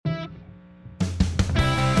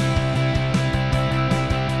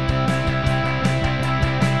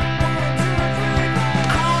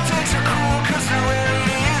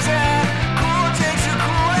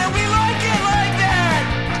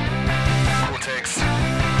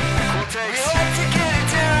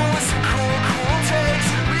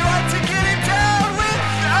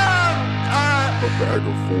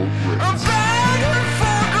beggar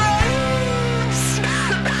for grace.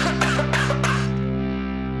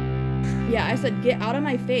 Yeah, I said, get out of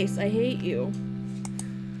my face. I hate you.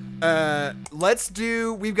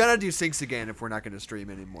 We've got to do syncs again if we're not going to stream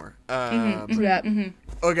anymore. Mm-hmm.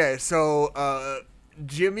 Okay, so,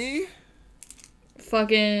 Jimmy?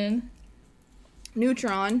 Fucking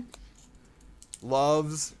Neutron.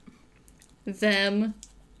 Loves. them.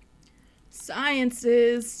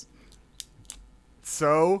 Sciences.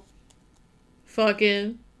 So?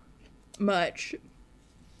 Fucking. Much.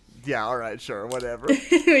 Yeah, alright, sure, whatever.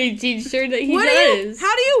 He's sure that he How does. do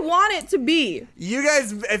you want it to be? You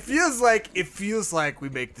guys, it feels like we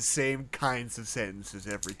make the same kinds of sentences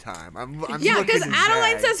every time. I'm Yeah, looking because to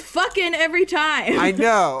Adeline Zach. says fucking every time. I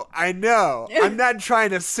know. I'm not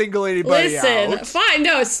trying to single anybody Listen, out. fine,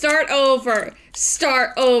 no, start over.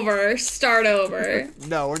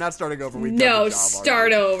 No, we're not starting over. We've done No, the job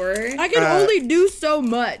start already. over. I can only do so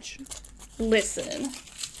much. Listen.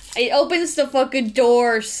 It opens the fucking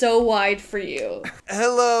door so wide for you.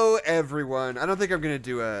 Hello, everyone. I don't think I'm gonna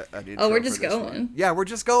do an intro. we're just for this going. one. Yeah, we're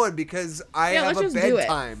just going because I have let's a just do it.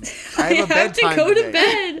 bedtime. I have a have to bedtime go to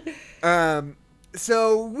today. bed.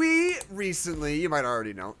 So we recently, you might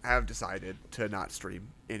already know, have decided to not stream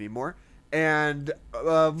anymore. And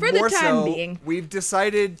For the more time so, being. we've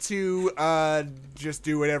decided to just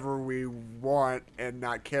do whatever we want and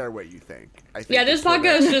not care what you think. I think Yeah, this is sorta-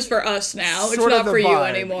 podcast is just for us now. It's sort of not the for you vibe.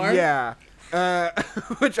 anymore. Yeah.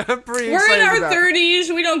 Which I'm pretty We're excited in our about.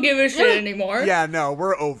 30s. We don't give a shit anymore. Yeah, no,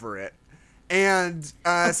 we're over it. And so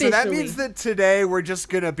that Officially. means that today we're just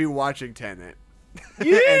going to be watching Tenet.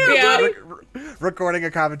 Yeah. Recording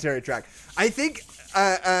a commentary track. I think,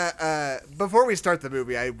 before we start the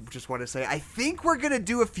movie, I just want to say, I think we're going to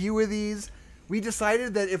do a few of these. We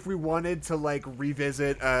decided that if we wanted to, like,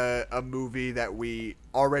 revisit a movie that we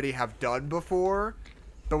already have done before,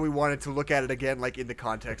 but we wanted to look at it again, like, in the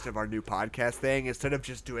context of our new podcast thing, instead of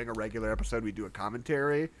just doing a regular episode, we do a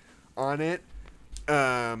commentary on it.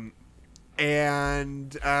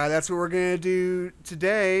 And that's what we're going to do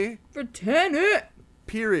today, For Tenet.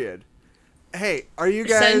 period. Hey, are you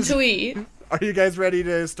Send guys tweet. are you guys ready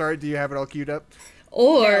to start? Do you have it all queued up?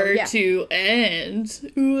 Or Hell yeah. to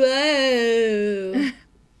end. Whoa.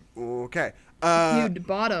 Okay. Viewed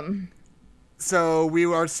bottom. So we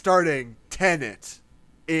are starting Tenet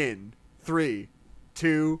in 3,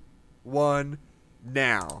 2, 1,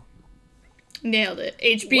 now. Nailed it.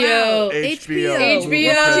 HBO. Wow. HBO.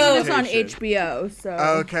 HBO. It's on presentation. HBO, so.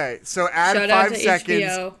 Okay, so add Shout out 5 to seconds.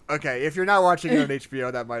 HBO. Okay, if you're not watching it on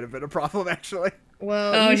HBO, that might have been a problem, actually.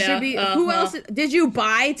 Well, Oh, you no. should be. Oh, Who no. else? Did you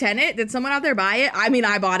buy Tenet? Did someone out there buy it? I mean,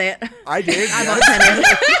 I bought it. I did. I yes. bought Tenet.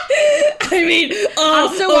 I mean,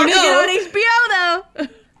 I'm still watching it on HBO, though.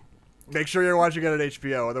 Make sure you're watching it on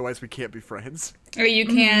HBO, otherwise we can't be friends. Or you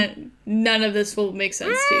can't. None of this will make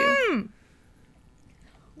sense to you.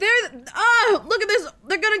 Look at this.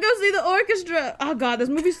 They're gonna go see the orchestra. Oh, God, this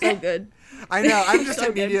movie's so good. I know, I'm just So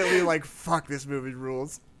good. immediately like, fuck, this movie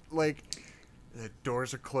rules. Like, the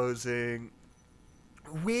doors are closing.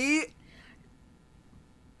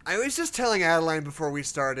 I was just telling Adeline before we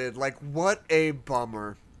started, like, what a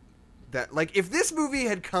bummer that, like, if this movie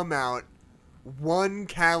had come out 1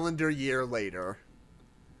 calendar year later,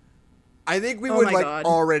 I think we Oh would, my like, God.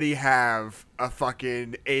 already have a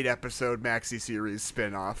fucking 8-episode maxi series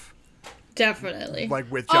spin-off, Definitely.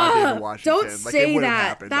 like, with John David Washington. Don't Like, it say would have that.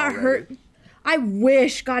 happened That already. hurt. I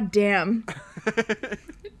wish. God damn.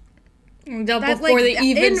 Before That, like, they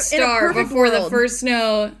even in a start, perfect before the world. first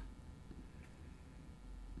note.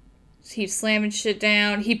 He's slamming shit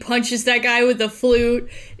down. He punches that guy with the flute.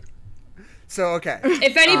 So, okay.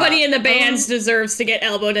 If anybody in the bands deserves to get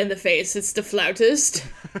elbowed in the face, it's the flautist.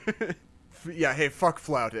 Yeah, hey, fuck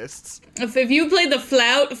flautists. If you play the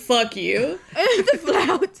flout, fuck you. The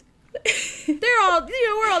flout. They're all,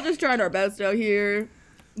 we're all just trying our best out here.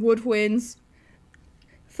 Woodwinds.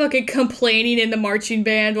 Fucking complaining in the marching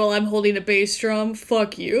band while I'm holding a bass drum.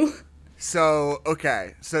 Fuck you. So,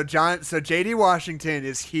 okay. So, J.D. Washington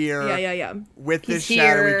is here Yeah. with this He's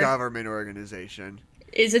shadowy here. government organization.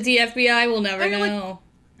 Is it the FBI? We'll never I mean, like- know.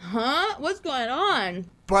 Huh? What's going on?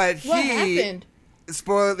 But What happened?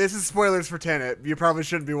 This is spoilers for Tenet. You probably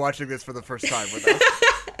shouldn't be watching this for the first time with us.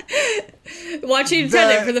 Watching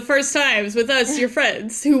Tenet for the first times with us, your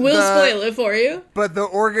friends, who will spoil it for you. But the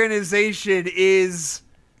organization is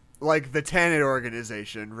like the Tenet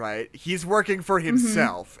organization, right? He's working for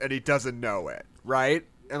himself, and he doesn't know it, right?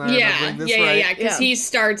 Am I Yeah, remembering this yeah, right? because Yeah. he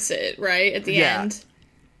starts it, right, at the Yeah. end.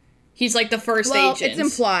 He's like the first Well, agent. it's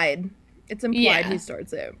implied. It's implied Yeah. he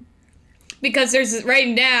starts it. Because there's, right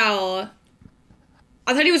now,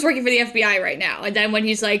 I thought he was working for the FBI right now. And then when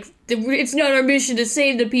he's like, it's not our mission to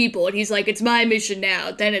save the people, and he's like, it's my mission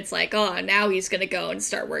now, then it's like, oh, now he's gonna go and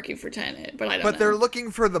start working for Tenet. But I don't know. But they're looking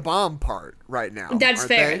for the bomb part right now. That's aren't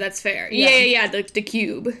fair. they? That's fair. Yeah. The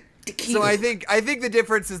cube. The cube. So I think the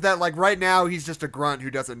difference is that like right now he's just a grunt who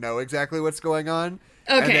doesn't know exactly what's going on.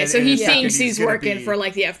 And Okay, then so in he a second, thinks he's gonna working be- for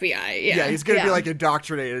like the FBI. Yeah, he's gonna be Yeah. like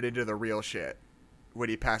indoctrinated into the real shit when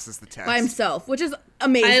he passes the test. By himself, which is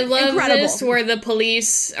amazing. I love Incredible. this where the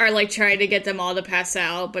police are like trying to get them all to pass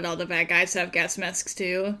out, but all the bad guys have gas masks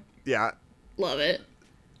too. Yeah, Love it.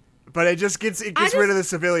 but it gets rid of the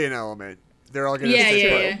civilian element. They're all gonna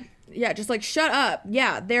Yeah. Yeah, just like shut up.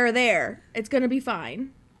 Yeah, they're there. It's gonna be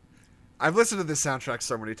fine. I've listened to this soundtrack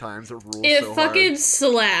so many times. It rules It so fucking hard.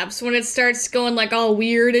 slaps when it starts going like all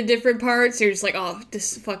weird in different parts. You're just like, oh,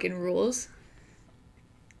 this fucking rules.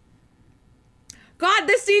 God,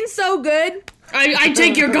 this scene's so good. I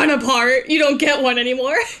take your gun apart. You don't get one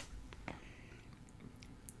anymore.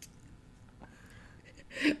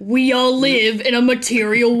 We all live in a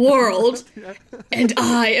material world, and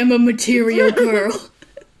I am a material girl.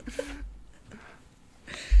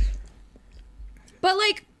 But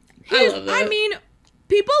like, I love that. I mean,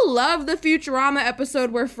 people love the Futurama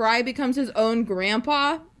episode where Fry becomes his own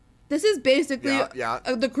grandpa. This is basically Yeah.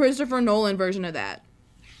 the Christopher Nolan version of that.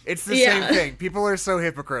 It's the Yeah. same thing. People are so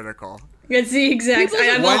hypocritical. It's the exact. People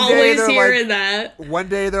I'm One day always they're hearing like- that. One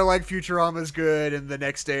day they're like Futurama's good, and the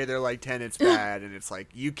next day they're like Tenet's bad, and it's like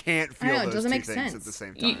you can't feel know, it those doesn't two make things sense. at the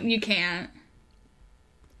same You, time. you can't.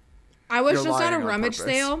 I was You're just at lying a on rummage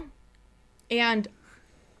purpose. sale, and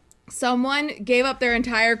someone gave up their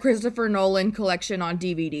entire Christopher Nolan collection on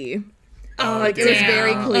DVD. Oh, Like, it was damn.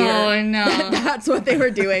 very clear. Oh no. That's what they were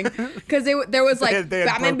doing. Because there was like They had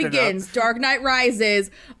Batman broken Begins, Dark Knight Rises,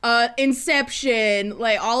 Inception,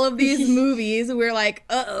 like all of these movies. We were like,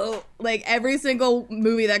 uh-oh. Like every single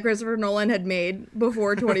movie that Christopher Nolan had made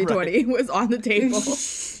before 2020 was on the table.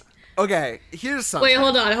 Okay, here's something. Wait,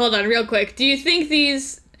 hold on, real quick. Do you think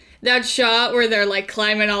that shot where they're like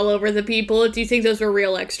climbing all over the people, do you think those were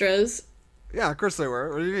real extras? Yeah, of course they were.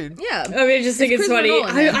 What do you mean? Yeah. I mean, I just think it's Christopher funny.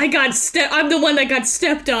 Nolan, man. I'm the one that got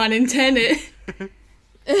stepped on in Tenet.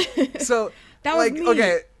 So, That was like, me.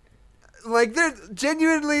 okay, like, they're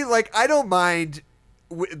genuinely, like, I don't mind,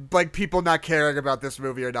 like, people not caring about this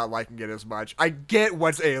movie or not liking it as much. I get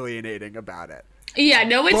what's alienating about it. Yeah,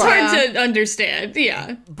 no, it's Well, hard to understand.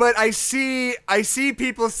 Yeah. But I see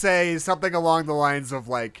people say something along the lines of,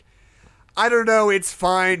 like, I don't know, it's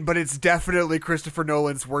fine, but it's definitely Christopher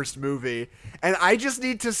Nolan's worst movie. And I just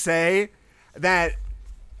need to say that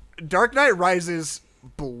Dark Knight Rises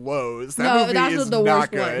blows. That No, movie that's is the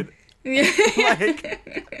not worst one. good. Like,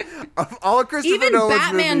 of all of Christopher Even Nolan's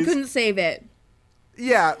Batman movies, couldn't save it.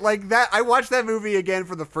 yeah, like that. I watched that movie again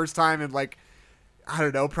for the first time in like, I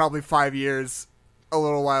don't know, probably 5 years, a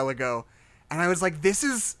little while ago, and I was like, this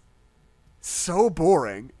is so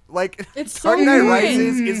boring. Like, It's Dark so Knight boring.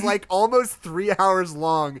 Rises is like almost 3 hours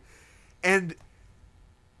long, and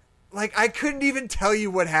like I couldn't even tell you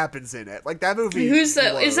what happens in it. Like that movie. Is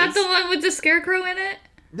that blows. the one with the scarecrow in it?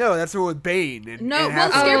 No, that's the one with Bane. And, No, and well,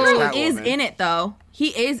 Hathaway Scarecrow as is Catwoman. in it, though. He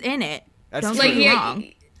is in it. That's Don't true. get me wrong.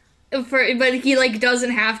 But he like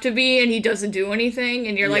doesn't have to be, and he doesn't do anything,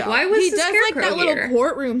 and you're like, Yeah. why was He the does like scarecrow that little here?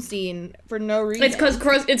 courtroom scene for no reason. It's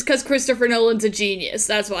because Christopher Nolan's a genius.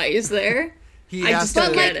 That's why he's there. He I has just to- don't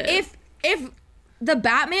But get like, it. if the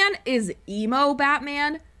Batman is emo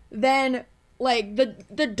Batman, then like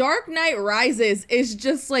the Dark Knight Rises is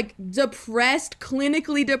just like depressed,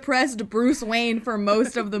 clinically depressed Bruce Wayne for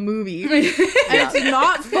most of the movie, and it's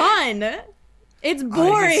not fun. It's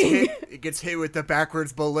boring. It gets hit with the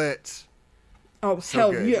backwards bullet. Oh So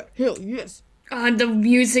hell good. yeah, hell yes. The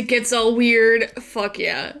music gets all weird. Fuck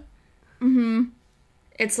yeah. Mm-hmm.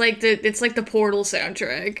 It's like the Portal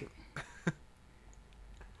soundtrack.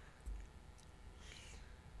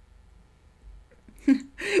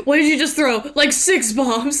 What did you just throw? Like 6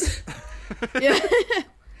 bombs. Yeah.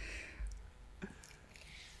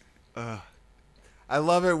 I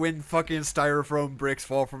love it when fucking styrofoam bricks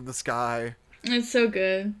fall from the sky. It's so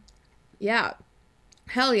good. Yeah.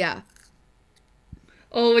 Hell yeah.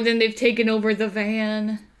 Oh, and then they've taken over the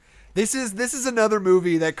van. This is another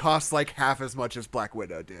movie that costs like half as much as Black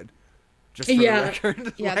Widow did. Just for Yeah. the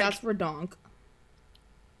record. Yeah, Like, that's for donk.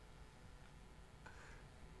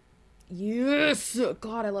 Yes!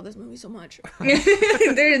 God, I love this movie so much.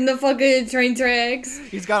 They're in the fucking train tracks.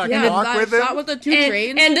 he's got a Yeah, clock that with him. shot with the two And,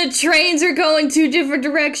 trains. and the trains are going 2 different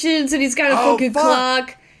directions, and he's got a Oh, fucking fuck.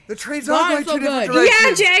 clock. The trains God, are going so 2 different good. Yeah,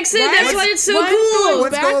 directions. Jackson, Right? that's why it's so One's cool. going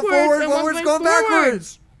One's going backwards forward, and one's one's going going forward.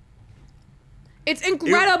 backwards. It's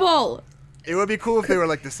incredible! It would be cool if they were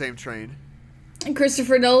like the same train. And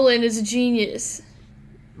Christopher Nolan is a genius.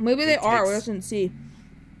 Maybe they It are. We takes- didn't see.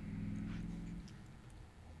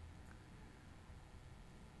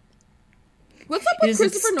 What's up with Is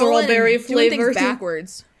it Christopher Nolan strawberry doing things flavored?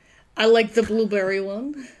 backwards? I like the blueberry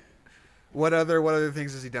one. What other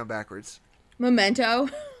things has he done backwards? Memento.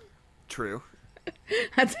 True.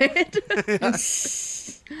 That's it.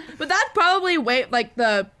 But that's probably way like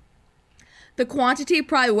the quantity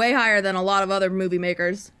probably way higher than a lot of other movie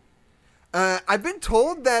makers. I've been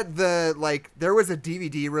told that there was a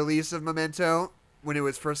DVD release of Memento when it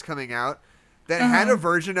was first coming out that had a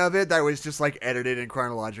version of it that was just like edited in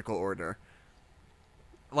chronological order.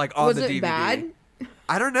 Like on Was the it DVD. bad?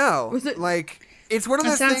 I don't know. Was it- like it's one of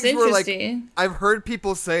That those sounds things where like interesting. I've heard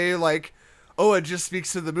people say like, oh, it just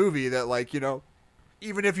speaks to the movie that like, you know,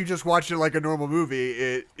 even if you just watch it like a normal movie,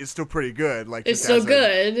 it is still pretty good. Like It's just so as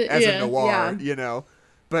good. as Yeah. a noir, Yeah. you know.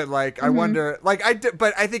 But like I wonder, like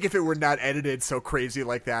but I think if it were not edited so crazy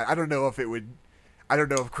like that, I don't know if it would. I don't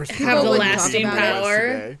know if Christopher Have the People Nolan wouldn't lasting talk about it power.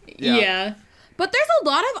 today. Yeah. But there's a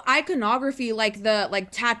lot of iconography, like the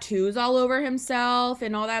tattoos all over himself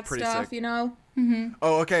and all that Pretty stuff. sick. You know.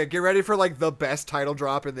 Oh, okay. Get ready for like the best title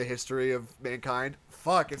drop in the history of mankind.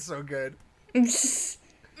 Fuck, it's so good.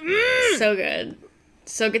 So good.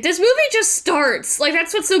 So good. This movie just starts. Like,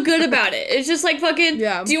 that's what's so good about it. It's just like fucking,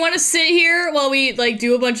 Yeah. do you want to sit here while we, like,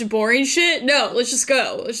 do a bunch of boring shit? No, let's just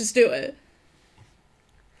go. Let's just do it.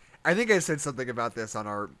 I think I said something about this on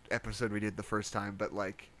our episode we did the first time, but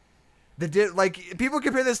like people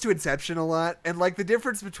compare this to Inception a lot, and like the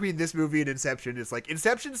difference between this movie and Inception is like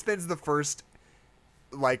Inception spends the first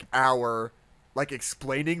like hour like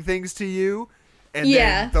explaining things to you, and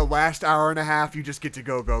Yeah. then the last hour and a half you just get to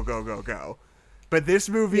go go go go go. But this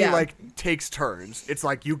movie Yeah. like takes turns. It's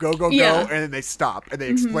like you go go Yeah. go, and then they stop and they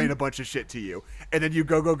explain a bunch of shit to you, and then you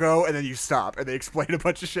go go go, and then you stop and they explain a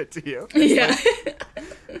bunch of shit to you. Yeah.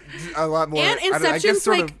 A lot more. And I don't know, I guess Inception's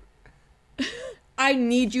sort like, I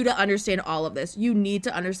need you to understand all of this. You need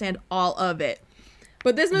to understand all of it.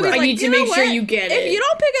 But this movie's Right. like, I need to you know make sure what? you get If it. you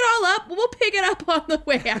don't pick it all up, we'll pick it up on the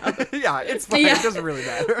way out. yeah, it's fine. Yeah. It doesn't really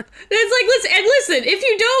matter. It's like, listen, if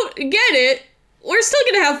you don't get it, we're still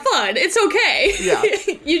gonna have fun. It's okay. Yeah.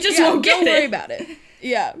 You just Yeah, won't get don't worry it. about it.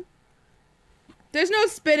 Yeah. There's no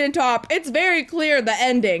spin and top. It's very clear the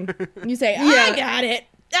ending. You say, I Yeah. got it.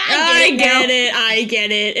 I now." get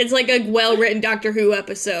it. It's like a well-written Doctor Who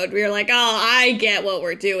episode where you're like, oh, I get what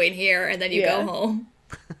we're doing here, and then you Yeah. go home.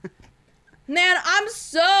 Man, I'm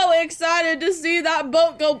so excited to see that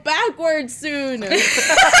boat go backwards soon. God,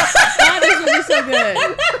 this will be so good.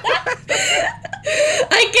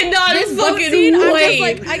 I cannot This boat fucking scene, I'm just wait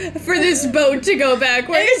like, for this boat to go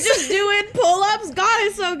backwards. It's just doing pull-ups. God,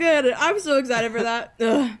 it's so good. I'm so excited for that.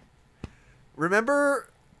 Ugh. Remember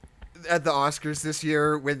at the Oscars this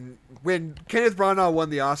year when Kenneth Branagh won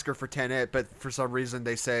the Oscar for Tenet, but for some reason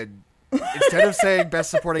they said instead of saying Best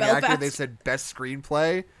Supporting Actor, Belfast. they said Best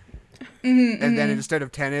Screenplay, and then instead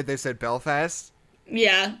of Tenet, they said Belfast,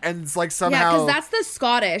 Yeah. and it's like Yeah, somehow because that's the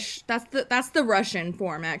Scottish. That's the Russian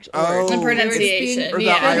form, actually. Oh, The it's pronunciation. or the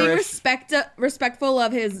Yeah. Being Irish. respectful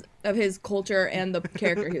of his culture and the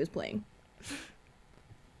character he was playing.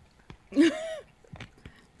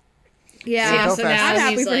 Yeah, So now I'm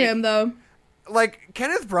happy he's for like- him though. like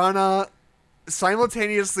Kenneth Branagh,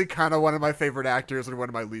 simultaneously kind of one of my favorite actors and one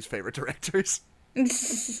of my least favorite directors.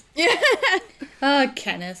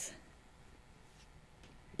 Kenneth.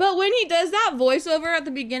 But when he does that voiceover at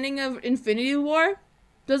the beginning of Infinity War,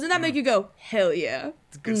 doesn't that make you go, hell yeah?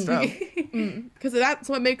 It's good stuff. Because that's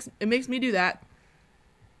what makes me do that.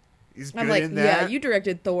 He's good I'm like, in yeah, that. you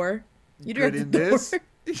directed Thor. You good directed in Thor. this.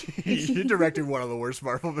 You directed one of the worst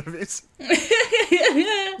Marvel movies.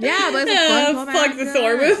 Yeah, but it's a fun comeback. Fuck the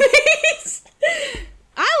Thor movies.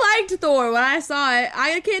 I liked Thor when I saw it.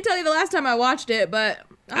 I can't tell you the last time I watched it, but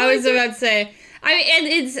I was liked it. about to say,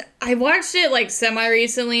 I watched it like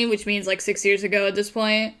semi-recently, which means like 6 years ago at this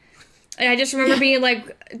point. And I just remember being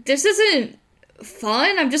like, this isn't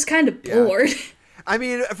fun. I'm just kind of Yeah. bored. I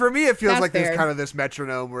mean, for me, it feels That's like fair. there's kind of this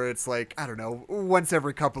metronome where it's like, I don't know, once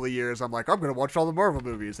every couple of years, I'm like, I'm going to watch all the Marvel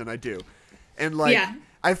movies, and I do. And, like, Yeah.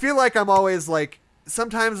 I feel like I'm always, like,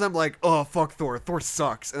 sometimes I'm like, oh, fuck Thor. Thor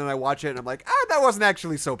sucks. And then I watch it, and I'm like, that wasn't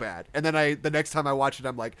actually so bad. And then the next time I watch it,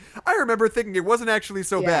 I'm like, I remember thinking it wasn't actually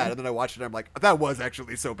so Yeah. bad. And then I watch it, and I'm like, that was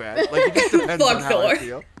actually so bad. Like, it just depends Fuck on how I Thor.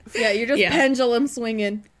 feel. Yeah, you're just Yeah. pendulum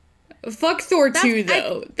swinging. Fuck Thor 2, That's-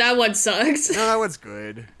 though. That one sucks. No, that one's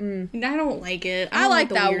good. I don't like it. I don't like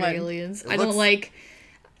the that weird one. aliens. It I don't looks- like...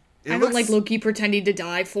 It I don't like Loki pretending to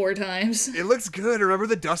die 4 times. It looks good. Remember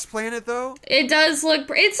the dust planet, though? It does look.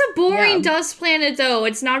 It's a boring Yeah. dust planet, though.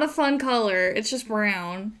 It's not a fun color. It's just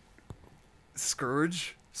brown.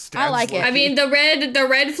 Scourge. I like it. Loki. I mean, the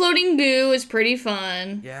red floating goo is pretty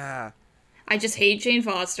fun. Yeah. I just hate Jane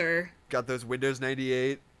Foster. Got those Windows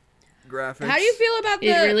 98 graphics. How do you feel about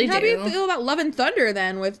It really how do you do. feel about Love and Thunder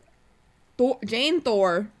then with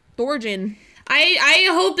Thorjin? I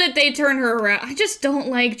hope that they turn her around. I just don't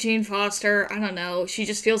like Jane Foster. I don't know. She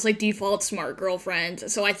just feels like default smart girlfriend.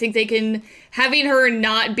 So I think having her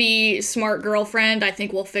not be smart girlfriend, I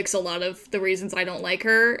think will fix a lot of the reasons I don't like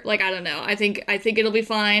her. Like, I don't know. I think it'll be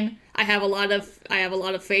fine. I have a lot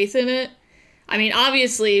of faith in it. I mean,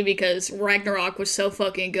 obviously, because Ragnarok was so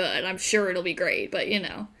fucking good. I'm sure it'll be great, but you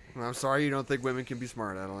know. Well, I'm sorry you don't think women can be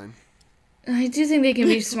smart, Adeline. I do think they can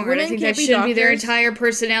be smart. I Women think can't that be should be their doctors. entire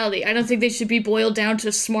personality. I don't think they should be boiled down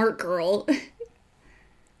to smart girl.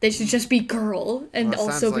 They should just be girl and Well, it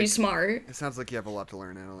also sounds be like- smart. It sounds like you have a lot to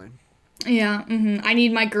learn, Adeline. Yeah, I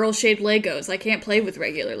need my girl-shaped Legos. I can't play with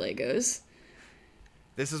regular Legos.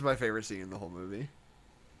 This is my favorite scene in the whole movie.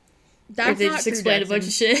 That's If they not just true, explain a bunch of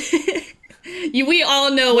Jackson. shit. We all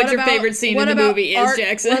know what your about- favorite scene what in the about movie art- is,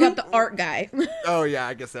 Jackson. What about the art guy? Oh yeah,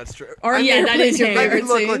 I guess that's true. Art Yeah, that is your airplane. I mean,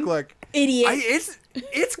 favorite look. scene. Idiot.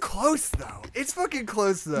 It's close though. It's fucking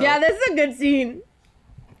close though. Yeah, this is a good scene.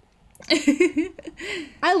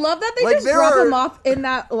 I love that they Like, just there drop are- him off in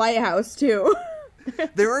that lighthouse too.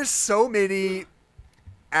 There are so many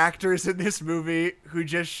actors in this movie who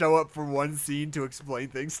just show up for one scene to explain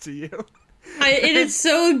things to you. It is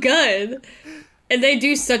so good. And they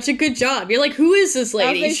do such a good job. You're like, who is this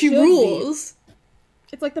lady? they She should be. rules.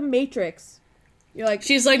 It's like the Matrix. You're like,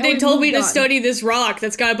 She's like, "Oh, they we told me moved to on." study this rock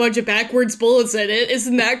that's got a bunch of backwards bullets in it.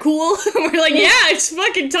 Isn't that cool? We're like, yeah, it's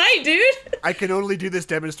fucking tight, dude. I can only do this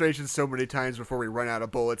demonstration so many times before we run out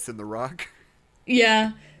of bullets in the rock.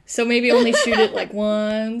 Yeah. So maybe only shoot it like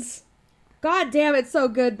once. God damn, it's so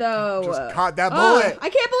good though. Just caught that Ugh, bullet. I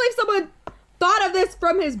can't believe someone thought of this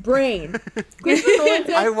from his brain. Christopher Nolan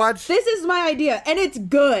said, I watched this is my idea, and it's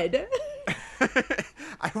good.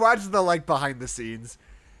 I watched the like behind the scenes,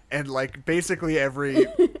 and like basically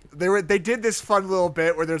they did this fun little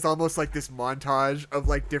bit where there's almost like this montage of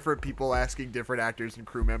like different people asking different actors and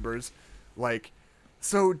crew members, like,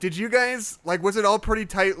 so did you guys like, was it all pretty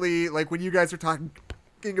tightly like when you guys were talking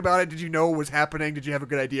about it? Did you know what was happening? Did you have a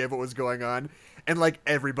good idea of what was going on? And like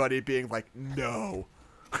everybody being like, no.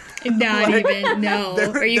 Not even, no.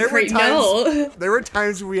 Are you were crazy? times- No. There were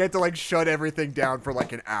times we had to like shut everything down for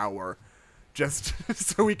like an hour, just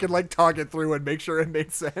so we could like talk it through and make sure it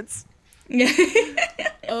made sense.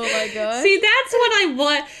 Oh my god. See, that's what I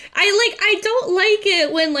want. I don't like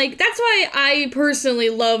it when, like, that's why I personally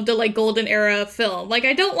love the, like, golden era film. Like,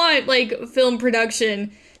 I don't want, like, film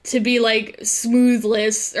production to be, like,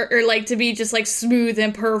 smoothless, or like, to be just, like, smooth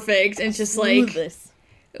and perfect, and just, like, Smoothless.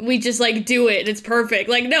 we just, like, do it, it's perfect.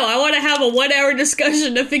 Like, no, I want to have a 1 hour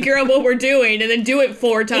discussion to figure out what we're doing, and then do it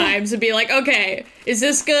 4 times, and be like, okay, is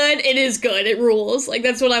this good? It is good, it rules. Like,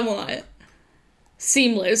 that's what I want.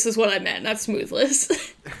 Seamless is what I meant, not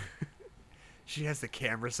smoothless. She has the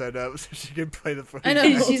camera set up so she can play the footage. I know.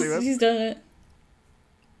 back she's to us. done it.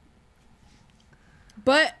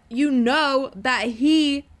 But you know that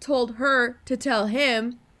he told her to tell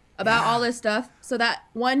him about all this stuff so that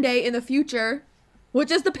one day in the future, which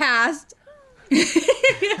is the past, it's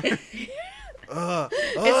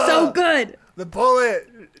so good. The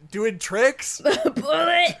bullet doing tricks.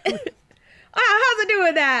 Bullet. How's it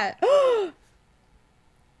doing that?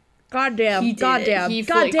 Goddamn. He did it. Goddamn. He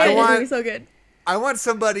Goddamn. flicked it. This I movie's so good. I want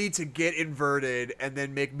somebody to get inverted and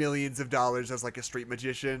then make millions of dollars as like a street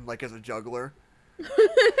magician, like as a juggler.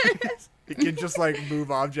 He can just like move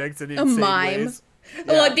objects in insane mime. ways.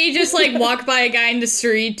 Well, they just like walk by a guy in the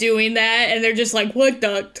street doing that, and they're just like, "What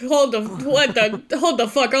the? Hold the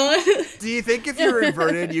fuck on." Do you think if you're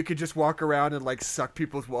inverted, you could just walk around and like suck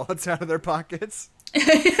people's wallets out of their pockets?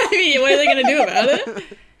 I mean, what are they gonna do about it?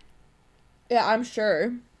 Yeah, I'm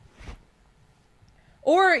sure.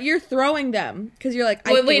 Or you're throwing them because you're like,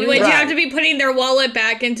 Wait, threw you them. have to be putting their wallet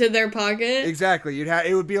back into their pocket? Exactly.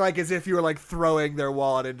 It would be like as if you were like throwing their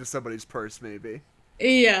wallet into somebody's purse. Maybe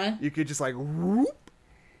Yeah, you could just like whoop.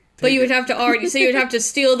 but you would have to so you would have to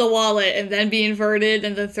steal the wallet and then be inverted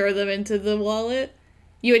and then throw them into the wallet.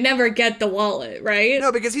 You would never get the wallet, right?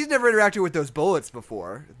 No, because he's never interacted with those bullets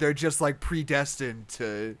before. They're just like predestined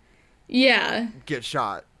to Yeah. get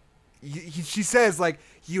shot. She says like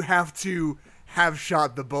you have to have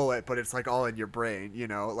shot the bullet, but it's like all in your brain, you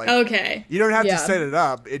know, like Okay. you don't have Yeah. to set it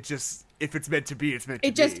up. It just if it's meant to be, it's meant to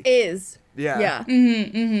It be. just is. Yeah.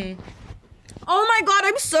 Yeah. Oh my god,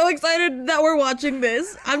 I'm so excited that we're watching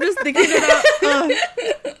this. I'm just thinking about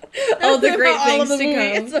All the great about all of things the to movie.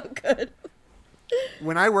 come. It's so good.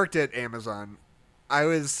 When I worked at Amazon, I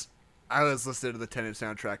was listening to the Tenet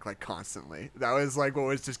soundtrack like constantly. That was like what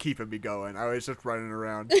was just keeping me going. I was just running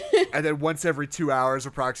around, and then once every 2 hours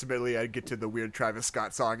approximately, I'd get to the weird Travis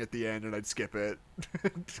Scott song at the end, and I'd skip it. Go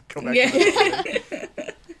back to the Yeah.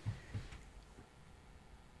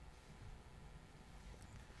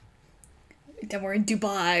 Then we're in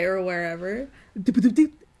Dubai or wherever.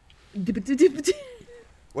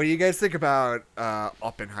 What do you guys think about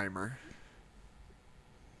Oppenheimer?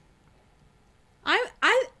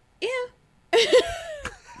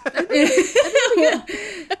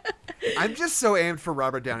 I'm just so amped for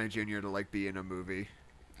Robert Downey Jr. to like be in a movie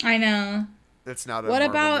I know. that's not a What Marvel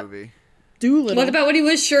about- movie. Doolittle. What about when he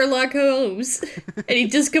was Sherlock Holmes? And he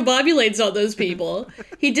discombobulates all those people.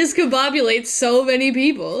 He discombobulates so many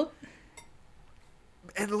people.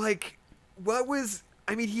 And like, what was?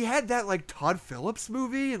 I mean, he had that like Todd Phillips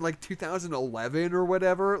movie in like 2011 or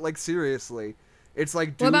whatever. Like seriously, it's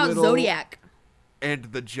like What about Doolittle Zodiac? and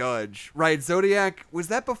The Judge. Right, Zodiac, was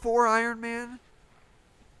that before Iron Man?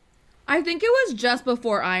 I think it was just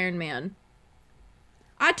before Iron Man.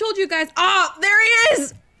 I told you guys. Oh, there he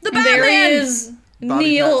is! The Batman! There he is. Bobby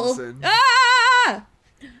Neil. Pattinson. Ah! Ah!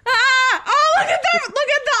 Oh, look at that! Look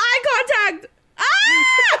at the eye contact!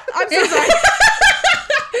 Ah! I'm so sorry.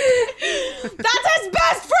 That's his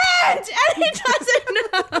best friend, and he doesn't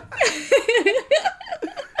know.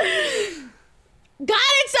 God,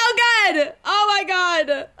 it's so good! Oh my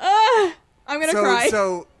god! I'm gonna cry.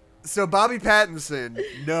 So Bobby Pattinson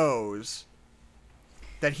knows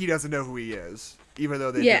that he doesn't know who he is, even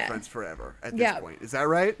though they've Yeah. been friends forever at this Yeah. point. Is that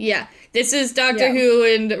right? Yeah. This is Doctor Yeah. Who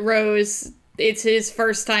and Rose. It's his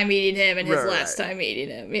first time meeting him and his Right, last right. time meeting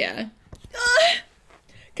him. Yeah.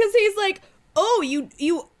 Because he's like, oh, you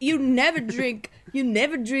never drink, you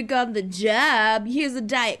never drink on the job. Here's a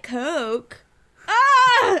Diet Coke.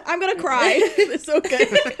 Ah, I'm gonna cry. It's so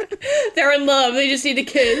good. They're in love. They just need to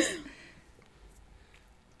kiss.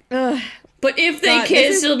 Ugh. But if they God, kiss,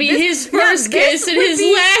 this is- it'll be this- his yeah, first this kiss and would his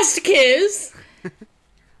be- last kiss.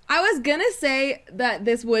 I was gonna say that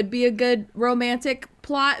this would be a good romantic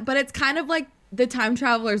plot, but it's kind of like The Time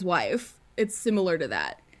Traveler's Wife. It's similar to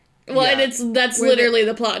that. Well, and Yeah. that's Where literally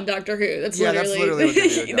the plot in Doctor Who. That's Yeah, that's literally, literally what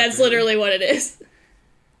they do in that's Doctor Who. literally what it is.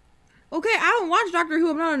 Okay, I don't watch Doctor Who.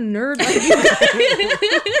 I'm not a nerd like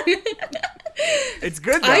you. It's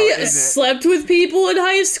good though, I isn't it? slept with people in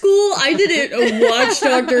high school. I didn't watch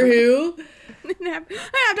Doctor Who. I didn't have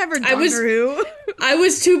time for I Doctor was- Who. I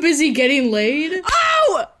was too busy getting laid.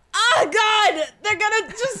 Oh! Oh god! They're gonna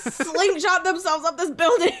just slingshot themselves up this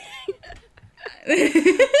building.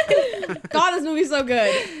 God, this movie's so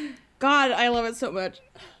good. God, I love it so much.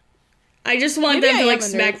 I just want Maybe them I to like am a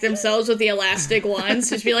smack nerd. themselves with the elastic wands.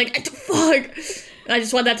 Just be like, fuck. I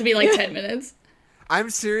just want that to be like 10 minutes. I'm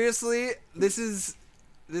seriously, this is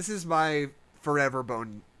my forever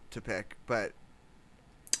bone to pick, but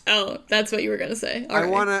Oh, that's what you were gonna say. All I right.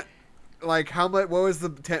 want to, like, how much? What was the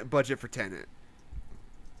budget for Tenet?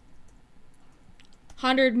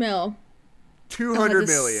 100 mil. 200 this-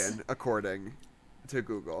 million, according to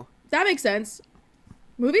Google. That makes sense.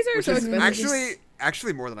 Movies are Which so is expensive.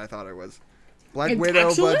 actually more than I thought it was. Black It's Widow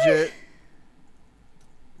actually? budget.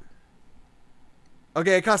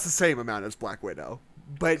 Okay, it costs the same amount as Black Widow,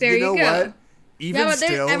 but There you know you go. what? Even Yeah, but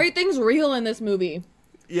still, everything's real in this movie.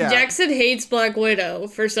 yeah. Jackson hates Black Widow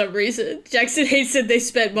for some reason. Jackson hates that they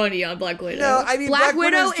spent money on Black Widow. No, I mean Black Black,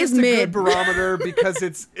 Widow Widow is is just a mid. good barometer because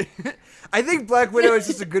it's. I think Black Widow is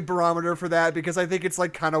just a good barometer for that because I think it's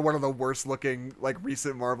like kind of one of the worst looking like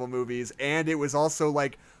recent Marvel movies, and it was also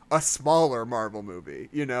like a smaller Marvel movie.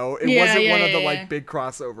 You know, it Yeah, wasn't yeah, one of the yeah, like yeah. big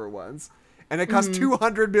crossover ones, and it cost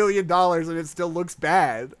 $200 million, and it still looks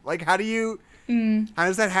bad. Like, how do you? How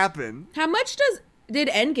does that happen? How much did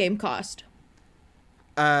Endgame cost?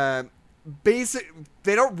 Basic.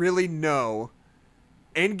 They don't really know.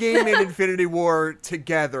 Endgame and Infinity War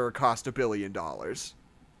together cost $1 billion.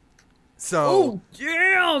 So,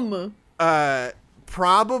 damn!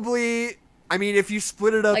 probably. I mean, if you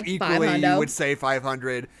split it up Like equally, you 500. would say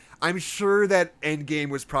 500. I'm sure that Endgame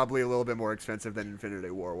was probably a little bit more expensive than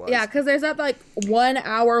Infinity War was. Yeah, because there's that like 1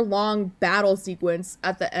 hour long battle sequence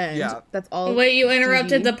at the end. Yeah. That's all. Wait, you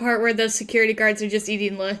interrupted CG. the part where the security guards are just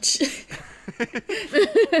eating lunch.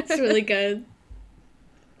 It's really good.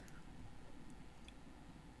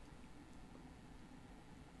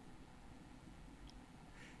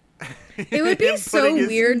 It would be Him so putting his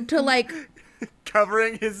weird to like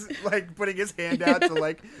covering his, like, putting his hand out to,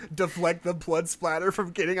 like, deflect the blood splatter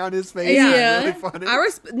from getting on his face. Yeah. Really funny.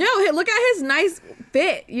 No, hey, look at his nice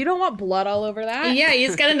fit. You don't want blood all over that. Yeah,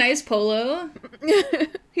 he's got a nice polo.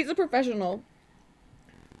 He's a professional.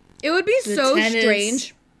 It would be The so tennis.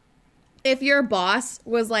 strange if your boss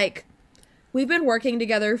was like, we've been working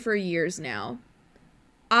together for years now.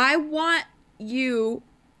 I want you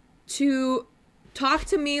to talk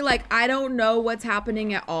to me like I don't know what's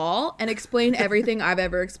happening at all and explain everything I've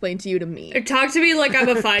ever explained to you to me. Or talk to me like I'm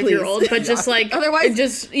a 5-year-old, but just like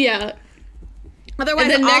Otherwise- yeah. Otherwise,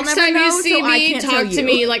 And then I'll next never time know, you see so I me, can't talk tell to you.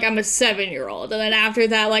 me like I'm a 7-year-old, and then after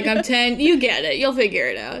that, like I'm 10. You get it. You'll figure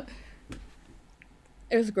it out.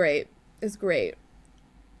 It was great. It's great.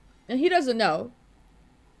 And he doesn't know.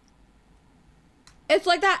 It's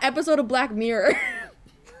like that episode of Black Mirror.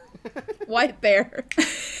 White Bear.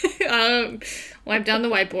 Wipe down the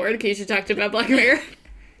whiteboard in case you talked about Black Mirror.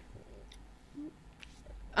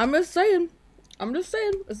 I'm just saying.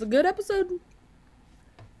 It's a good episode.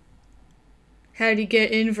 How did he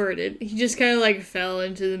get inverted? He just kind of like fell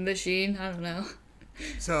into the machine. I don't know.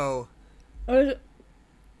 So, The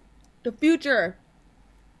future.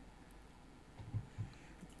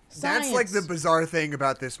 that's, like, the Science. bizarre thing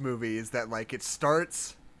about this movie is that, like, it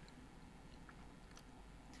starts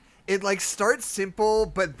simple,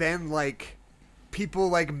 but then, like, people,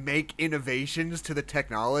 like, make innovations to the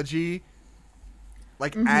technology,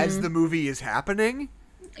 like, as the movie is happening.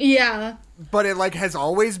 Yeah. But it, like, has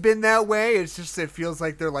always been that way. It's just, it feels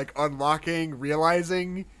like they're, like, unlocking,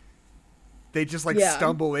 realizing they just, like, Yeah.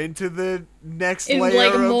 stumble into the next In layer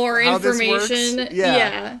like of more how this information. works.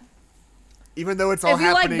 Yeah. Even though it's all If you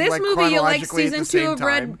like happening, this like, movie, you like chronologically at season the 2 same of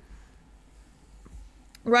Red time.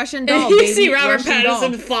 Russian Doll. You baby. see Robert Russian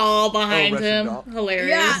Pattinson Doll. fall behind Russian him. Doll.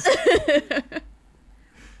 Hilarious. Yeah.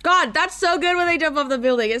 God, that's so good when they jump off the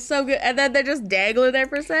building. It's so good. And then they're just dangling there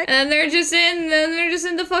for a sec. And they're just in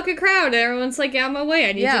the fucking crowd. Everyone's like, "Get out of my way!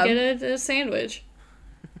 I need Yeah. to get a sandwich."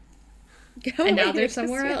 And now they're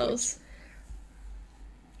somewhere else.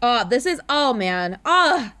 Oh man.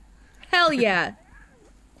 Oh, hell yeah.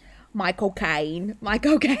 Michael Caine.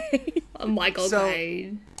 Michael So-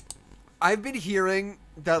 Caine. I've been hearing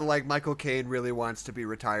that, like, Michael Caine really wants to be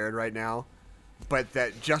retired right now, but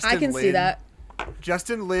that Justin I can see that.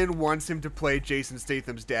 Justin Lin wants him to play Jason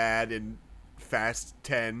Statham's dad in Fast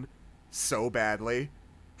 10 so badly,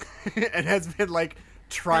 and has been, like,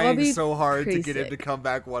 trying be so hard to pretty get him to sick. come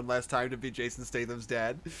back one last time to be Jason Statham's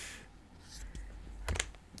dad.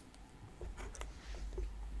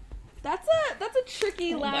 That's a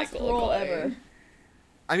tricky last Michael role Caine. ever.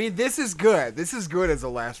 I mean, this is good. This is good as a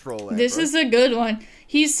last role ever. This is a good one.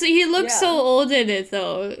 He looks Yeah. so old in it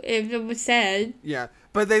though. It was sad. Yeah,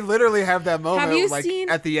 but they literally have that moment, you like, seen-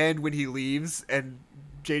 at the end when he leaves, and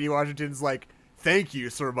J.D. Washington's like, "Thank you,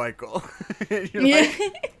 Sir Michael." And you're Yeah.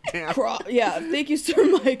 like, damn. Yeah, thank you, Sir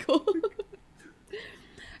Michael.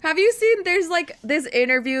 Have you seen, there's like this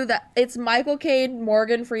interview that it's Michael Caine,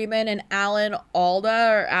 Morgan Freeman, and Alan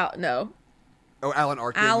Alda, no, Oh, Alan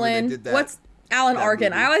Arkin. when Alan, they did that. what's Alan that Arkin?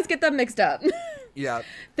 movie. I always get them mixed up. Yeah.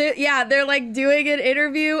 They're like doing an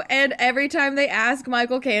interview, and every time they ask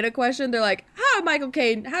Michael Caine a question, they're like, "Hi, Michael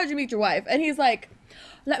Caine, how did you meet your wife?" And he's like,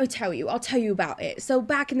 "Let me tell you, I'll tell you about it. So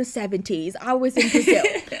back in the 70s, I was in Brazil.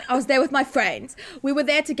 I was there with my friends. We were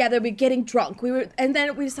there together, we were getting drunk. And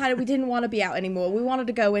then we decided we didn't want to be out anymore. We wanted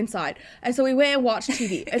to go inside. And so we went and watched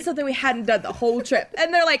TV. It's something we hadn't done the whole trip."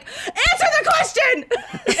 And they're like, "Answer the question!"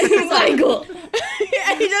 And he's like, Michael.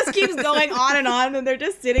 and he just keeps going on, and they're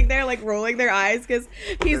just sitting there like rolling their eyes because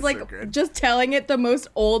he's That's like so good. just telling it the most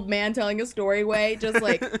old man telling a story way, just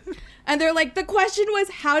like. And they're like, "The question was,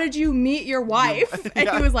 how did you meet your wife?" And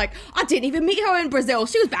Yeah. he was like, "I didn't even meet her in Brazil.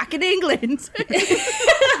 She was back in England."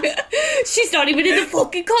 She's not even in the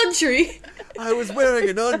fucking country. I was wearing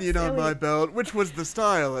an onion on my belt, which was the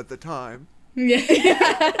style at the time.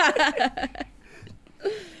 Yeah.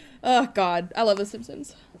 Oh God, I love The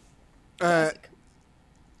Simpsons.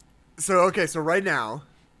 So right now,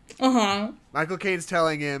 Uh-huh. Michael Caine's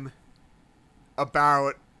telling him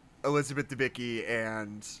about Elizabeth Debicki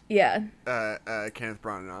and Yeah. Kenneth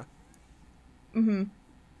Branagh. Mm-hmm.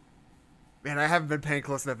 Man, I haven't been paying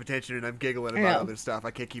close enough attention, and I'm giggling about know. other stuff.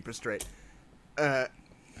 I can't keep it straight.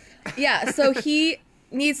 Yeah. So he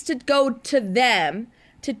needs to go to them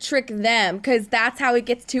to trick them because that's how he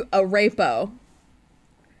gets to a rapo.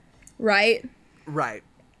 Right. Right.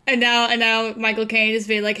 And now Michael Caine is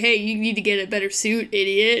being like, "Hey, you need to get a better suit,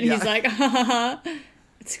 idiot." And he's Yeah. like, "Ha ha ha."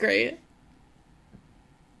 It's great.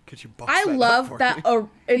 Could you box I that up love for that. me?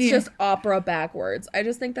 It's Yeah. just opera backwards. I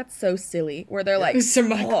just think that's so silly. Where they're like, Sir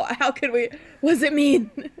Michael. "Oh, how could we? What does it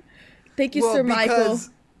mean? Thank you, Sir Michael.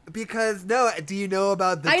 Because no, do you know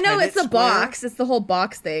about the? I know Tenet it's a square? box. It's the whole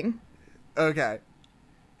box thing. Okay.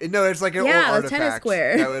 No, it's like an old Yeah, the artifact Tenet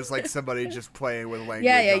square. that was like somebody just playing with language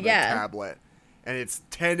Yeah, on a yeah. tablet, and it's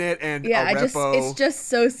Tenet and Yeah, Arepo. it's just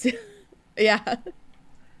so yeah.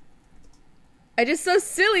 I just so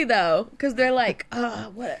silly though, because they're like,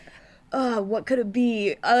 what could it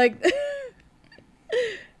be? Like.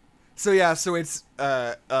 So it's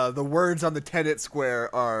the words on the Tenet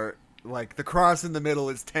square are like the cross in the middle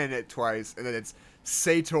is Tenet twice, and then it's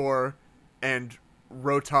Sator and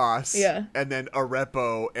Rotas, Yeah. and then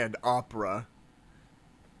Arepo and Opera.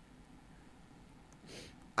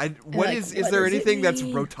 Is there anything that's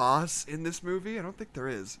Rotas in this movie? I don't think there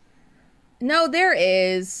is. No, there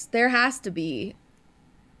is. There has to be.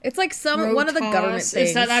 It's like one of the government Rotas. things.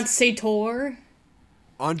 Is that not Sator?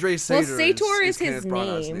 Andre Sator. Well, Sator is his Kenneth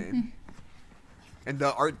Branagh's name. And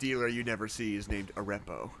the art dealer you never see is named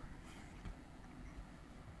Arepo.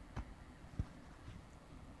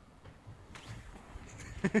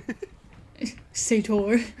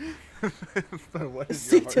 Sator. But what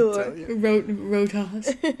does your heart Sator. tell you?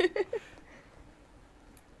 Rotas.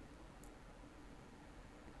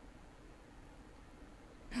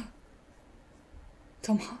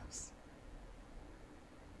 Tomas.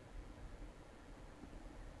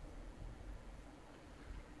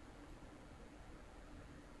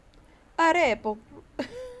 Arepo.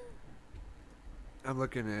 I'm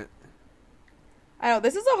looking at. I know,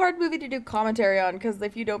 this is a hard movie to do commentary on, because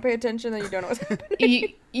if you don't pay attention, then you don't know what's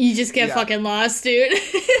happening. You just get Yeah. fucking lost, dude.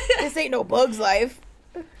 This ain't no Bug's Life.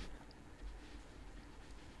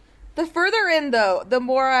 The further in, though, the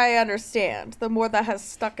more I understand. The more that has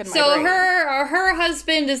stuck in my So brain. her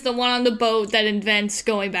husband is the one on the boat that invents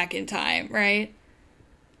going back in time, right?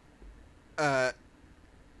 Wait,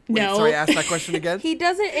 No. sorry, ask that question again. He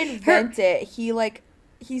doesn't invent it.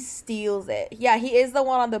 He steals it. Yeah, he is the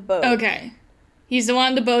one on the boat. Okay. He's the one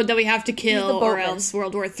on the boat that we have to the kill, or boatman. else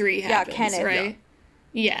World War III happens, Kenneth. right?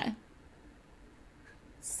 Yeah.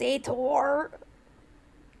 Sator.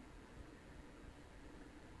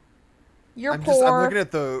 You're I'm poor. looking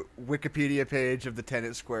at the Wikipedia page of the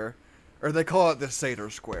Tenet Square, or they call it the Sator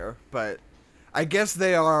Square, but I guess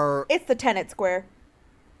they are. It's the Tenet Square.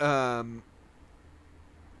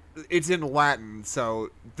 It's in Latin, so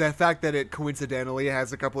the fact that it coincidentally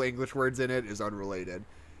has a couple English words in it is unrelated.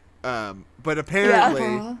 But apparently,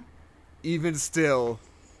 Uh-huh. even still,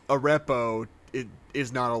 Arepo it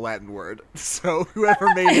is not a Latin word. So whoever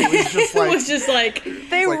made it was just It like, was just like,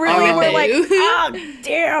 They like, really oh, were like, boo.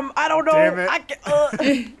 damn, I don't know. Damn it.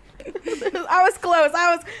 I was close.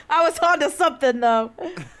 I was onto something though.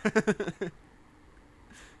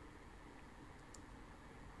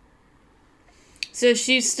 so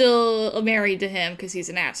she's still married to him because he's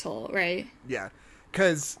an asshole, right? yeah,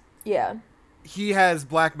 because Yeah. he has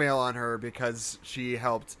blackmail on her because she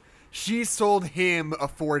sold him a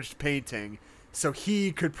forged painting so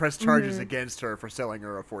he could press charges against her for selling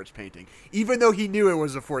her a forged painting, even though he knew it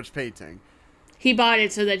was a forged painting. He bought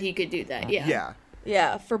it so that he could do that, yeah. Yeah.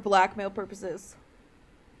 Yeah, for blackmail purposes.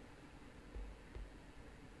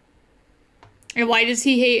 And why does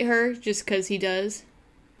he hate her? Just because he does?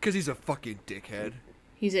 Because he's a fucking dickhead.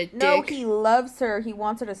 He's a No, dick. he loves her. He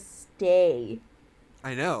wants her to stay.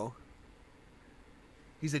 I know.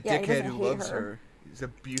 He's a Yeah, he dickhead doesn't who hate loves her. her. He's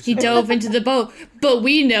abusive. He dove into the boat, but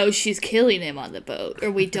we know she's killing him on the boat, or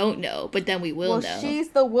we don't know, but then we will Well, know. she's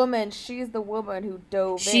the woman. She's the woman who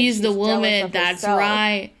dove in. She's the jealous woman. of That's herself.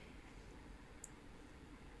 right.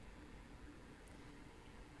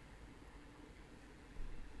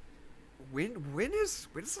 When's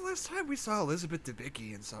the last time we saw Elizabeth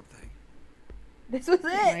Debicki in something? This was it.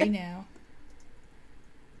 Right now.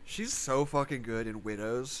 She's so fucking good in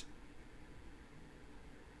Widows.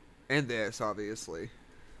 And this, obviously.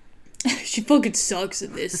 She fucking sucks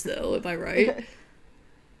at this, though. Am I right?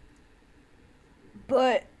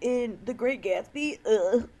 But in The Great Gatsby,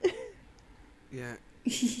 Yeah.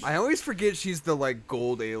 I always forget she's the, like,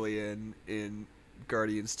 gold alien in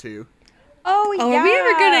Guardians 2. Oh, yeah. Are we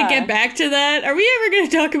ever gonna get back to that? Are we ever gonna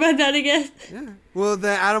talk about that again? Yeah. Well, the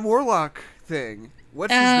Adam Warlock thing.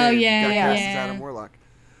 What's his Oh, name? yeah, Got cast as yeah. Adam Warlock.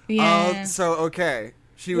 Yeah. So, okay.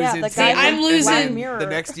 She was Yeah, in the Sandman, guy I'm and losing- then Mirror. the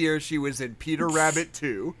next year she was in Peter Rabbit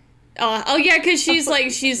 2. Oh yeah, because she's like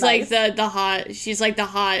Nice. the hot the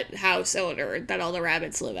hot house owner that all the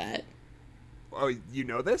rabbits live at. Oh, you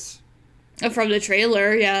know this? From the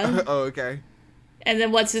trailer, yeah. Oh, okay. And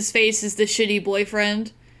then what's his face is the shitty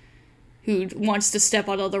boyfriend who wants to step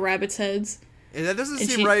on all the rabbits' heads. And that doesn't And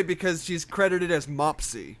seem she- right because she's credited as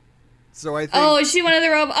Mopsy. So I think. Oh, is she one of the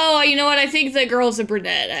robot? Oh, you know what? I think the girl's a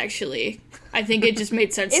brunette, actually. I think it just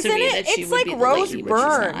made sense to Isn't me it? that she It's would like be the Rose lady, but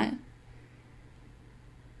she's Byrne. not.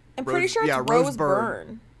 I'm pretty sure it's Rose Rose Byrne.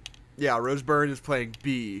 Byrne. Yeah, Rose Byrne is playing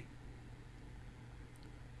B.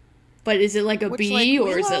 But is it like a Which, bee, like, we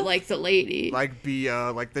or is it love. like the lady? Like B,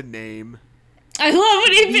 like the name. I love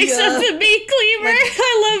when he picks Yeah. up the meat cleaver.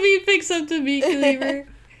 I love he picks up the meat cleaver.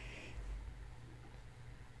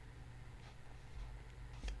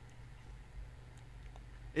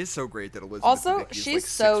 It's so great that Elizabeth Also, Debicki is, she's like,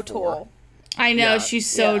 so 6'4". tall. I know, Yeah. she's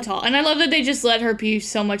so Yeah. tall. And I love that they just let her be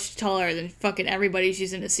so much taller than fucking everybody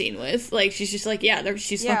she's in a scene with. Like, she's just like, yeah,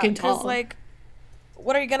 she's Yeah, fucking 'cause, tall. like,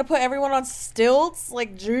 what are you gonna put everyone on stilts?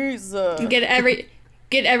 Like, Jesus. Get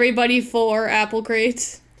everybody 4 apple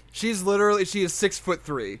crates. She is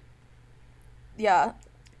 6'3". Yeah.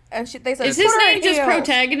 And they said, Is his "Put her name in just heels."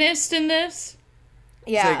 protagonist in this?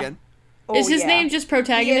 Yeah. Say again. Oh, Is his yeah. name just He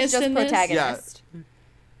protagonist is just in this? protagonist.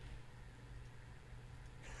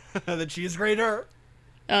 The cheese grater.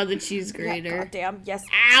 Oh, the cheese Yeah, grater. goddamn, yes.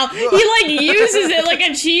 Ow! He like uses it like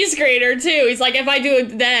a cheese grater too. He's like, if I do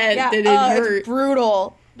that, Yeah, then it it's hurt.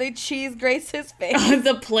 brutal. They cheese grates his face.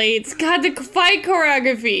 The plates. God, the fight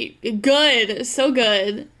choreography. Good. So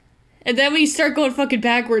good. And then we start going fucking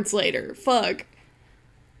backwards later. Fuck.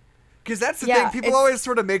 Because that's the Yeah, thing. People it's- always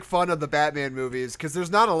sort of make fun of the Batman movies because there's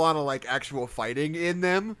not a lot of like actual fighting in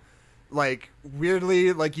them. Like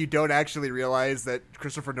weirdly, like you don't actually realize that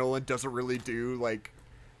Christopher Nolan doesn't really do like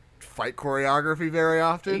fight choreography very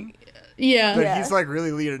often. Yeah. But Yeah. he's like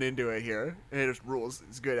really leaning into it here, and it just rules.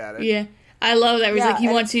 He's good at it. Yeah. I love that. He's Yeah, like, he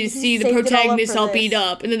and wants you to he see the saved it all up protagonist for all this. beat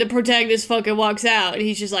up. And then the protagonist fucking walks out. And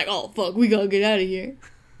he's just like, oh, fuck, we gotta get out of here.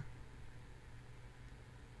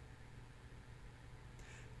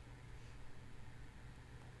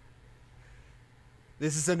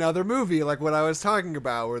 This is another movie like what I was talking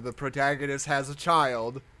about, where the protagonist has a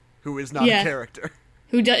child who is not Yeah. a character.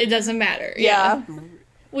 It doesn't matter. Yeah.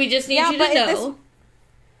 We just need Yeah, you but to in this- know.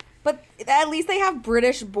 But at least they have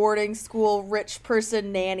British boarding school rich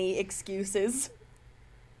person nanny excuses.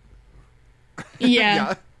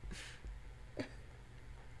 Yeah.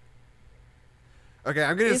 Okay,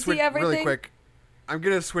 I'm gonna You see switch really everything? quick. I'm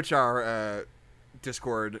gonna switch our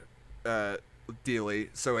Discord dealy,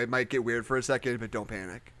 so it might get weird for a second, but don't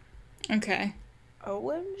panic. Okay.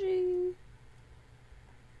 OMG.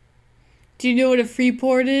 Do you know what a free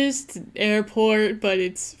port is? It's an airport, but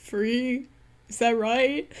it's free. Is that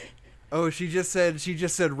right? Oh, she just said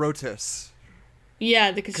Rotus.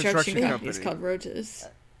 Yeah, the construction Construction company is company. called Rotus.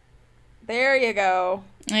 There you go.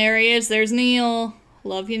 There he is. There's Neil.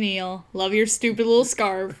 Love you, Neil. Love your stupid little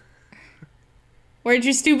scarf. Where'd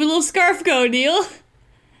your stupid little scarf go, Neil?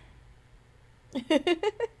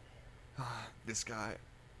 This guy.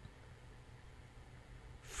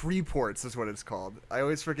 Freeports is what it's called. I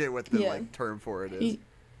always forget what the Yeah. like term for it is.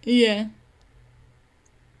 Yeah.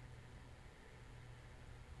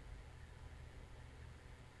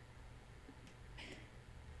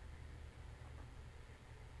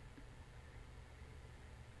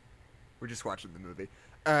 We're just watching the movie.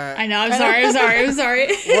 I know. I'm sorry.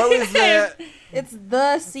 What was that? It's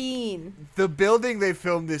the scene. The building they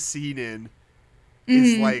filmed this scene in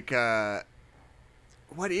is like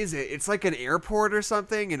what is it? It's like an airport or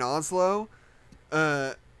something in Oslo.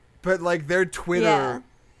 But like their Twitter Yeah.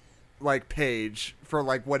 like page for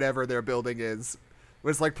like whatever their building is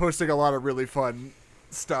was like posting a lot of really fun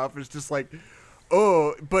stuff. It's just like,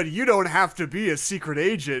 oh, but you don't have to be a secret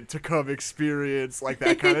agent to come experience like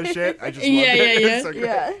that kind of shit. I just love Yeah, it. yeah, It's so great.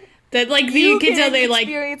 Yeah. That like you can tell they like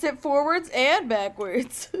experience it forwards and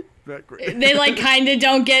backwards. That great. they like kind of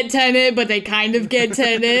don't get Tenet, but they kind of get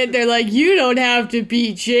Tenet. They're like, you don't have to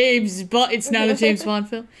be James Bond. It's not a James Bond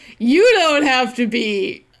film. You don't have to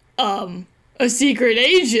be a secret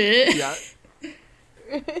agent. Yeah.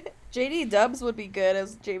 JD Dubs would be good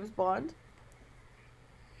as James Bond.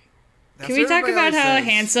 That's Can we what talk everybody about how says.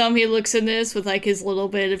 handsome he looks in this with like his little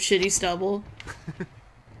bit of shitty stubble?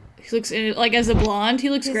 He looks like as a blonde,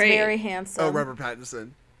 he looks He's great. very handsome. Oh, Robert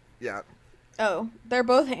Pattinson. Yeah. Oh, they're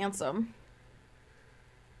both handsome.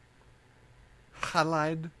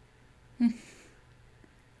 Halide.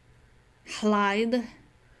 Clyde.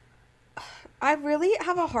 I really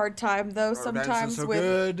have a hard time though Robert sometimes Pattinson's so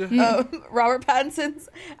with good. Robert Pattinson's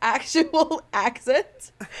actual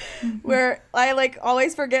accent, where I like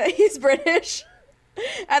always forget he's British,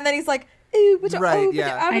 and then he's like, "Ooh, would you, Right, oh,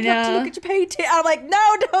 yeah. I would I love to know. look at your painting." I'm like,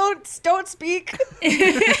 "No, don't speak."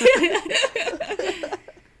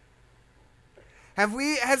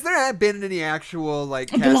 Has there been any actual like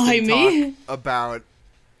casting Blimey. talk about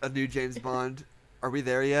a new James Bond? Are we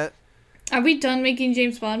there yet? Are we done making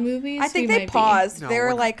James Bond movies? I think We they might be. paused. No, they we're were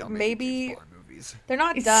not like, done making maybe James Bond movies. they're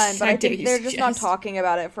not It's done, but I sad to think they're just not suggest. talking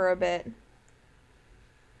about it for a bit.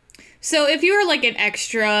 So if you were like an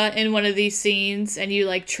extra in one of these scenes and you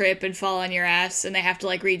like trip and fall on your ass and they have to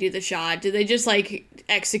like redo the shot, do they just like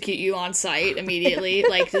execute you on site immediately?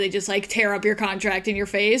 Like, do they just like tear up your contract in your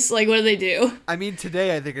face? Like, what do they do? I mean,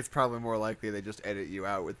 today I think it's probably more likely they just edit you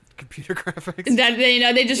out with computer graphics. That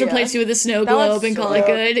they just Yeah. replace you with a snow That would globe and call it suck.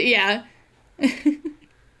 good. Yeah.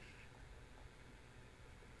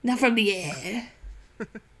 Not from the air.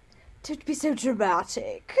 To be so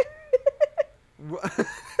dramatic.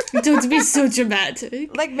 Don't be so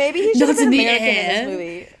dramatic. Like, maybe he should have Not been in the American in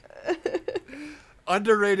this movie.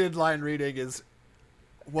 Underrated line reading is,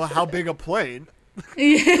 well, how big a plane?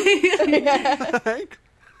 Yeah. Like,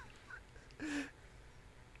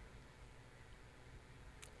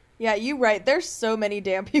 Yeah, you right. There's so many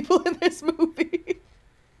damn people in this movie.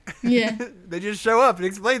 Yeah. they just show up and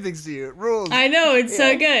explain things to you. It rules. I know, it's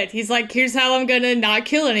so Yeah. good. He's like, here's how I'm gonna not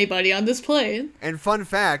kill anybody on this plane. And fun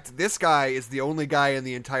fact, this guy is the only guy in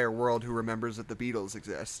the entire world who remembers that the Beatles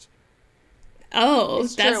exist. Oh,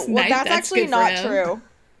 It's that's true. Well, nice. that's actually good for not him. true.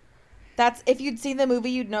 That's if you'd seen the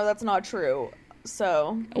movie, you'd know that's not true.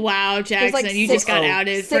 So Wow, Jackson, like you six- just got oh,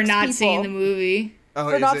 outed for 6 not people. seeing the movie. Oh,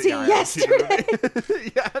 For is not it? seeing Yeah, I haven't seen the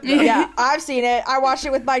movie. yeah, no. yeah, I've seen it. I watched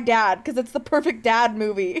it with my dad because it's the perfect dad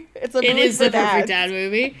movie. It's a It movie is for the perfect dads. dad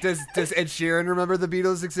movie. Does Ed Sheeran remember the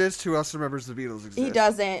Beatles exist? Who else remembers the Beatles exist? He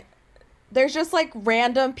doesn't. There's just like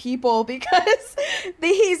random people because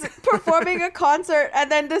he's performing a concert and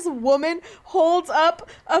then this woman holds up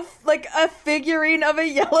a figurine of a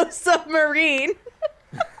yellow submarine.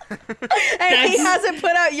 And he hasn't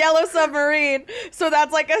put out Yellow Submarine, so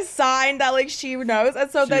that's like a sign that like she knows.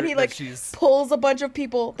 And so then he that like she's- pulls a bunch of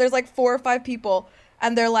people. There's like 4 or 5 people,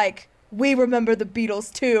 and they're like, "We remember the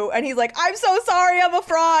Beatles too." And he's like, "I'm so sorry, I'm a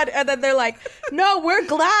fraud." And then they're like, "No, we're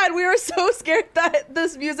glad. We were so scared that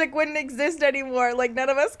this music wouldn't exist anymore. Like none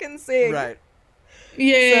of us can sing." Right.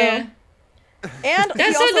 Yeah. And That's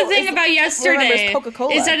he not the also thing about yesterday. remembers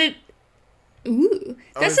Coca-Cola. Is that it? Ooh,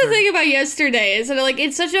 that's is the there- thing about yesterday. Is that like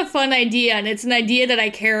it's such a fun idea, and it's an idea that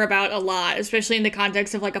I care about a lot, especially in the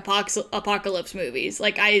context of like apocalypse movies.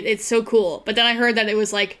 Like it's so cool. But then I heard that it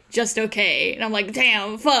was like just okay, and I'm like,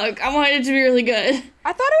 damn, fuck, I wanted it to be really good.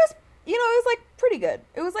 I thought it was, it was like pretty good.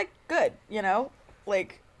 It was like good,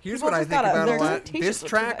 like. Here's people what I just think gotta- about their a lot. expectations This were too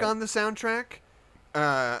track high. on the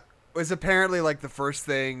soundtrack was apparently like the first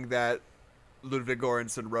thing that Ludwig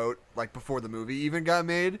Göransson wrote like before the movie even got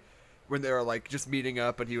made, when they were like just meeting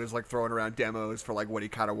up and he was like throwing around demos for like what he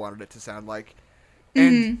kind of wanted it to sound like.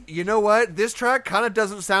 And you know what? This track kind of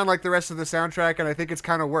doesn't sound like the rest of the soundtrack, and I think it's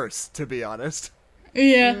kind of worse, to be honest.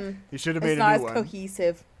 Yeah. You should have It's made not a as new one.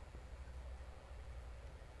 cohesive.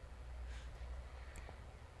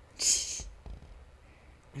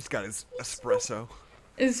 He's got his espresso.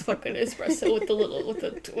 It's fucking espresso with the little with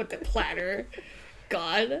the platter.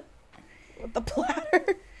 God. With the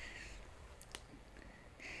platter.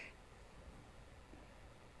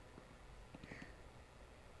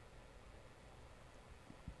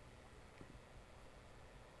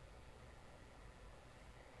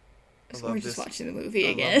 So love we're just this- watching the movie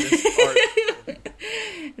I again. love this art.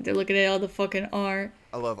 They're looking at all the fucking art.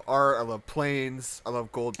 I love art. I love planes. I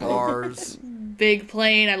love gold bars. Big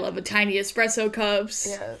plane. I love a tiny espresso cups.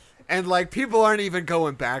 Yeah. And like people aren't even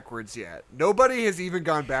going backwards yet. Nobody has even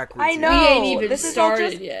gone backwards. I yet. know. We ain't even this is all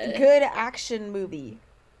started just yet. good action movie.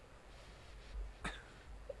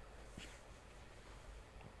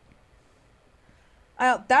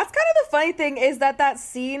 That's kind of the funny thing is that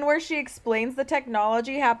scene where she explains the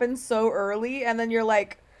technology happens so early, and then you're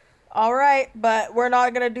like, all right, but we're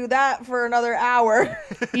not going to do that for another hour.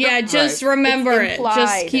 Yeah, just Right. remember It's it. Just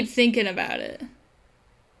implied. keep thinking about it.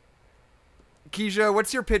 Keisha,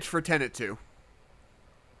 what's your pitch for Tenet 2?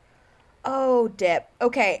 Oh, dip.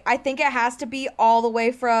 Okay, I think it has to be all the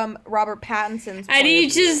way from Robert Pattinson's And point he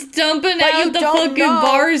of view. just dumping But you out the don't fucking know.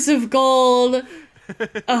 bars of gold.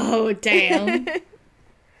 Oh, damn.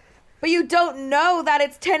 But you don't know that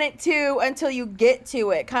it's Tenet 2 until you get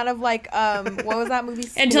to it. Kind of like, what was that movie?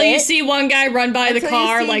 Until you Split? see one guy run by the Until you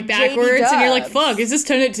car see like JD backwards, and you're like, Dubs. fuck, is this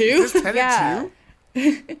Tenet 2? Is this Tenet Yeah.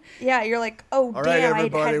 2? Yeah, you're like, oh, All damn, right, I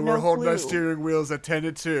everybody, had we're no holding our clue. steering wheels at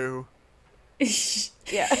Tenet 2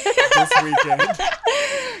 Yeah. this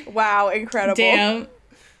weekend. Wow, incredible. Damn.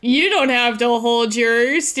 You don't have to hold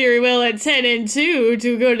your steering wheel at 10 and 2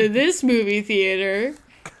 to go to this movie theater.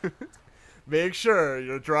 Make sure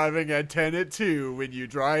you're driving at Tenet 2 when you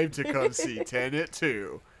drive to come see Tenet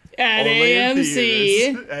 2. At Only in AMC.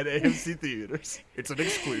 theaters. At AMC theaters. It's an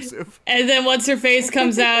exclusive. And then what's her face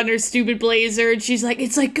comes out in her stupid blazer, and she's like,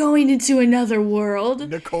 "It's like going into another world."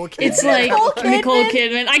 Nicole Kidman. It's like Nicole Nicole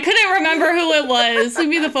Kidman. I couldn't remember who it was. Leave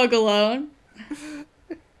me the fuck alone.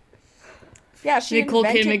 Yeah, she Nicole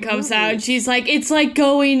invented Kidman comes out, and movies. she's like, "It's like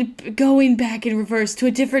going back in reverse to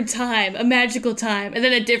a different time, a magical time." And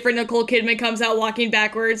then a different Nicole Kidman comes out walking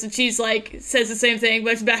backwards, and she's like, says the same thing,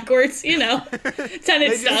 but it's backwards. You know,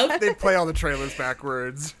 Tenet stuff. They play all the trailers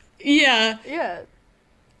backwards. Yeah, Yeah.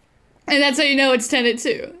 and that's how you know it's Tenet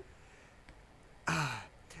too.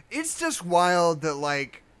 It's just wild that,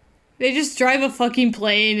 like, They just drive a fucking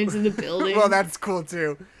plane into the building. well, that's cool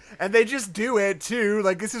too. And they just do it too.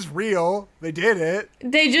 Like, this is real. They did it.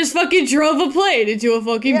 They just fucking drove a plane into a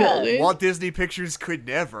fucking Yeah. building. Walt Disney Pictures could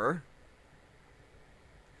never.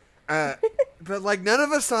 But, like, none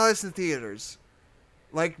of us saw this in theaters.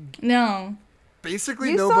 Like, No.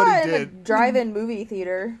 basically You nobody saw it in did. a drive-in movie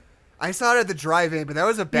theater. I saw it at the drive-in, but that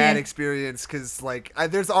was a bad Yeah. experience because, like,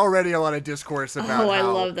 there's already a lot of discourse about Oh, I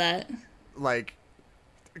how, love that. like,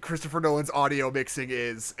 Christopher Nolan's audio mixing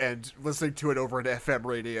is, and listening to it over an FM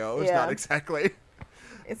radio is Yeah. not exactly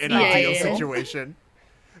It's an not ideal yeah. situation.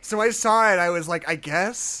 So I saw it, I was like, I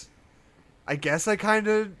guess I kind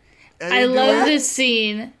of. I love this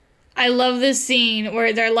scene. I love this scene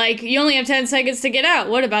where they're like, "You only have 10 seconds to get out.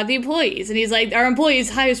 What about the employees?" And he's like, "Our employees'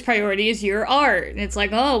 highest priority is your art." And it's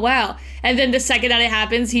like, "Oh, wow." And then the second that it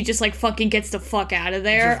happens, he just, like, fucking gets the fuck out of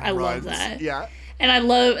there. I love that. Yeah. And I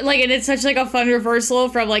love, like, and it's such, like, a fun reversal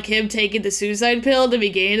from, like, him taking the suicide pill at the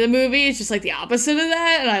beginning of the movie. It's just, like, the opposite of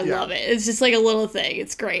that, and I Yeah. love it. It's just, like, a little thing.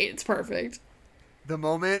 It's great. It's perfect. The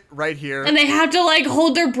moment right here. And they have to, like,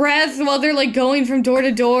 hold their breath while they're, like, going from door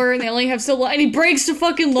to door, and they only have so long, and he breaks the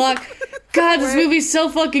fucking lock. God, this movie's so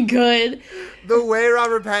fucking good. The way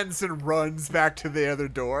Robert Pattinson runs back to the other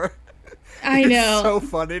door. I know. It's so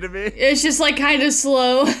funny to me. It's just, like, kind of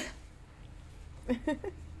slow.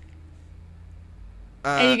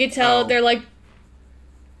 And you can tell they're, like,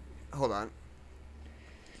 Hold on.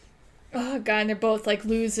 oh, God, and they're both, like,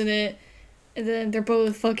 losing it. And then they're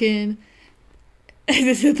both fucking... And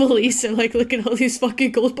then the police are like, "Look at all these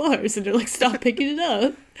fucking gold bars," and they're like, "Stop picking it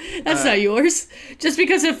up. That's not yours. Just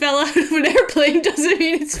because it fell out of an airplane doesn't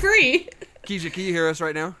mean it's free." Keisha, can you hear us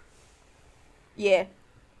right now? Yeah.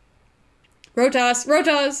 Rotas,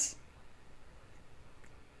 Rotas,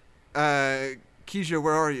 Keisha,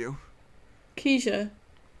 where are you? Keisha,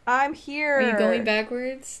 I'm here. are you going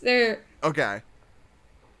backwards? There. Okay.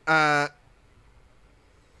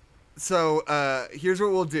 So, here's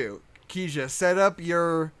what we'll do. Keisha, set up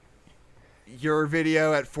your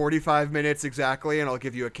video at 45 minutes exactly, and I'll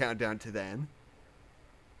give you a countdown to then.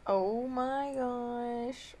 Oh my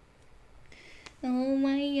gosh. Oh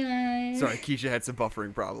my god. Sorry, Keisha had some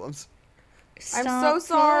buffering problems. I'm so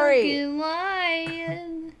sorry. fucking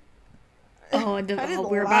lying. Oh, I didn't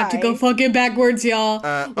we're about to go lie. fucking backwards, y'all.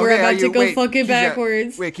 We're Okay, about to go wait, fucking Keisha,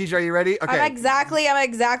 backwards. Wait, Keisha, are you ready? Okay. I'm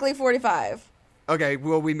exactly 45. Okay,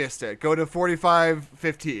 well, we missed it. Go to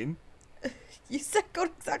 45:15. You said go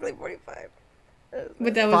to exactly 45.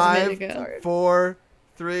 But that was a 5, minute ago. Sorry. 4,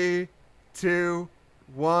 3, 2,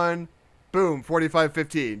 1. Boom,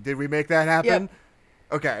 45:15. Did we make that happen? Yep.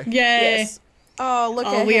 Okay. Yay. Yes. Oh, look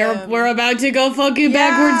at him. we're about to go fucking Yeah.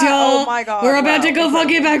 backwards, y'all. Oh my God, We're about to wow. go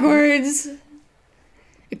fucking backwards.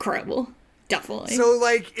 Incredible. Definitely. So,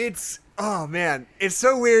 like, it's... Oh, man. It's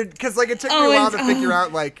so weird, because, like, it took me Oh, a while to it's- figure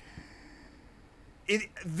out, like...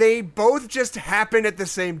 They both just happen at the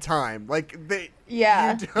same time. Like, they...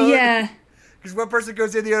 Yeah. You don't, yeah. Because one person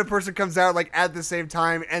goes in, the other person comes out, like, at the same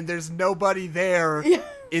time, and there's nobody there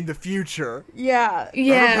in the future. Yeah.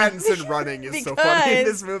 Yeah. Robert Pattinson running is so funny in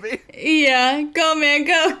Because- this movie. Yeah. Go, man.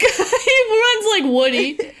 Go. He runs like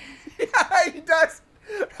Woody Yeah, he does.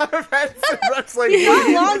 Robert Pattinson runs like He's got Woody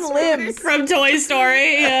in long this movie. limbs. from Toy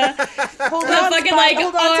Story. Yeah. Hold The on, fucking, Spot- like,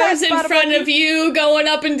 hold on, arms Tess, in Spot- front of you going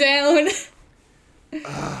up and down.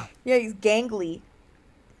 Yeah, he's gangly.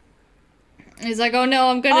 He's like, "Oh no,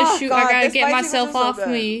 I'm gonna Oh, shoot. God, I gotta this get fight scene myself was so off good.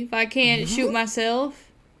 me if I can't shoot myself."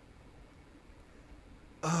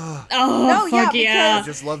 Oh, No, yeah, fuck yeah. I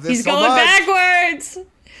just love this He's so going much. backwards.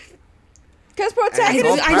 Because And protagonist. it's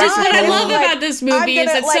all I just what I practical. love about this movie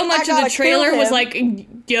is that so much of the trailer was like,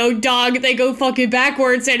 "Yo, dog, they go fucking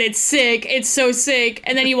backwards and it's sick. It's so sick."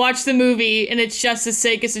 And then you watch the movie and it's just as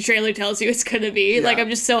sick as the trailer tells you it's gonna be. Yeah. Like, I'm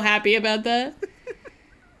just so happy about that.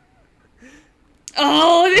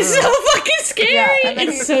 Oh, this is so fucking scary. Yeah, and then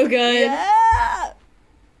It's he- so good. Yeah.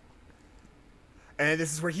 And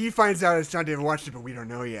this is where he finds out it's John David Washington, but we don't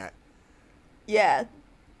know yet. Yeah.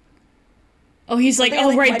 Oh, he's like, They're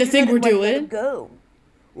 "Oh, right, why'd the you thing let we're him- why'd you let him doing." Go.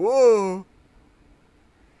 Whoa.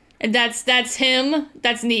 And that's him.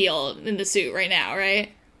 That's Neil in the suit right now,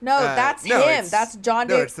 right? No, that's no, him. it's- That's John.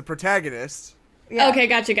 No, it's the protagonist. Yeah. Okay,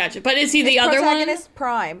 gotcha. But is he the It's other one? protagonist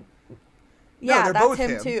Prime. Yeah, they're that's both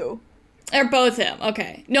him him. too. They're both him.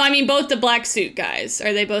 Okay. No, I mean both the black suit guys.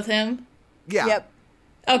 Are they both him? Yeah. Yep.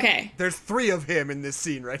 Okay. There's 3 of him in this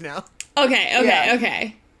scene right now. Okay. Yeah.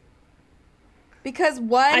 Okay. Because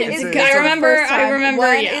one is it's there a- the I remember. first time,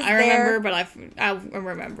 one Yeah, is I remember. there- But I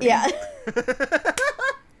remember. Yeah.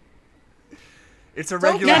 It's a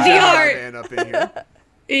Don't regular get the Gemini art. man up in here.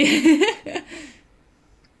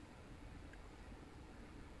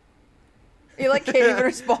 You like can't even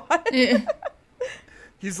respond.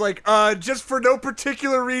 He's like, just for no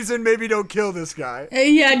particular reason, maybe don't kill this guy.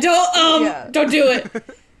 Yeah. Don't do it.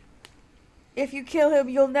 If you kill him,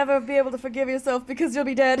 you'll never be able to forgive yourself because you'll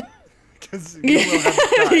be dead. Because you will have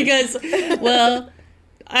to die. Because, well,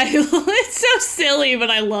 it's so silly,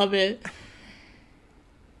 but I love it.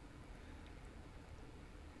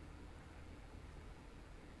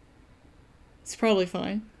 It's probably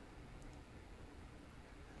fine.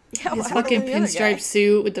 Yeah, His why fucking don't the other guy? pinstripe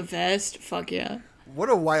suit with the vest. Fuck yeah. What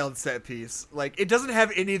a wild set piece. Like, it doesn't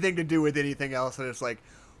have anything to do with anything else, and it's like,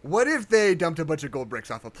 what if they dumped a bunch of gold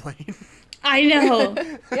bricks off a plane? I know.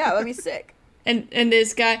 Yeah, that'd be sick. And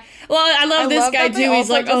this guy. Well, I love this love guy that they too. He's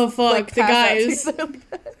also like, oh just, fuck, like, the pass guys. out.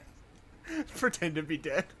 Pretend to be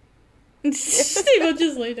dead. They will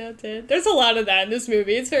just lay down dead. There's a lot of that in this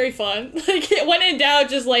movie. It's very fun. Like, when in doubt,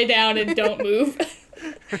 just lay down and don't move.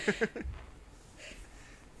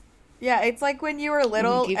 Yeah, it's like when you were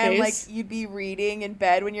little Winky and like face. you'd be reading in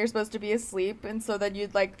bed when you're supposed to be asleep, and so then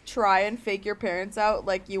you'd like try and fake your parents out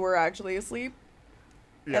like you were actually asleep,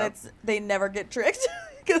 Yeah. and they never get tricked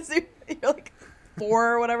because you're like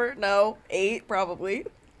 4 or whatever. No, 8 probably.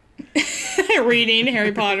 Reading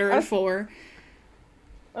Harry Potter at 4.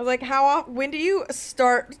 I was like, when do you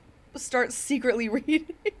start secretly reading?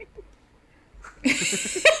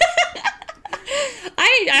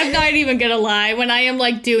 I'm not even gonna lie. When I am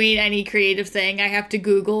like doing any creative thing, I have to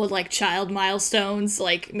Google like child milestones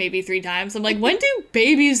like maybe 3 times. I'm like, when do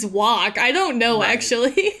babies walk? I don't know Right.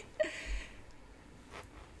 actually.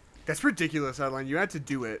 That's ridiculous, Adeline. You had to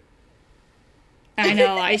do it. I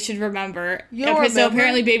know. I should remember. You Okay, so remember?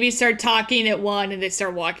 apparently babies start talking at 1 and they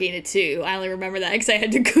start walking at 2. I only remember that because I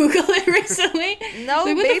had to Google it recently. No,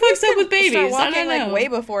 Like, what the babies fuck's up can with babies? start I walking don't know. like way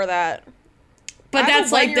before that. But I have a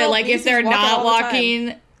that's like the 1-year-old like niece if they're who's walking not all the time.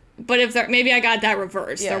 walking. But if they're maybe I got that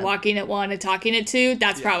reversed. Yeah. They're walking at 1 and talking at 2.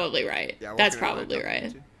 That's Yeah. probably right. Yeah, That's walking around probably like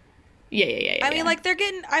right. that. Yeah. I mean, like they're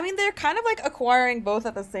kind of like acquiring both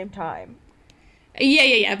at the same time.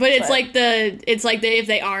 Yeah. But it's But- like if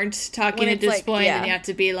they aren't talking When at it's this like- point, yeah. then you have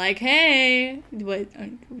to be like, hey, what?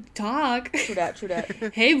 Talk. True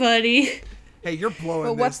that. Hey, buddy. Hey, you're blowing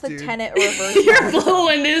But what's the this, dude. tenet reverse? You're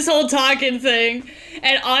blowing this whole talking thing,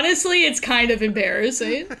 and honestly, it's kind of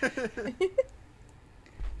embarrassing.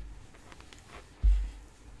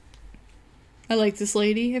 I like this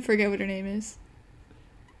lady. I forget what her name is.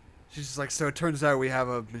 She's just like, so it turns out we have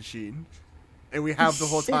a machine. And we have the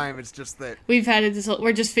whole time, it's just that. We've had it this whole,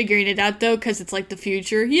 we're just figuring it out though, because it's like the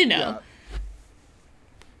future, you know. Yeah.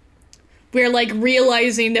 We're like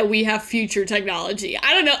realizing that we have future technology.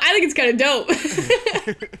 I don't know. I think it's kind of dope.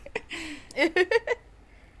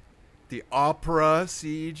 The opera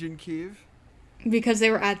siege in Kiev. Because they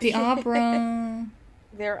were at the opera.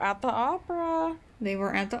 They're at the opera. They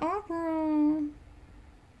were at the opera.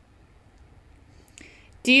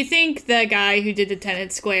 Do you think the guy who did the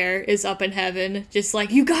Tenant Square is up in heaven, just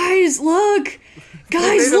like, you guys, look!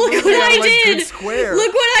 Guys, made a look movie what out I of, like, did! good square.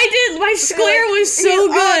 Look what I did! My square was so Oh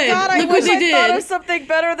good! God, I look wish what they I thought did! of something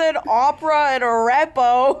better than opera and a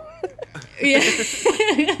repo. Yeah.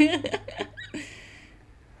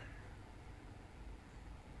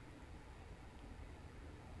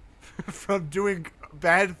 From doing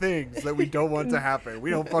bad things that we don't want to happen. We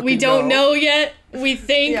don't fucking We don't know yet. We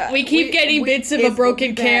think Yeah, we keep getting bits of it a will broken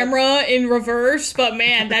be bad. camera in reverse, but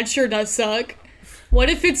man, that sure does suck. What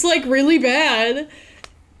if it's like really bad?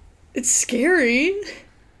 It's scary.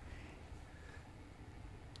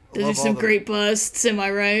 Those are Love all some the- great busts, am I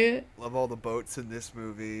right? Love all the boats in this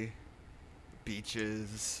movie.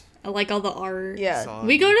 Beaches. I like all the art. Yeah. sun.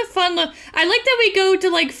 We go to fun I like that we go to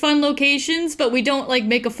like fun locations, but we don't like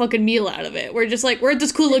make a fucking meal out of it. We're just like, we're at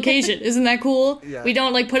this cool location. Isn't that cool? Yeah. We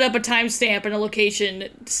don't like put up a timestamp and a location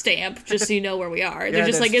stamp just so you know where we are. They're Yeah,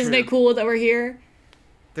 just like, that's isn't true. it cool that we're here?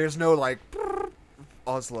 There's no like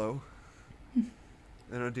Oslo.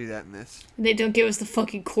 They don't do that in this. They don't give us the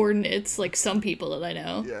fucking coordinates like some people that I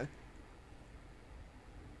know. Yeah.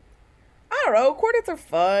 I don't know. Coordinates are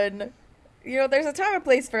fun. You know, there's a time and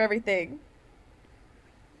place for everything.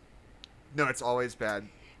 No, it's always bad.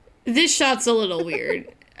 This shot's a little weird.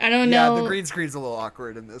 I don't Yeah, know. the green screen's a little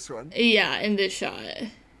awkward in this one. Yeah, in this shot.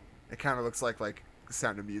 It kind of looks like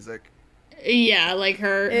Sound of Music. Yeah, like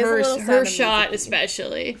It is a little her Sound of shot Music-y.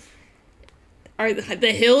 especially. Are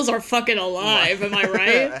the hills are fucking alive? Am I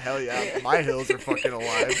right? Hell yeah, my hills are fucking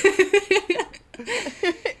alive.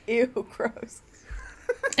 Ew, gross.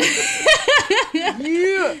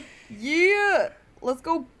 Yeah, yeah. Let's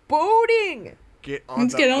go boating.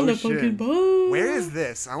 Let's get on the fucking boat. Where is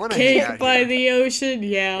this? I want to hang Cake out by here. the ocean.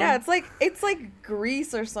 Yeah. Yeah, it's like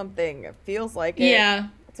Greece or something. It feels like it. Yeah.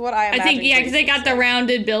 That's what I imagine. I think because they Greece got is the like.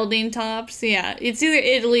 rounded building tops. Yeah, it's either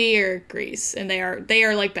Italy or Greece, and they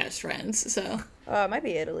are like best friends. So It might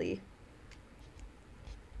be Italy.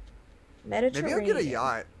 Maybe Mediterranean. I'll get a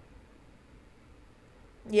yacht.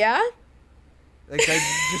 Yeah? Like I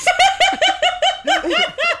just.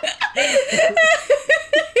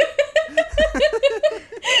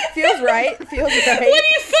 Feels right. Feels what right. do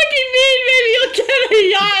you fucking mean? Maybe you'll get a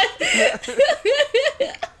yacht.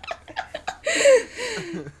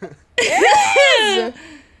 Yes!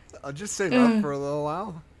 I'll just save up for a little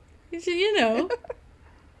while. You know,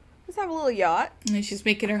 Let's have a little yacht. and she's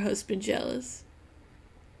making her husband jealous.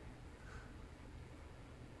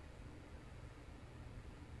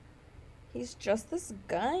 He's just this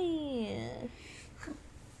guy.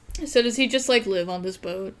 So does he just like live on this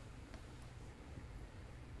boat?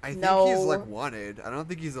 I think No. he's like wanted. I don't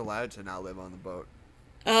think he's allowed to not live on the boat.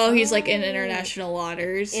 Oh, he's like in Oh. international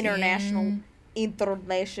waters. International waters.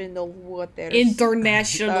 That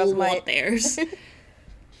International was my- waters.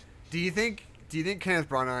 Do you think Kenneth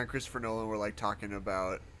Branagh and Christopher Nolan were like talking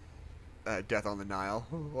about Death on the Nile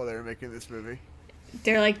while they were making this movie?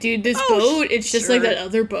 They're like, dude, this Oh, boat, it's just like sure. that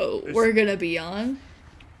other boat we're gonna be on.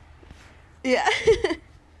 Yeah.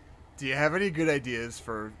 Do you have any good ideas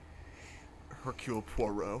for Hercule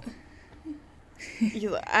Poirot? he's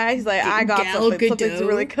like, I got Gal something. Something's Gadot?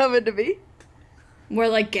 really coming to me. More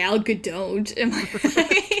like Gal Gadot, am I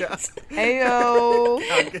right? Ayo.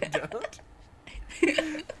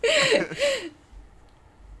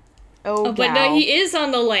 Oh, Oh, but no, gal. he is on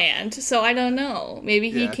the land, so I don't know. Maybe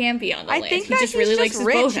he Yeah. can be on the I land. think he that just he's really just likes his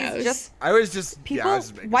rich. boathouse. He's just I was just people. I was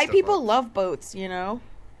just making White stuff people up. love boats. You know,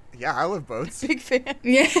 Yeah, I love boats. big fan.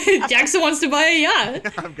 Yeah, Jackson wants to buy a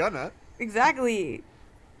yacht. I'm gonna. Exactly.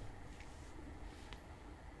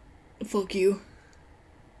 Fuck you.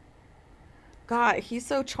 God, he's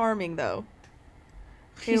so charming though.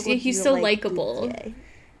 He's He he's looks so like likable. Bouquet.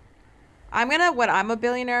 When I'm a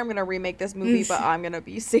billionaire, I'm gonna remake this movie, but I'm gonna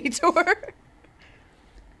be Sator.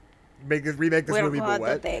 Remake this movie, but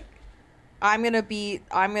what? I'm gonna be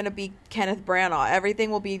Kenneth Branagh.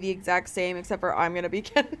 Everything will be the exact same except for I'm gonna be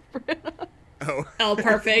Kenneth Branagh. Oh, Oh,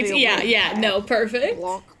 perfect. Feel Yeah, like yeah, no, perfect.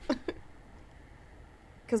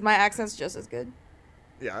 Because my accent's just as good.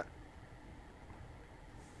 yeah.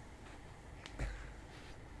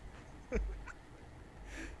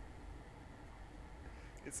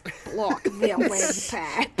 It's Block the leg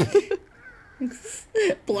pack.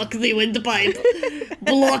 Block the windpipe.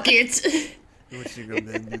 Block it. watching a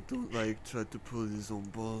man you don't like try to pull his own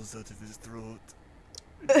balls out of his throat.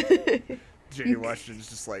 Jamie Washington's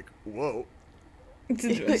just like, whoa.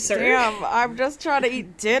 Sir, Damn, I'm just trying to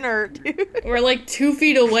eat dinner, dude. we're like 2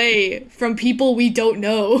 feet away from people we don't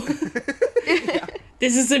know.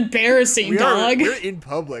 This is embarrassing, dog. We're in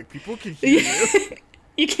public. People can hear you.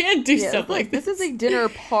 You can't do Yeah, stuff like this this. is a dinner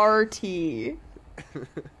party.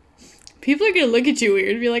 People are gonna look at you weird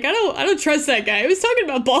and be like, I don't trust that guy. He was talking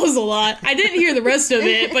about balls a lot. I didn't hear the rest of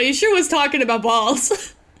it, but he sure was talking about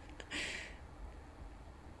balls.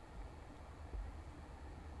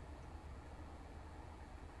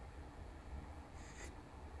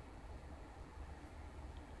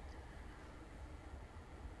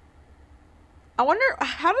 I wonder,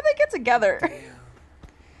 how did they get together?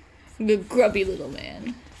 The grubby little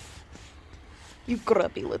man. You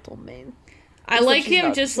grubby little man. I Except like she's him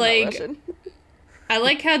not- just she's not like Russian. I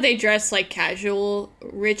like how they dress like casual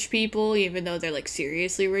rich people, even though they're like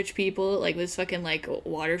seriously rich people. Like this fucking like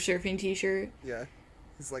water surfing t-shirt. Yeah.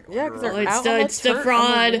 He's like, Yeah, because under they're our- it's out on the- it's the turf,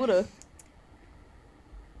 fraud. on water.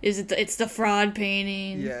 Is it? It's the fraud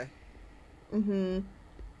painting. Yeah.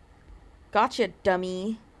 Gotcha,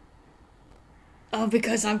 dummy. Oh,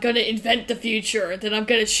 because I'm gonna invent the future, then I'm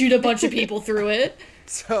gonna shoot a bunch of people through it.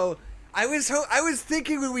 So I was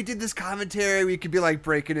thinking when we did this commentary, we could be like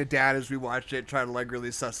breaking it down as we watched it, trying to like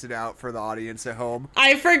really suss it out for the audience at home.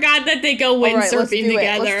 I forgot that they go right, let's windsurfing do it.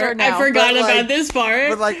 Let's together. start I now. forgot But, like- about this part.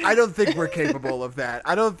 But like, I don't think we're capable of that.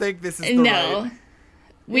 I don't think this is the No. right.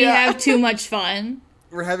 We Yeah. have too much fun.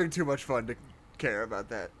 We're having too much fun to care about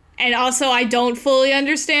that. And also, I don't fully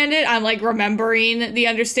understand it. I'm like remembering the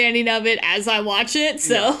understanding of it as I watch it.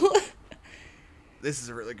 So This is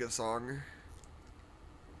a really good song.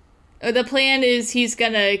 the plan is he's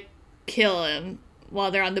gonna kill him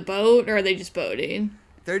while they're on the boat, or are they just boating?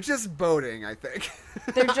 They're just boating, I think.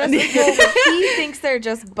 They're just well, he thinks they're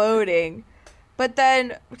just boating. But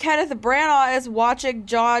then Kenneth Branagh is watching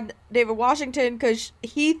John David Washington because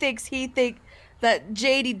he thinks that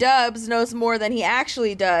JD Dubs knows more than he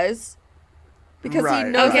actually does. Because he Right.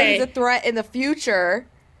 knows that Okay. he's a threat in the future.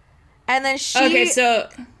 And then she Okay, so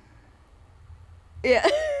yeah.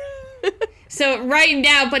 so right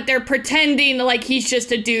now, but they're pretending like he's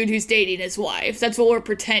just a dude who's dating his wife. That's what we're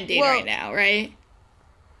pretending Well- right now, right?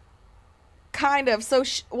 Kind of. So,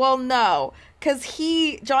 well, no. Because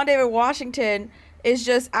John David Washington, is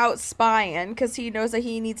just out spying because he knows that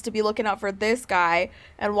he needs to be looking out for this guy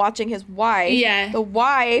and watching his wife. Yeah. The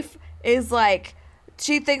wife is like,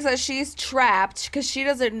 she thinks that she's trapped because she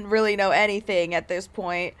doesn't really know anything at this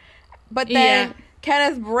point. But then Yeah.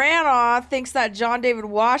 Kenneth Branagh thinks that John David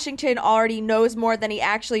Washington already knows more than he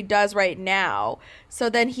actually does right now.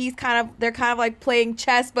 So then they're kind of like playing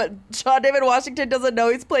chess, but John David Washington doesn't know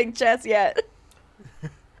he's playing chess yet.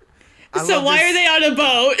 I So love why this- are they on a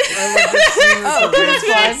boat? I love this scene with the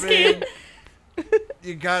that's windsurfing.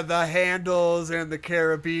 You got the handles and the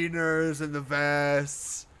carabiners and the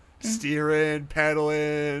vests, steering,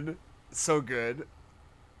 pedaling. So good.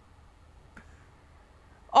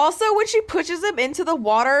 Also, when she pushes him into the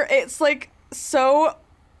water, it's like so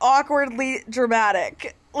awkwardly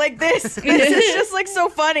dramatic. Like this is just like so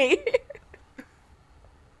funny.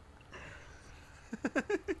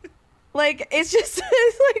 Like it's just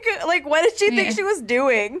it's like what did she think Yeah. she was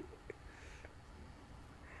doing?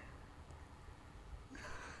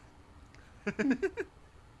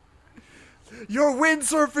 You're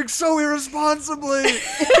windsurfing so irresponsibly.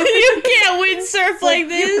 You can't windsurf like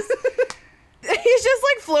this. He's just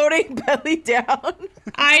like floating belly down.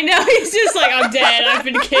 I know, he's just like, I'm dead, I've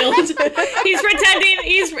been killed. He's pretending,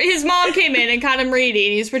 his mom came in and caught him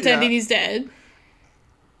reading, he's pretending Yeah. he's dead.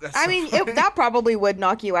 That's I so mean, funny. that probably would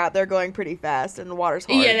knock you out. They're going pretty fast, and the water's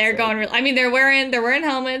hard. Yeah, they're so- going I mean, they're wearing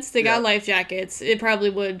helmets, they got Yeah. life jackets, it probably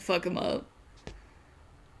would fuck him up.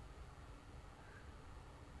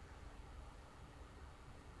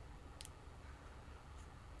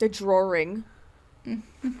 The drawing.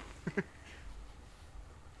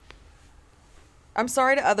 I'm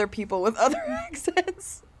sorry to other people with other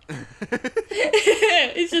accents.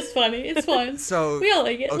 It's just funny, it's fun. So We all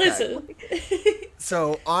like it, okay. listen.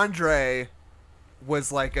 So Andre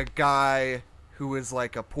was like a guy who was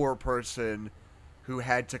like a poor person who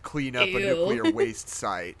had to clean up a Ew. nuclear waste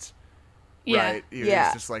site. Yeah. Right? He Yeah.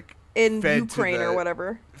 was just like In fed Ukraine to or the-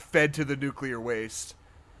 whatever. fed to the nuclear waste.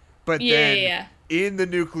 But Yeah, then yeah, in the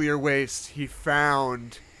nuclear waste he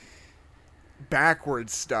found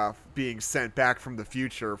backwards stuff being sent back from the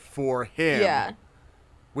future for him. Yeah.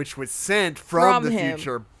 Which was sent from the him.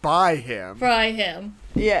 future by him. Fry him.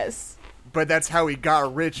 Yes. But that's how he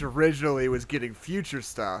got rich originally, was getting future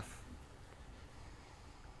stuff.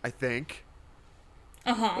 I think.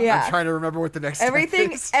 Uh-huh. Yeah. I'm trying to remember what the next step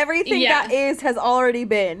Everything is. Yeah. that is has already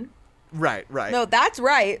been. Right. No, that's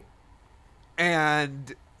right.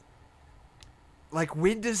 And like,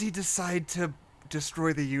 when does he decide to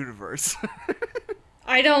destroy the universe?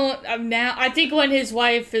 I don't now. I think when his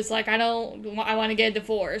wife is like, I want to get a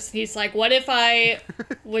divorce. He's like, what if I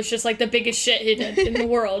was just like the biggest shithead in the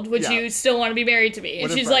world? Would Yeah. you still want to be married to me? And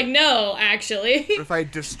What if she's I- like, no, actually. What if I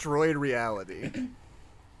destroyed reality?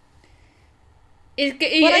 It's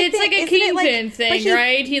I like think- a isn't it, like- kingpin but thing, he-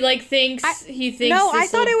 right? He like thinks he thinks. No, I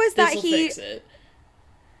thought it was that this'll he- fix it.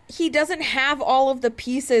 He doesn't have all of the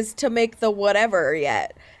pieces to make the whatever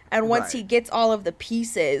yet. And once Right. he gets all of the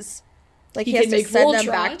pieces, like He he has can to make send them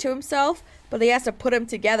Voltron. back to himself, but he has to put them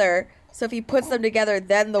together. So if he puts them together,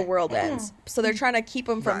 then the world ends. So they're trying to keep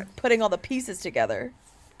him from Right. putting all the pieces together.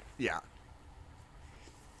 Yeah.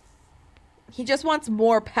 He just wants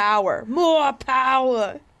more power. More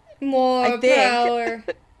power. More I think. power.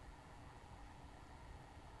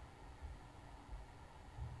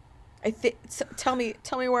 I think. Tell me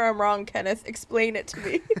where I'm wrong, Kenneth. Explain it to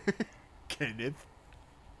me. Kenneth.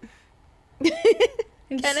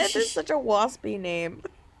 Kenneth is such a waspy name.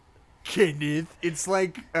 Kenneth. It's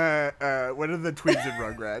like, what are the twins in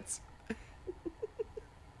Rugrats?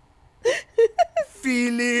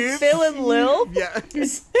 Philip. Phil and Lil. Yeah.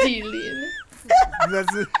 Stealing.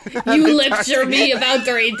 That's You lecture me about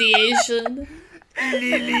the radiation.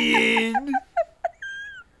 Lillian.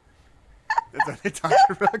 That's how they talk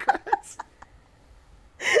to Rugrats.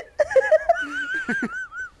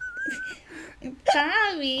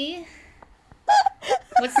 Tommy.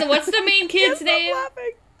 What's the main kid's Stop name?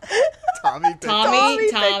 laughing. Tommy.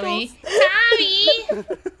 Tommy. Tommy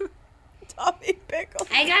Tommy Pickles.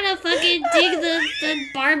 I gotta fucking dig the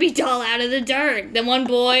Barbie doll out of the dirt. The one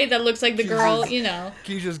boy that looks like the girl, you know.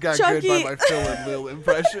 Keisha's got Chucky. good by my Phil and Lil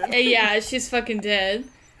impression. Yeah, she's fucking dead.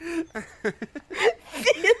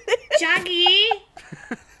 Chucky.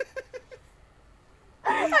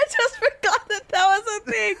 I just forgot that was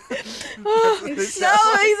a thing. Oh, what they no, sound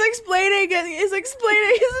like. he's explaining it. He's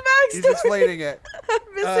explaining his backstory. He's explaining it.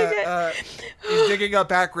 I'm missing it. He's digging up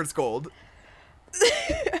backwards gold.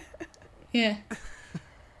 Yeah.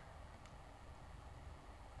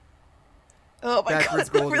 Oh my Backwards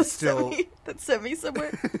god, gold that really is still- that sent me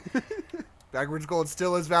somewhere. Backwards gold's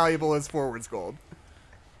still as valuable as forwards gold.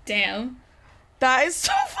 Damn. That is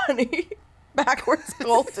so funny. Backwards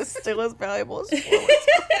gold is still as valuable as forwards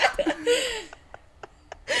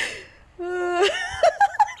gold.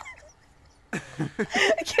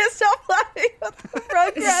 I can't stop laughing at the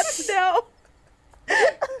Rugrats now.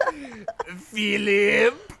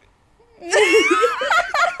 Philip.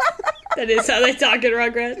 That is how they talk in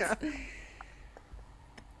Rugrats. Yeah.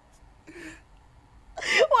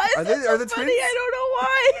 Why is Are this they- so are the funny? twins? I don't know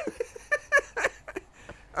why.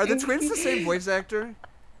 Are the twins the same voice actor?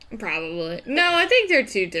 Probably. No, I think they're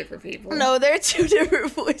two different people. No, they're two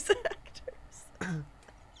different voice actors.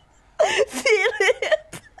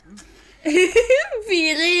 Philip.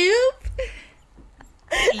 Philip.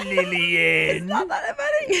 Lillian. Not that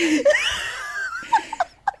funny.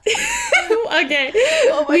 Okay.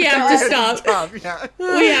 Oh my We have to God. stop. Yeah.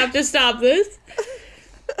 We have to stop this.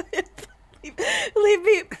 Leave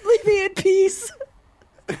me in peace.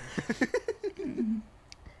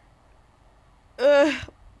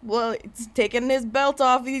 Well, he's taking his belt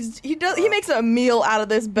off. He makes a meal out of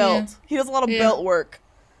this belt. Yeah. He does a lot of Yeah. belt work.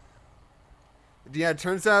 Yeah, it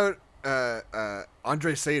turns out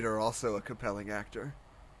Andre Sater also a compelling actor,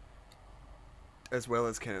 as well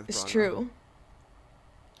as Kenneth It's Branagh. true.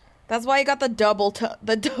 That's why he got the double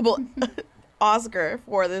Oscar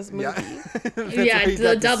for this movie. Yeah, That's Yeah, why he the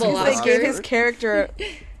got double super Oscar. They gave his character.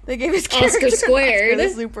 They gave his character Oscar squared. the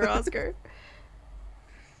super Oscar.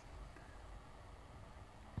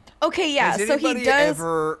 Okay, yeah. Has So he anybody does.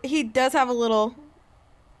 ever- He does have a little.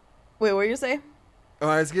 Wait, what were you say? Oh,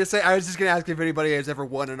 I was just gonna ask if anybody has ever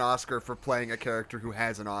won an Oscar for playing a character who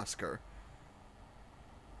has an Oscar.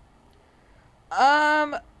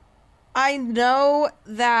 I know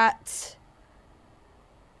that.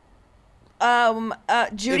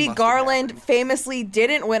 Judy must have Garland happened. famously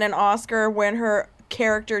didn't win an Oscar when her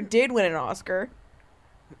character did win an Oscar.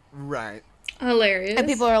 Right. Hilarious. And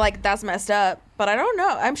people are like, that's messed up. But I don't know.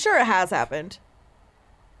 I'm sure it has happened.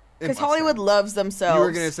 It Because must Hollywood have. loves themselves. You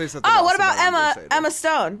were gonna say something. Oh, else what about Andre Sater. Emma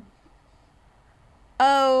Stone?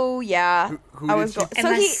 Oh, yeah. Who I did was she- so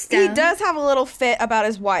Emma he Stone? does have a little fit about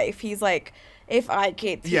his wife. He's like, if I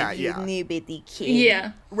can't take Yeah, you, yeah. new baby kid.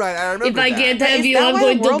 Yeah. Right, I remember If I that. can't But have is you, that I'm why the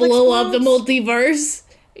going to world blow up the explodes? multiverse.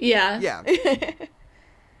 Yeah. Yeah.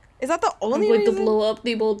 Is that the I'm only going to reason? blow up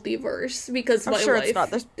the multiverse because I'm my sure wife it's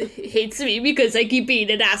not. There's- hates me because I keep being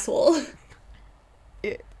an asshole.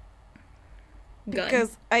 Yeah. Gun.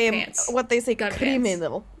 Because I am Pants. what they say, Gun pants.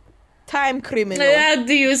 criminal. Time criminal. How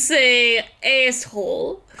do you say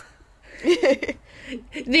asshole?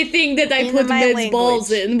 The thing that I In put my men's balls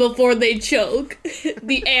language. in before they choke.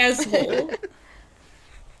 The asshole.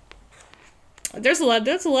 There's a lot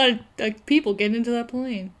of like, people getting into that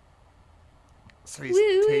plane. So he's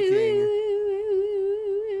taking.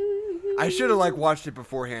 I should have like watched it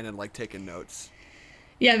beforehand and like taken notes.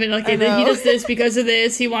 Yeah, I mean, like, I he know. does this because of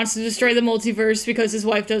this. He wants to destroy the multiverse because his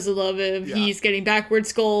wife doesn't love him. Yeah. He's getting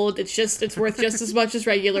backwards gold. It's worth just as much as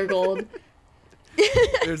regular gold.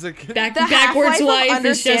 There's a The Backwards half-life of wife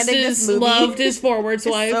is just understanding as this movie loved as forwards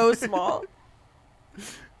It's wife. so small.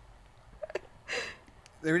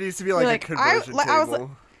 there needs to be like, Like, a conversion I was-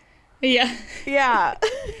 table. Yeah, Yeah.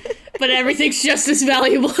 but everything's just as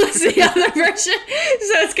valuable as the other version,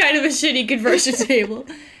 so it's kind of a shitty conversion table.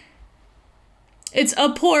 It's a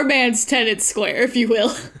poor man's Tenet Square, if you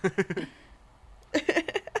will.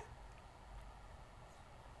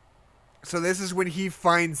 So this is when he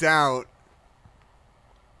finds out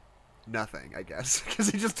nothing, I guess, because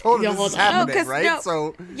he just told him Yeah, this hold is on. No, happening, 'cause right? no.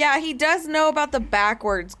 So Yeah, he does know about the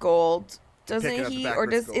backwards gold. Picking Doesn't up the he? Or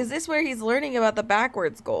backwards does gold. is this where he's learning about the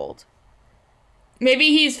backwards gold? Maybe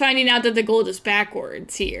he's finding out that the gold is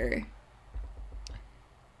backwards here.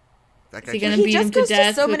 that Is guy he gonna He beat just him to goes to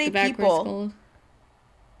death so with many the backwards people. gold?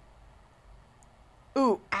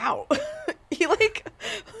 Ooh, ow. He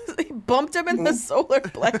he bumped him in the solar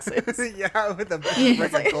plexus. yeah, with the Yeah.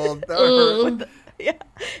 freaking gold. That Ugh. hurt. Yeah.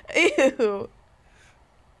 Ew.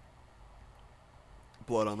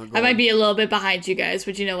 Blood on the ground. I might be a little bit behind you guys,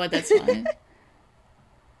 but you know what? That's fine.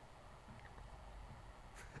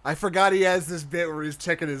 I forgot he has this bit where he's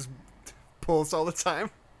checking his pulse all the time.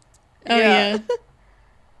 Oh, yeah.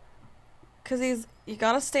 Because you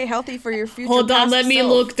gotta stay healthy for your future. Hold on, past let me self.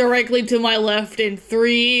 look directly to my left in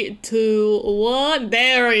 3, 2, 1.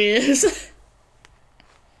 There he is.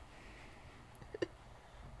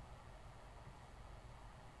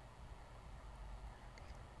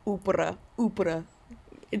 Oopra.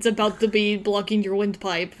 It's about to be blocking your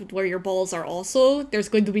windpipe where your balls are also. There's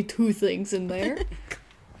going to be 2 things in there.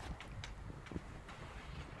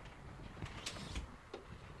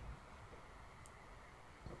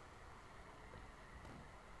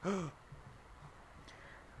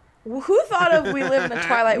 Who thought of we live in a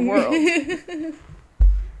Twilight world?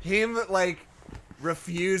 Him, like,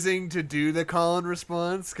 refusing to do the call and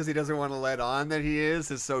response because he doesn't want to let on that he is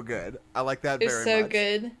so good. I like that It's very so much.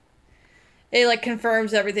 good. It, like,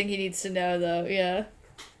 confirms everything he needs to know, though, yeah.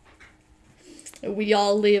 We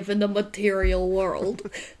all live in the material world.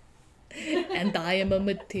 And I am a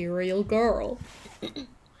material girl.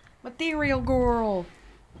 Material girl.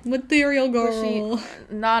 Material Was she girl.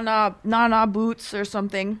 Nana Boots or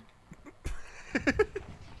something? I hate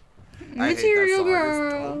that Material song. It's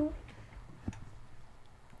girl. dumb.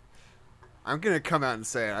 I'm gonna come out and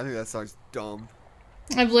say it. I think that song's dumb.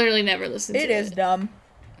 I've literally never listened to it. It is dumb.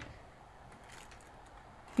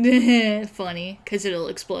 Funny, because it'll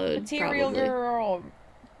explode. Material probably. girl.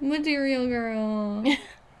 Material girl.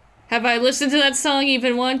 Have I listened to that song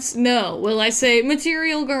even once? No. Will I say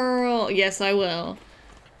Material Girl? Yes, I will.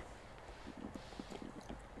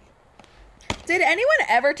 Did anyone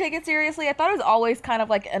ever take it seriously? I thought it was always kind of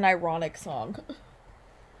like an ironic song.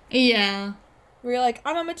 Yeah. Where you're like,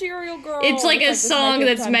 I'm a material girl. It's like a this song makeup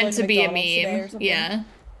that's time meant going to be a McDonald's today or meme. something. Yeah.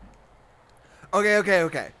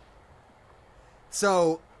 Okay.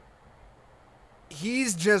 So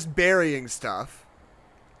he's just burying stuff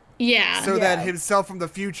Yeah. so that Yeah. himself from the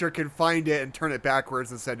future can find it and turn it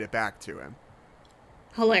backwards and send it back to him.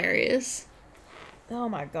 Hilarious. Oh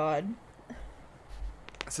my god.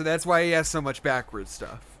 So that's why he has so much backwards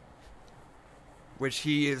stuff, which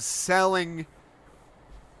he is selling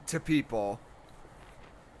to people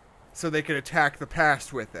so they can attack the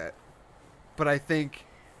past with it. But I think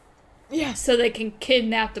Yeah. So they can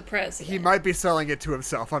kidnap the president. he might be selling it to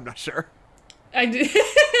himself. I'm not sure. I do.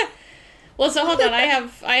 Well, so hold on. I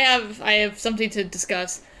have something to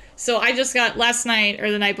discuss. So I just got last night or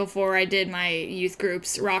the night before I did my youth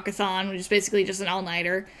group's rockathon, which is basically just an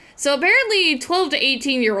all-nighter. So apparently 12 to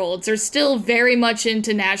 18-year-olds are still very much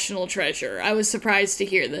into National Treasure. I was surprised to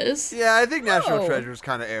hear this. Yeah, I think National Oh. Treasure is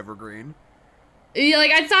kind of evergreen. Yeah,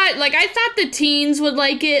 I thought the teens would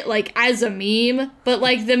like it, like, as a meme, but,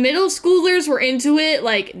 like, the middle schoolers were into it,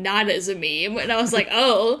 like, not as a meme. And I was like,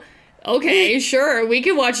 oh, okay, sure, we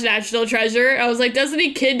can watch National Treasure. I was like, doesn't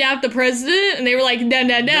he kidnap the president? And they were like,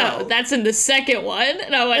 no, that's in the second one.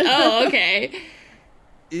 And I went, oh, okay.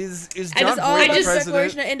 Is I John just- All Boyd about the the president?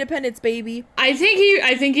 Declaration of Independence, baby. I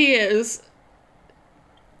think he is.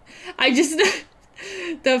 I just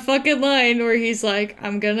the fucking line where he's like,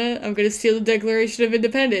 I'm gonna steal the Declaration of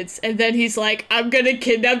Independence, and then he's like, I'm gonna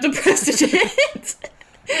kidnap the president.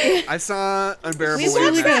 I saw Unbearable We Weight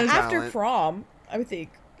of watched Massive that after Talent. prom, I think.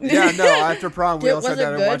 Yeah, no, after prom we all Was sat it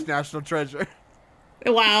down and good? watched National Treasure.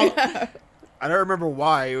 Wow. I don't remember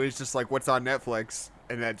why. It was just like, what's on Netflix?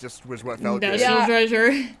 And that just was what felt good. National Yeah. Treasure.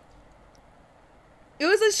 It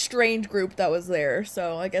was a strange group that was there,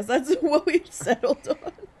 so I guess that's what we settled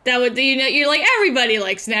on. That would, you're like, everybody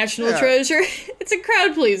likes National Yeah. Treasure. It's a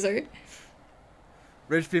crowd pleaser.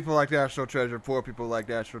 Rich people like National Treasure, poor people like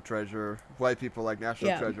National Treasure, white people like National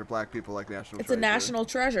Yeah. Treasure, black people like National It's Treasure. a national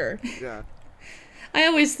treasure. Yeah. I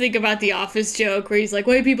always think about the Office joke where he's like,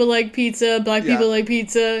 white people like pizza, black Yeah. people like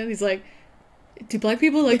pizza. And he's like, do black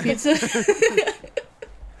people like pizza?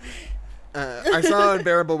 I saw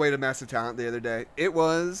Unbearable Weight of Massive Talent the other day. It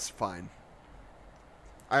was fine.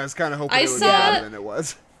 I was kind of hoping I it would be saw- better than it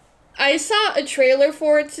was. I saw a trailer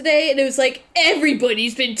for it today, and it was like,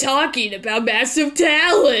 everybody's been talking about Massive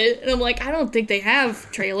Talent. And I'm like, I don't think they have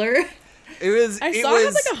trailer. It was. I it saw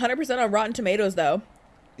was, it has like 100% on Rotten Tomatoes, though.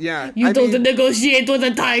 Yeah. You I don't mean, negotiate with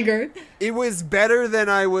a tiger. it was better than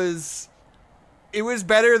I was. It was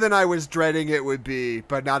better than I was dreading it would be,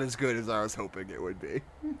 but not as good as I was hoping it would be.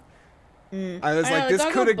 I was I know, like, it this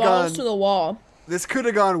got could have balls gone. to the wall. This could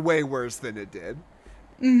have gone way worse than it did.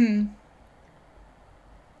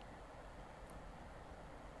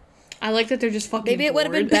 I like that they're just fucking Maybe it would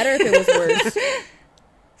have been bored. better if it was worse. It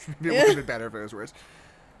would have been better if it was worse.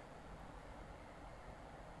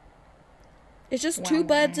 It's just two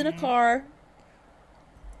buds in a car.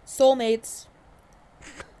 Soulmates.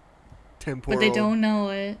 Temporal. But they don't know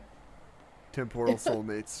it. Temporal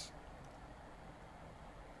soulmates.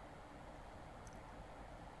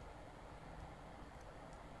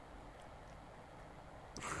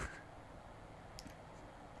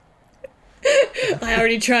 I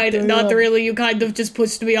already tried it. Not really. You kind of just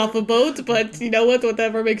pushed me off a boat, but you know what?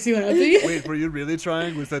 Whatever makes you happy. Wait, were you really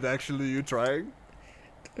trying? Was that actually you trying?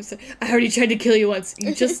 I already tried to kill you once.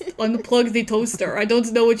 You just unplugged the toaster. I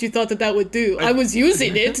don't know what you thought that would do. I was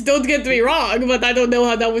using it, don't get me wrong, but I don't know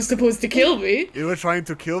how that was supposed to kill me. You were trying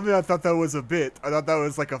to kill me? I thought that was a bit. I thought that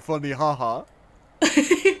was like a funny haha.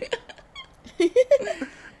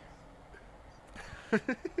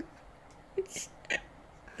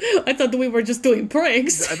 I thought that we were just doing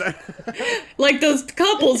pranks. Like those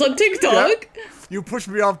couples on TikTok. Yeah. You pushed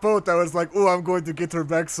me off boat. I was like, oh, I'm going to get her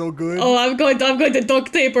back so good. Oh, I'm going to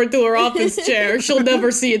duct tape her to her office chair. She'll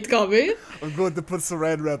never see it coming. I'm going to put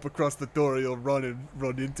saran wrap across the door. You'll run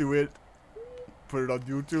into it. Put it on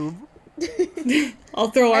YouTube. I'll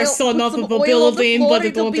throw our I'll son put off some of a oil on the building, floor, but it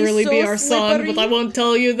it'll won't be really be so our son, slippery. but I won't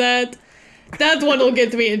tell you that. That one will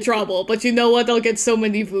get me in trouble, but you know what? I'll get so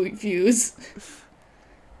many views.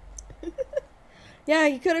 Yeah,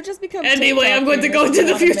 you could have just become. Anyway, I'm going to go TikToker into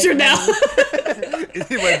the if you future wanted now.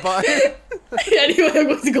 Anyway, bye. Anyway, I'm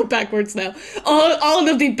going to go backwards now. All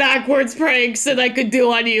of the backwards pranks that I could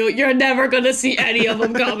do on you, you're never going to see any of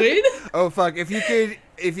them coming. Oh fuck!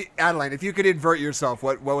 Adeline, if you could invert yourself,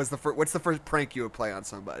 what's the first prank you would play on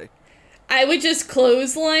somebody? I would just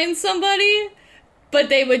clothesline somebody, but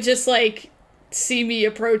they would just, like, see me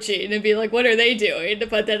approaching and be like, what are they doing?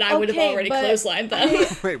 But then I would have Okay, already but clotheslined them.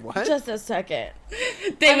 Wait, what? Just a second.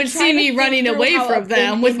 They I'm would see trying to me think running through away how from an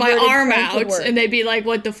them with my inverted arm prank would out, work. and they'd be like,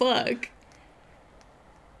 what the fuck?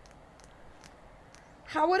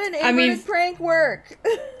 How would an I mean- inverted prank work?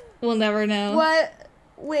 We'll never know. What?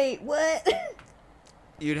 Wait, what?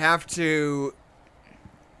 You'd have to.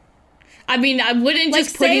 I mean, I wouldn't Like,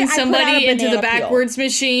 just say putting I put out somebody a into the banana peel, backwards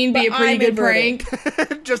machine be a but pretty I'm good inverted.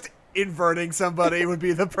 prank. Just inverting somebody would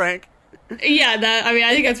be the prank. Yeah, I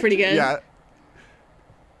think that's pretty good. Yeah.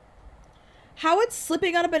 How would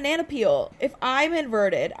slipping on a banana peel? If I'm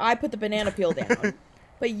inverted, I put the banana peel down,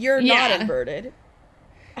 but you're not Yeah. inverted.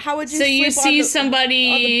 How would you? So you slip on see the-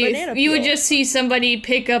 somebody, on the banana you would peel? just see somebody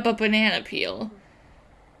pick up a banana peel.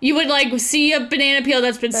 You would, like, see a banana peel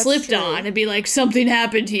that's been That's slipped true. on and be like, something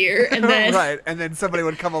happened here, and then Right, and then somebody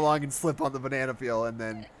would come along and slip on the banana peel, and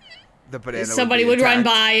then the banana. somebody would would run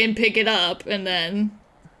attacked. by and pick it up, and then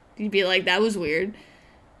you'd be like, that was weird.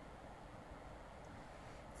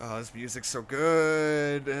 Oh, this music's so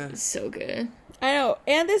good. It's so good. I know,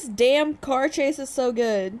 and this damn car chase is so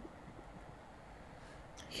good.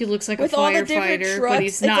 He looks like With a all the different firefighter, trucks, but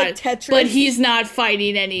he's it's not. like Tetris. But he's not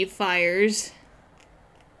fighting any fires.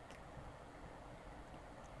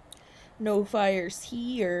 No fires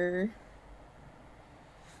here.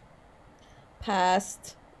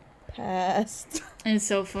 Past. And it's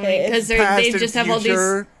so funny It's because Past they and just have all these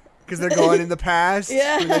future, because they're going in the past.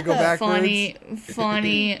 Yeah. When they go backwards.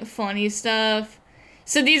 funny stuff.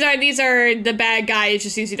 So these are the bad guy is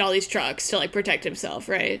just using all these trucks to, like, protect himself,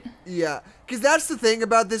 right? Yeah, because that's the thing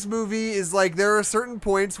about this movie is, like, there are certain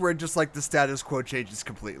points where just, like, the status quo changes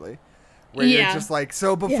completely. Where you're Yeah. just like,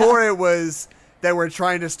 so before it was that we're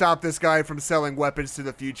trying to stop this guy from selling weapons to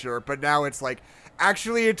the future, but now it's like,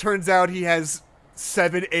 actually it turns out he has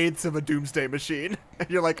 7/8 of a doomsday machine. And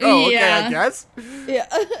you're like, oh, okay, Yeah. I guess. Yeah.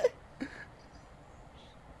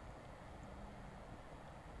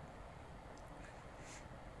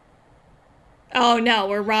 Oh no,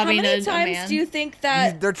 we're How robbing many a times man. do you think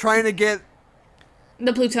that? They're trying to get,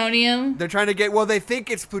 The plutonium. well, they think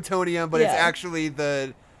it's plutonium, but it's Yeah. actually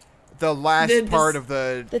the last The- part of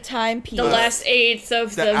the, The timepiece. The last eighth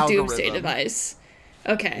of the the algorithm. doomsday device.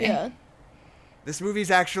 Okay. Yeah. this movie's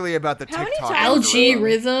actually about the How many TikTok times- LG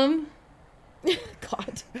algorithm. rhythm.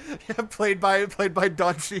 God. played by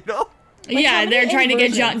Don Cheadle. Yeah, how many they're trying to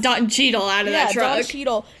get inversions? Don Cheadle out of Yeah, that Don truck.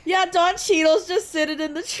 Cheadle. Yeah, Don Cheadle's just sitting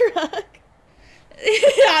in the truck.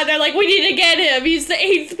 Yeah, they're like, we need to get him. He's the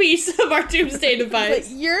 8th piece of our doomsday But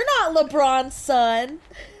device. you're not LeBron's son.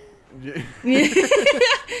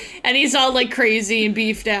 And he's all, like, crazy and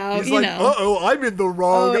beefed out, He's you like, know. uh-oh, I'm in the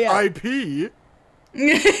wrong Oh, yeah. IP.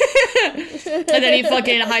 And then he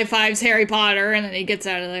fucking high fives Harry Potter, and then he gets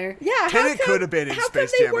out of there. Yeah, Tenet could have been in how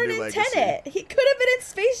Space come they Jam: A weren't New in Legacy. Tenet? He could have been in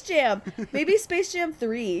Space Jam. Maybe Space Jam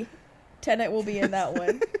 3. Tenet will be in that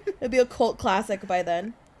one. It'll be a cult classic by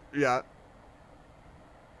then. Yeah.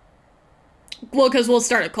 Well, because we'll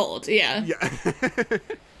start a cult, yeah. Yeah.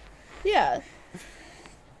 Yeah.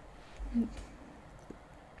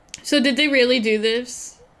 So did they really do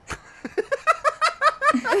this?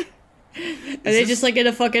 Are they just like in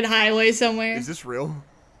a fucking highway somewhere? Is this real?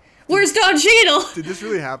 Where's Don Cheadle? Did this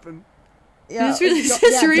really happen? Yeah, Is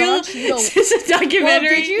this real? Don Cheadle. Is this a Well,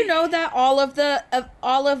 documentary? did you know that all of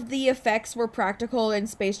the effects were practical in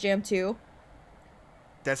Space Jam 2?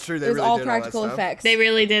 That's true. They It was really all did practical all that stuff. effects. They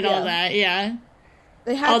really did all Yeah. that, yeah.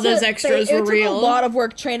 They had all those extras it were took real. a lot of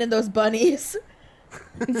work training those bunnies.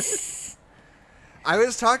 I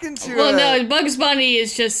was talking to. Well, no, Bugs Bunny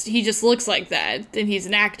is he just looks like that, and he's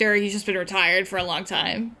an actor. He's just been retired for a long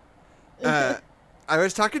time. I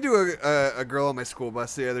was talking to a girl on my school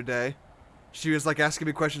bus the other day. She was like asking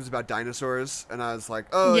me questions about dinosaurs, and I was like,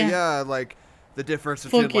 "Oh Yeah. yeah, like the difference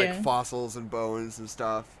between Fuck like yeah. fossils and bones and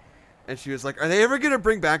stuff." And she was like, "Are they ever gonna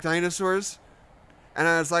bring back dinosaurs?" And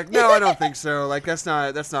I was like, "No, I don't think so. Like that's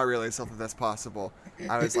not really something that's possible."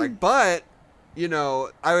 I was like, "But." You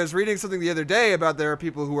know, I was reading something the other day about there are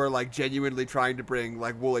people who are like genuinely trying to bring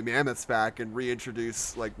like woolly mammoths back and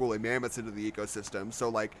reintroduce like woolly mammoths into the ecosystem. So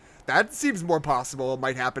like that seems more possible. It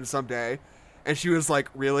might happen someday. And she was like,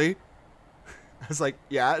 "Really?" I was like,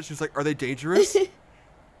 "Yeah." She was like, "Are they dangerous?" I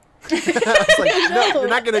was like, "No, you're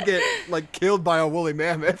not gonna get like killed by a woolly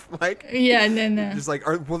mammoth." Like, Yeah, no. just like,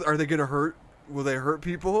 are they gonna hurt? Will they hurt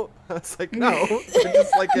people? I was like, "No, they're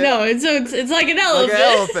just like No, it's like an elephant. like an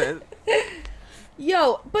elephant."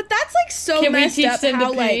 Yo, but that's like so Can we messed teach up them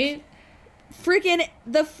how to like paint? freaking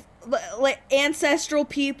like ancestral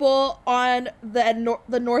people on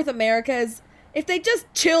the North Americas, if they just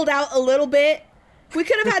chilled out a little bit, we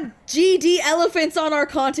could have had GD elephants on our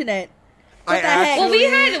continent. What the heck? Well, we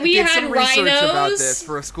had did had some research about rhinos. this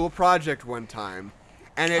for a school project one time,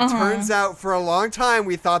 and it Uh-huh. turns out for a long time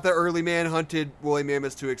we thought that early man hunted woolly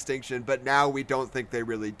mammoths to extinction, but now we don't think they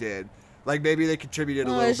really did. Like maybe they contributed a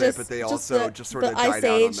No, little it's bit, but they also just sort of the died Ice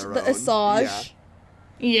out Age, on their the own. Asajj.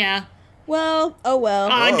 Yeah. Well, oh well.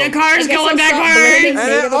 Oh. The I car's guess going I'll stop backwards. blaming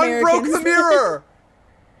And it Native unbroke the Americans. mirror.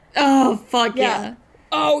 Oh, fuck Yeah. yeah.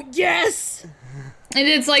 Oh yes. And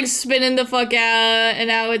it's like spinning the fuck out, and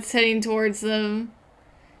now it's heading towards them.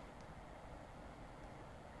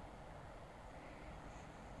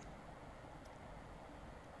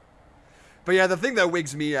 But yeah, the thing that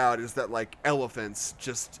wigs me out is that like elephants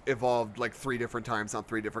just evolved like 3 different times on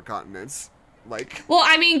 3 different continents. Like, Well,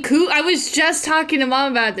 I mean, I was just talking to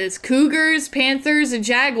Mom about this. Cougars, panthers, and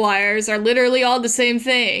jaguars are literally all the same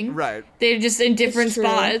thing. right. They're just in different It's true.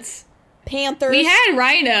 spots. Panthers. We had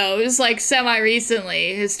rhinos, like,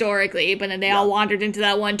 semi-recently, historically, but then they all wandered into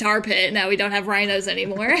that one tar pit, and now we don't have rhinos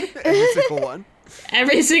anymore. Every single one.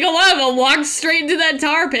 Every single one of them walked straight into that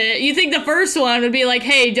tar pit. You think the first one would be like,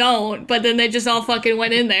 hey, don't, but then they just all fucking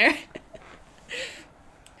went in there.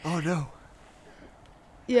 Oh no.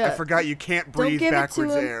 Yeah. I forgot you can't breathe give it to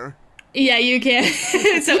backwards him. air. Yeah, you can.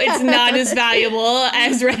 So it's not as valuable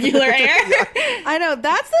as regular air. I know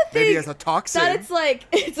that's the thing. Maybe as a toxin. that it's like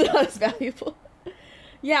it's not as valuable.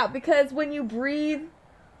 Yeah, because when you breathe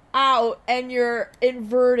out and you're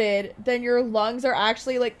inverted, then your lungs are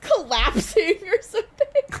actually like collapsing or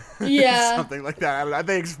something. Yeah. Something like that. I don't know.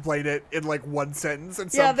 They explain it in like one sentence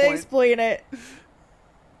at Yeah, some they point. explain it.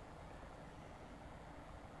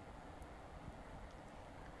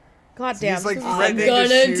 God damn. he's, like, this is I'm threatening to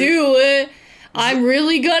gonna shoot. do it. I'm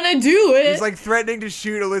really gonna do it. He's like threatening to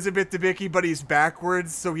shoot Elizabeth Debicki, but he's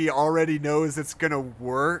backwards, so he already knows it's gonna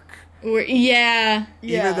work. Yeah.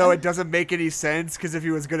 Even though it doesn't make any sense, because if he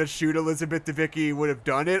was gonna shoot Elizabeth Debicki, he would have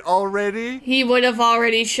done it already. He would have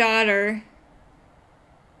already shot her.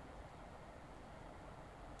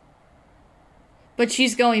 But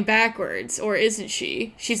she's going backwards, or isn't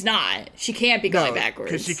she? She's not. She can't be going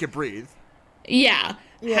backwards. because she can breathe. Yeah.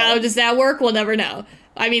 Yeah. How does that work? We'll never know.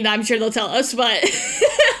 I mean, I'm sure they'll tell us, but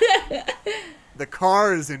The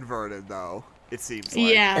car is inverted, though. It seems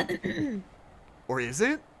like. yeah. Or is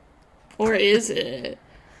it? Or is it?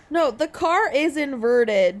 No, the car is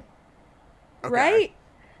inverted, Okay. right?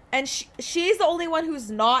 And she's the only one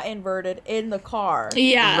who's not inverted in the car.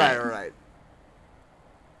 Yeah. Right.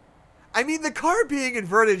 I mean, the car being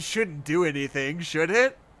inverted shouldn't do anything, should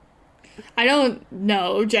it? I don't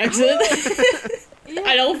know, Jackson. Yeah,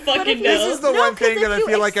 I don't but fucking if know. you- This is the no, one 'cause thing if that I you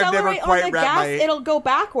feel like I've never accelerate on quite the wrapped gas, my. It'll go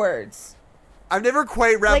backwards. I've never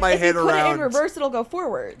quite wrapped Like my if head you put around. it in reverse, it'll go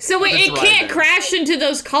forwards. So wait, That's it right, can't then. crash into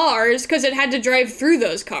those cars because it had to drive through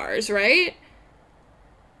those cars, right?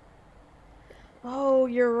 Oh,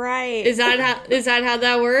 you're right. Is that how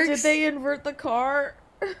that works? Did they invert the car?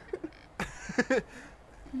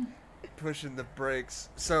 Pushing the brakes.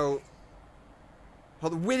 So,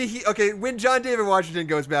 hold on. When John David Washington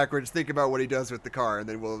goes backwards, think about what he does with the car, and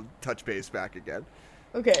then we'll touch base back again.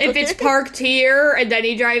 Okay. If it's parked here and then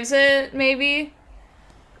he drives it, maybe.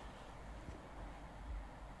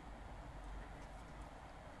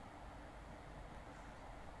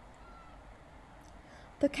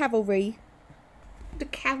 The cavalry. The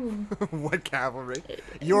cavalry. What cavalry?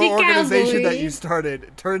 Your The organization that cavalry. you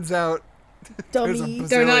started. Turns out there's a Dummy.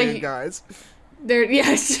 They're not- bazillion guys.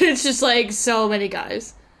 Yes, it's just like so many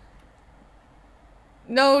guys.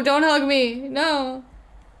 No, don't hug me. No.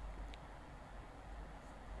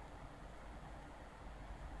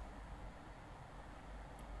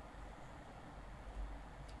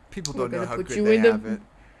 People We're don't know gonna how put good you they in the- have it.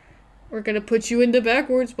 We're gonna put you in the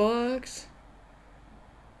backwards box.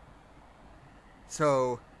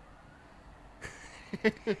 So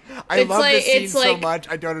I It's love like- this scene it's so like- much.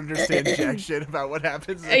 I don't understand jack shit about what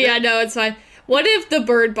happens. Yeah, no, it's fine. What if the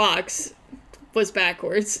bird box was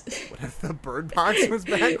backwards? What if the bird box was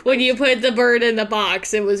back? When you put the bird in the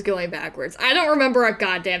box, it was going backwards. I don't remember a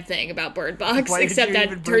goddamn thing about Bird Box, Why did except you that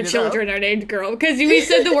even her bring it children are named Girl. Because we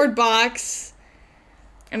said the word box,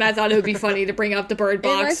 and I thought it would be funny to bring up the Bird In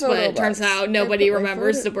my Box, photo but it turns box. out I nobody put my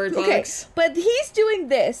remembers photo- the Bird Okay, Box. but he's doing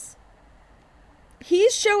this.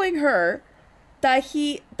 He's showing her that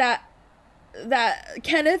that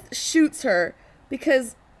Kenneth shoots her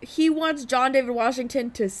because he wants John David Washington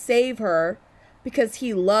to save her because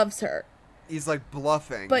he loves her. He's like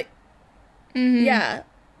bluffing. But yeah,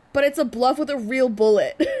 but it's a bluff with a real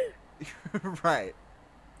bullet. right.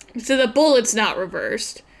 So the bullet's not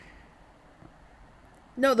reversed.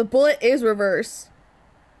 No, the bullet is reversed.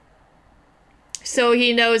 So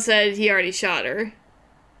he knows that he already shot her.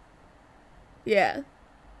 Yeah.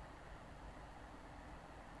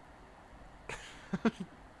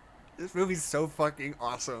 This movie's so fucking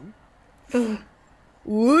awesome.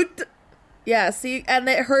 Woot. Yeah, see, and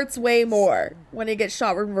it hurts way more when he gets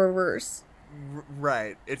shot in reverse.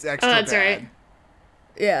 Right. It's extra Oh, that's bad. right.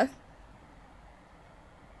 Yeah.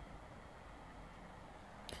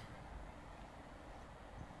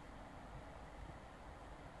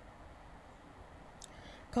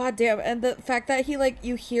 God damn, and the fact that he, like,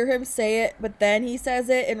 you hear him say it, but then he says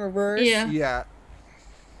it in reverse. Yeah. Yeah.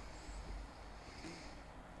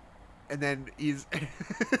 And then he's...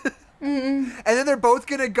 And then they're both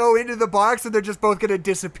gonna go into the box and they're just both gonna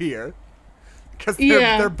disappear. Because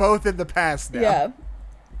Yeah. they're both in the past now. Yeah.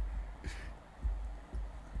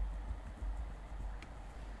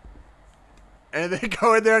 And they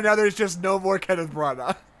go in there and now there's just no more Kenneth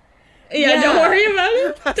Branagh. Yeah, don't Yeah. worry about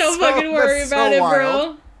it. Don't so- fucking worry that's so about it,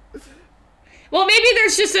 wild. bro. Well, maybe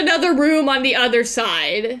there's just another room on the other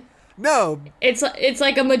side. No, It's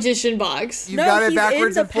like a magician box. you've No, got it he's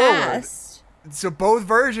backwards in the and forward. past. So both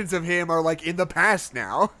versions of him are like in the past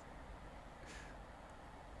now.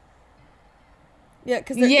 Yeah,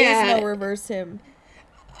 because there is Yeah. no reverse him.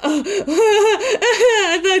 I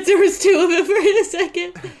thought there was two of them for a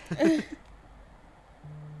second.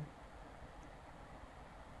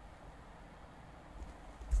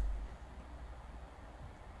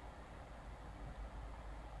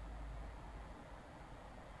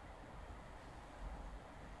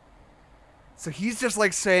 So he's just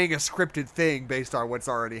like saying a scripted thing based on what's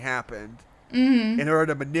already happened in order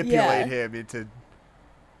to manipulate Yeah. him into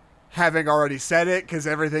having already said it because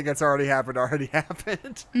everything that's already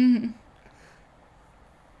happened.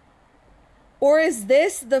 Or is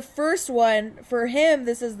this the first one? For him,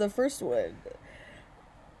 this is the first one.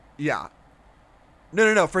 Yeah.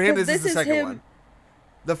 No. For him, 'Cause this is the this is second him- one.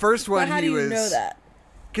 The first But one, how he do you was know that?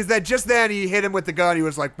 because that just then he hit him with the gun. He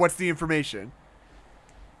was like, "What's the information?"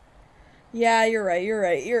 Yeah, you're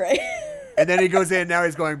right. And then he goes in. Now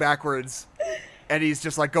he's going backwards, and he's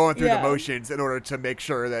just like going through the Yeah. motions in order to make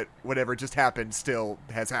sure that whatever just happened still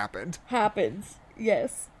has happened. Happens.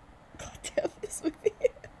 Yes. God damn this movie.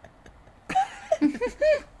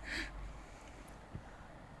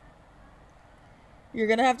 You're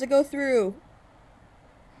gonna have to go through.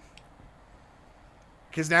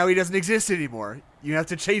 Because now he doesn't exist anymore. You have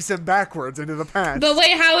to chase him backwards into the past. But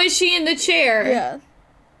wait, how is she in the chair? Yeah.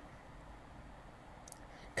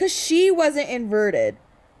 Cause she wasn't inverted.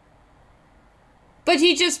 But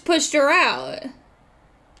he just pushed her out.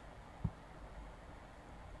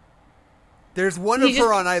 There's one He of just-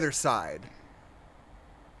 her on either side.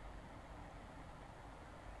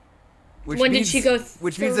 Which When did means, she go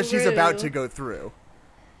Which means that she's about through? to go through.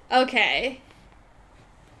 Okay.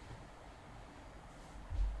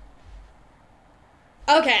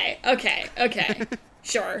 Okay.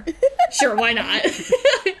 Sure. Sure, why not?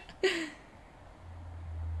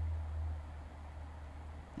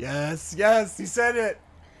 Yes, he said it.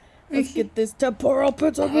 Let's get this temporal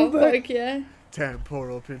pincer Oh, movement. fuck yeah.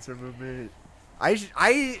 Temporal pincer movement.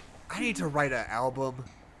 I I need to write an album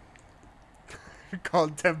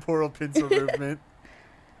called Temporal Pincer Movement.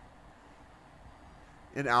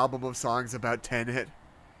 An album of songs about Tenet.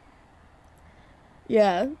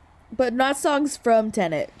 Yeah, but not songs from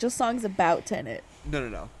Tenet, just songs about Tenet.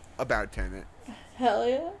 No. About Tenet. Hell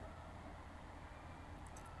yeah.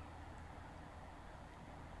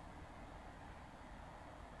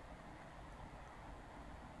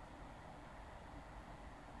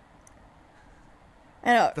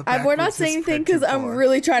 I know. The We're not backwards saying is anything spread too because I'm far.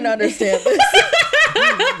 really trying to understand this.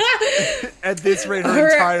 At this rate, her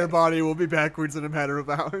entire body will be backwards in a matter of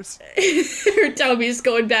hours. Her tummy's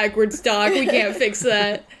going backwards, Doc. We can't fix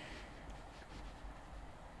that.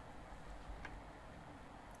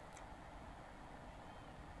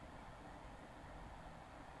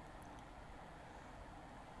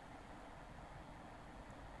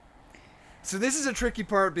 So this is a tricky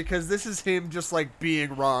part because this is him just like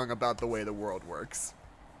being wrong about the way the world works.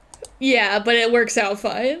 Yeah, but it works out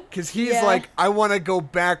fine. Because he's Yeah. like, I want to go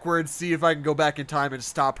backwards, see if I can go back in time and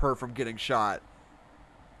stop her from getting shot.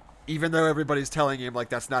 Even though everybody's telling him like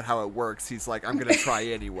that's not how it works, he's like, I'm gonna try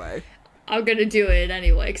anyway. I'm gonna do it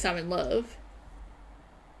anyway because I'm in love.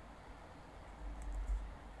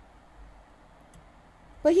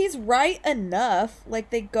 But he's right enough.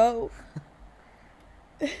 Like, they go...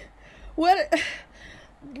 What...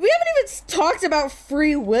 We haven't even talked about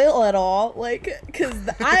free will at all. Like, because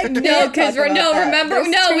I can't No, because talk about that. remember, There's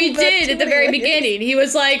no, too we much- did too at the many very ways. beginning. He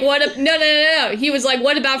was like, "What? No." He was like,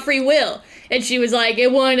 "What about free will?" And she was like,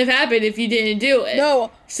 "It wouldn't have happened if you didn't do it."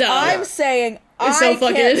 No, So- I'm saying So I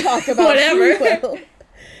fucking- can't talk about whatever. free will.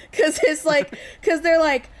 Because it's like, because they're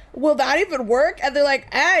like, will that even work? And they're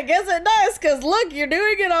like, I guess it does, because look, you're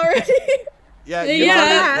doing it already. Yeah,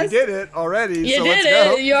 Yeah. you did it already. You so did let's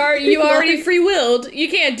go. it. You already free willed. You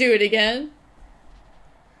can't do it again.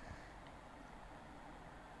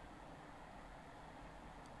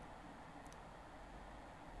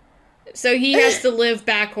 So he has to live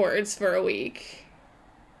backwards for a week.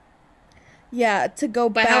 Yeah, to go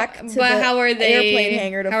But back how- to but the how are they- airplane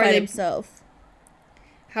hangar to how are fight they- himself.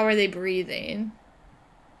 How are they breathing?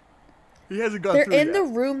 He hasn't gone They're through in yet. the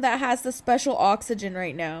room that has the special oxygen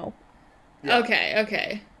right now. Yeah.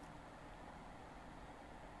 Okay.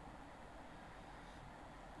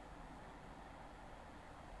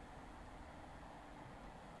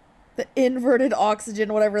 The inverted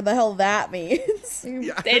oxygen, whatever the hell that means.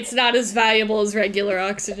 Yeah. It's not as valuable as regular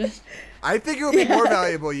oxygen. I think it would be more Yeah.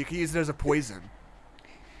 valuable. You could use it as a poison.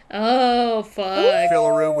 Oh, fuck. Fill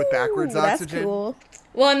a room with backwards Ooh, that's oxygen. cool.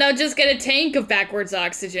 Well, no, just get a tank of backwards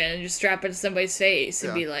oxygen and just strap it to somebody's face and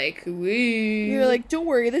Yeah. be like, woo. You're like, don't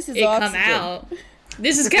worry, this is it oxygen. come out.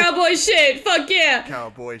 This is cowboy shit. Fuck yeah.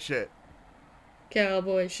 Cowboy shit.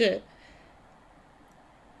 Cowboy shit.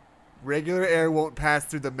 Regular air won't pass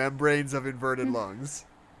through the membranes of inverted lungs.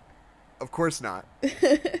 Of course not.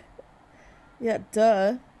 Yeah,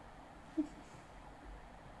 duh.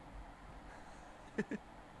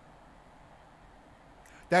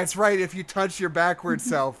 That's right. If you touch your backward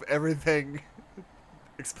self, everything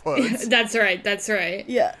explodes. That's right.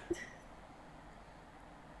 Yeah.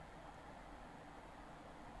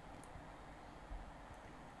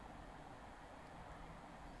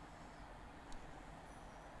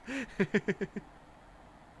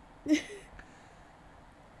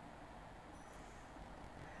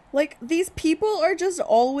 Like, these people are just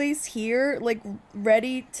always here, like,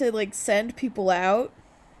 ready to, like, send people out.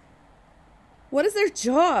 What is their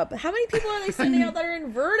job? How many people are they sending out that are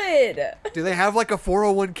inverted? Do they have like a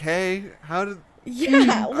 401k? How do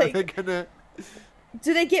Yeah, are they like, gonna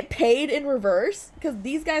do they get paid in reverse? Because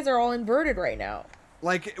these guys are all inverted right now.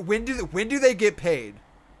 like when do they get paid?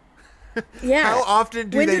 Yeah. How often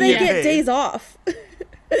do when they do they get get paid? days off?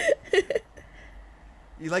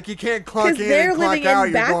 You can't clock 'Cause in they're and clock living in out.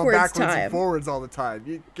 You're going backwards backwards time. and forwards all the time.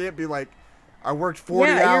 You can't be like, I worked 40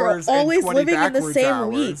 Yeah, you're hours always and 20 living in the backwards same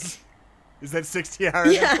hours. week. Is that 60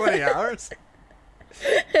 hours Yeah. and 20 hours?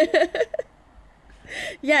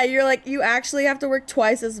 Yeah, you're like, you actually have to work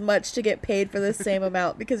twice as much to get paid for the same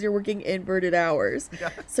amount because you're working inverted hours. Yeah.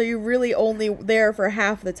 So you're really only there for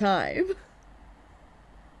half the time.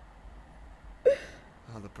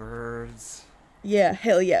 Oh, the birds. Yeah,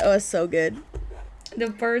 hell yeah. It was so good. The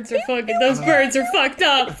birds are fucking. Those birds are fucked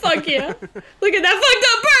up. Fuck yeah. Look at that fucked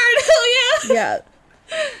up bird. Hell yeah.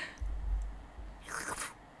 Yeah.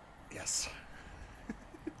 Yes.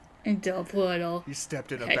 Into a puddle. He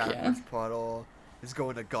stepped in a Heck yeah. backwards puddle. He's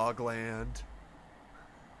going to Gogland.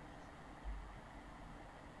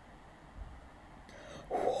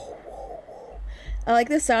 I like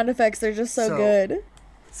the sound effects. They're just so So- good.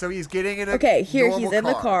 So he's getting in a Okay, here normal he's in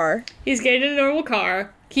the car. He's getting in a normal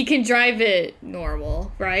car. He can drive it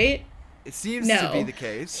normal, right? It seems to No. be the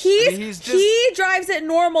case. He drives it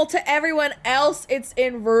normal. To everyone else, it's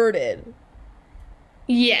inverted.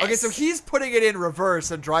 Yes. Okay, so he's putting it in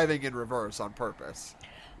reverse and driving in reverse on purpose.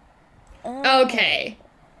 Okay.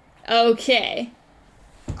 Okay.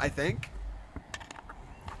 I think.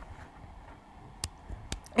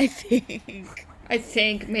 I think. I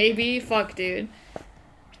think maybe. Fuck, dude.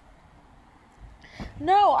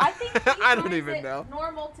 No, I think he I don't drives even it know.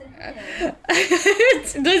 normal to him.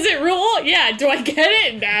 Does it rule? Yeah. Do I get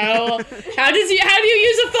it? No. How do you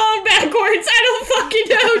use a phone backwards? I don't fucking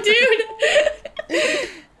know, dude.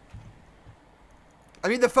 I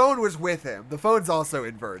mean, the phone was with him. The phone's also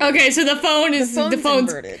inverted. Okay, so the phone's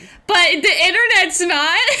inverted. But the internet's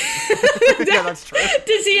not. Yeah, that's true.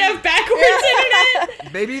 Does he have backwards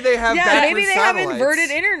internet? Maybe they have Yeah, backwards maybe they have satellites. inverted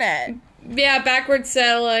internet. Yeah, backwards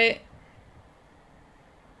satellite.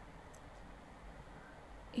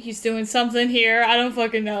 He's doing something here. I don't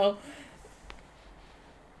fucking know.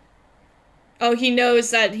 Oh, he knows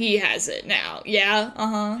that he has it now. Yeah,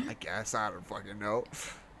 I guess. I don't fucking know.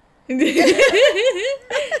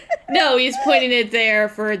 No, he's putting it there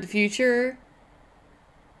for the future.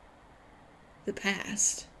 The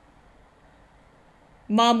past.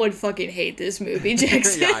 Mom would fucking hate this movie,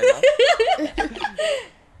 Jackson. Yeah, I know.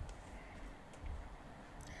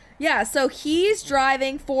 Yeah, so he's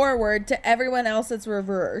driving forward to everyone else it's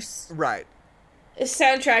reverse. Right. This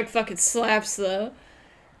soundtrack fucking slaps, though.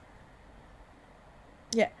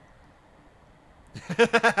 Yeah.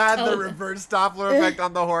 The reverse Doppler effect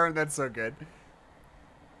on the horn. That's so good.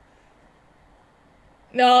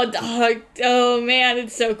 No, dog. Oh, man,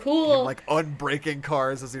 it's so cool. Like unbreaking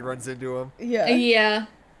cars as he runs into them. Yeah. Yeah.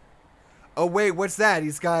 Oh wait, what's that?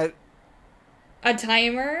 He's got. A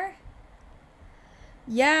timer?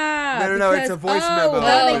 Yeah. No, it's a voice memo.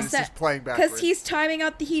 That but makes it's sense. just playing backwards. Because he's timing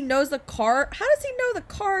out. He knows the car. How does he know the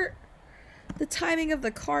car? The timing of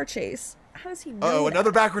the car chase. How does he know? Oh, that?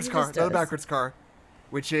 another backwards He car. just Another does. backwards car,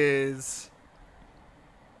 which is.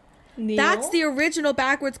 Neil? That's the original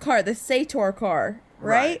backwards car, the Sator car,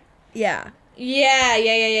 right? Right. Yeah.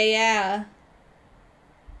 Yeah.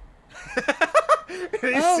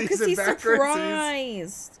 Oh, sees because it he's backwards,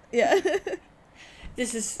 surprised. Yeah.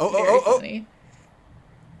 This is Oh, very oh, oh. funny.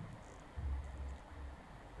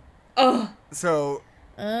 Oh. So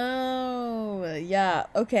Oh, yeah.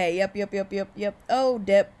 Okay. Yep. Oh,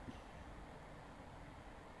 dip.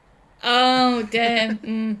 Oh,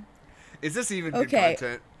 damn. is this even good Okay.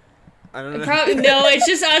 content? I don't know. Probably no. It's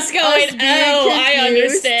just us going. Us being I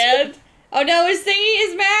confused." understand. Oh no, his thingy,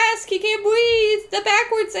 his mask. He can't breathe. The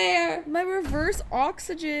backwards air. My reverse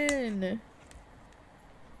oxygen.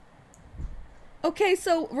 Okay,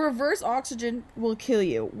 so reverse oxygen will kill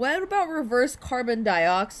you. What about reverse carbon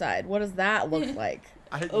dioxide? What does that look like?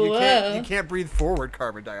 You can't breathe forward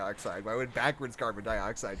carbon dioxide. Why would backwards carbon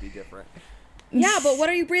dioxide be different? Yeah, but what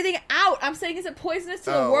are you breathing out? I'm saying, is it poisonous to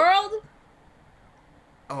the Oh. world?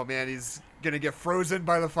 Oh man, he's gonna get frozen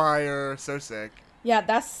by the fire. So sick. Yeah,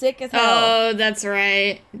 that's sick as hell. Oh, that's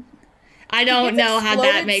right. I don't gets know how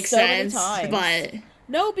that exploded makes so many sense, times. but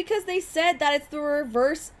No, because they said that it's the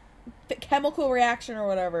reverse chemical reaction or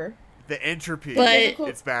whatever. The entropy. But-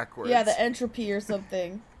 it's backwards. Yeah, the entropy or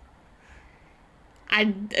something.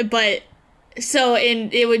 so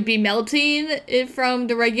it would be melting from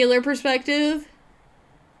the regular perspective.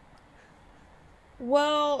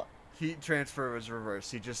 Well, heat transfer was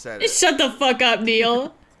reversed. He just said it. Shut the fuck up,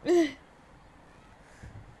 Neil.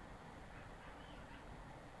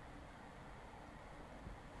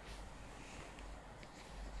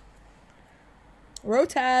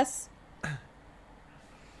 Rotas.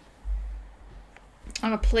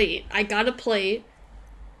 On a plate. I got a plate.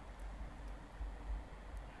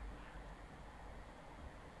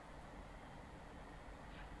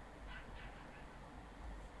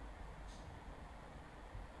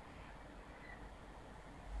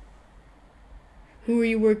 Who are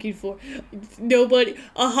you working for? Nobody.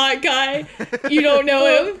 A hot guy. You don't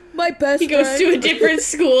know him. My best He goes friend. to a different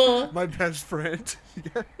school. My best friend.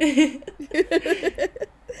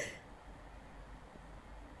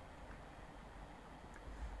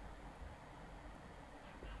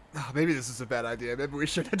 Oh, maybe this is a bad idea. Maybe we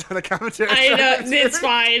should have done a commentary. I know. track. It's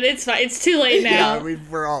fine. It's fine. It's too late now. Yeah,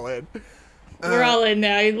 we're all in. We're all in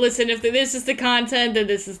now. Listen, if this is the content, then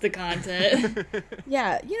this is the content.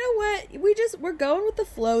 Yeah, you know what? We're going with the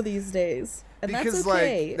flow these days. And Because that's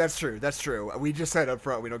okay. like that's true. That's true. We just said up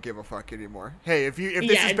front we don't give a fuck anymore. Hey, if this Yeah, is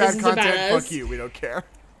this bad is about content, us. fuck you. We don't care.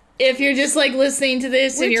 If you're just like listening to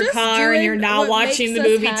this in We're your just car and doing you're not what watching makes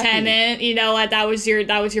the us movie happy. Tenet, you know what? That was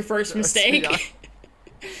your first mistake. Yeah.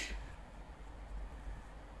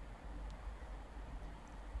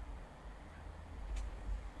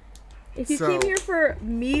 If you So- came here for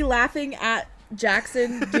me laughing at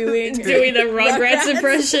Jackson doing Doing the Rugrats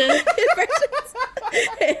impression.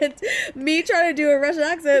 and me trying to do a Russian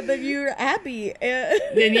accent, then you're happy.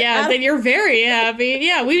 Then you're very happy.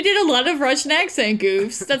 Yeah, we did a lot of Russian accent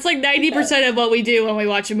goofs. That's like 90% of what we do when we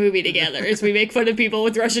watch a movie together is we make fun of people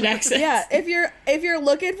with Russian accents. Yeah, if you're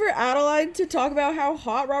looking for Adeline to talk about how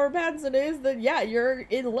hot Robert Pattinson is, then yeah, you're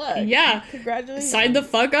in luck. Yeah. Congratulations. Sign the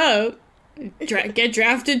fuck up. Get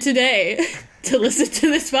drafted today to listen to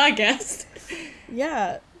this podcast.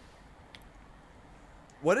 Yeah.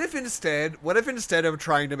 What if instead of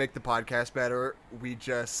trying to make the podcast better, we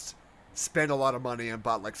just spent a lot of money and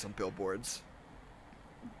bought like some billboards?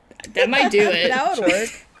 That might do it. That would work.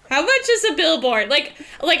 How much is a billboard? Like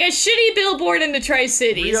a shitty billboard in the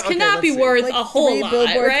Tri-Cities Okay, cannot let's be see. worth Like a whole 3 lot,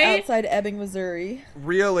 billboards right? outside Ebbing, Missouri.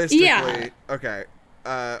 Realistically, Yeah. okay.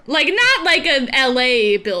 Like not like an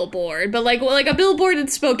LA billboard, but like a billboard in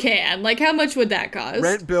Spokane. Like how much would that cost?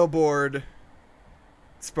 Rent billboard,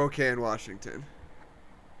 Spokane, Washington.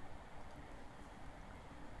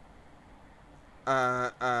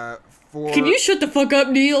 For Can you shut the fuck up,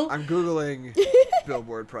 Neil? I'm googling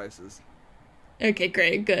billboard prices. Okay,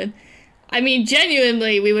 great, good. I mean,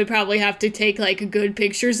 genuinely, we would probably have to take like good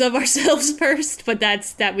pictures of ourselves first, but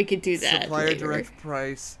that we could do that. Supplier later. direct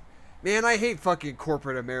price. Man, I hate fucking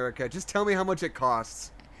corporate America. Just tell me how much it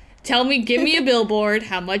costs. Tell me, give me a billboard.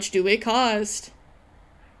 How much do it cost?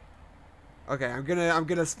 Okay, I'm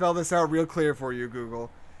gonna spell this out real clear for you, Google.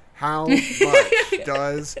 How much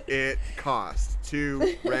does it cost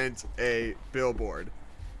to rent a billboard?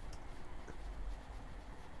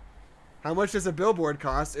 How much does a billboard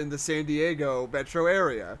cost in the San Diego metro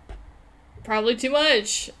area? Probably too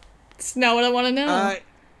much. It's not what I want to know.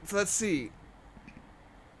 So let's see.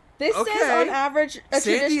 This Okay. says on average a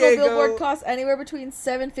San traditional Diego- billboard costs anywhere between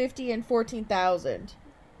 $750 and $14,000.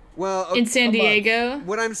 Well, in San a month. Diego?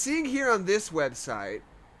 what I'm seeing here on this website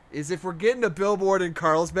is if we're getting a billboard in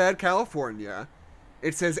Carlsbad, California,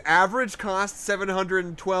 it says average cost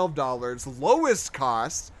 $712, lowest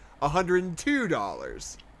cost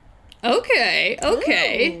 $102. Okay.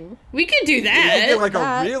 Ooh. We could do You can that. get like a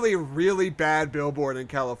That- really, really bad billboard in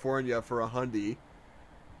California for $100.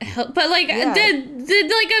 But like, Yeah.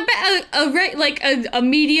 a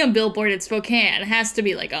medium billboard in Spokane has to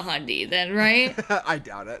be like $100 then, right? I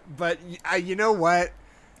doubt it. But you know what?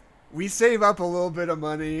 We save up a little bit of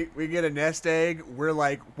money. We get a nest egg. We're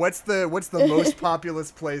like, what's the most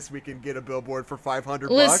populous place we can get a billboard for $500?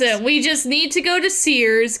 Listen, we just need to go to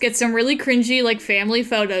Sears, get some really cringy like family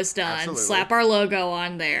photos done, Absolutely. slap our logo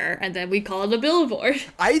on there, and then we call it a billboard.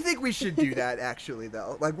 I think we should do that actually,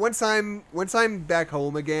 though. Like once I'm back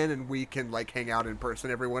home again and we can like hang out in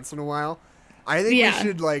person every once in a while, I think Yeah. we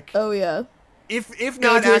should like Oh, yeah. if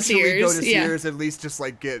Go not to a actually go to Sears, yeah. Sears, at least just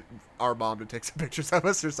like get our mom to take some pictures of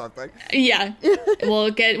us or something. Yeah, we'll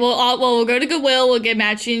go to Goodwill. We'll get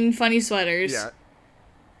matching funny sweaters. Yeah.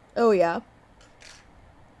 Oh, yeah.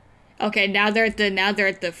 Okay, now they're at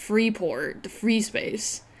the Freeport, the free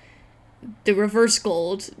space, the reverse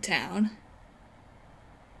gold town.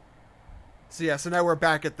 So yeah, so now we're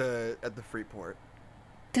back at the Freeport.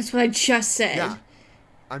 That's what I just said. Yeah.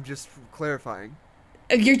 I'm just clarifying.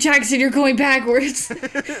 You're Jackson. You're going backwards.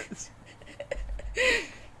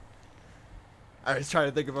 I was trying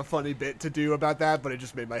to think of a funny bit to do about that, but it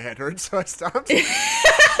just made my head hurt, so I stopped.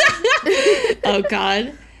 Oh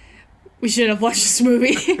God, we should have watched this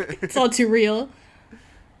movie. It's all too real.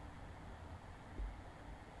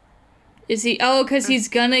 Is he? Oh, because he's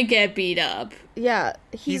gonna get beat up. Yeah.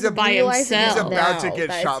 He's a- by realizing it himself. He's about to now get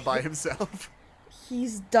that shot by himself.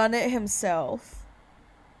 He's done it himself.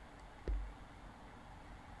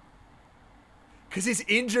 Because he's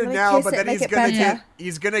injured Let me now, kiss but it, then make he's it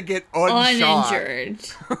gonna better. get unshot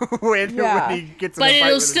Uninjured, when Yeah. he gets in but a fight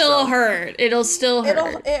it'll with still himself. hurt. It'll still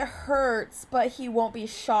hurt. It hurts, but he won't be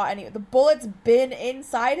shot anyway. The bullet's been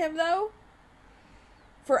inside him though.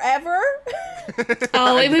 Forever.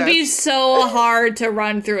 Oh, it would be That's- so hard to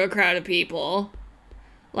run through a crowd of people,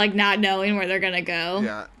 like not knowing where they're gonna go.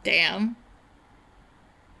 Yeah. Damn.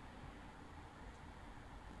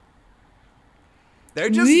 They're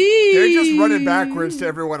just running backwards to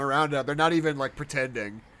everyone around them. They're not even like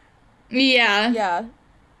pretending. Yeah. Yeah.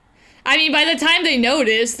 I mean, by the time they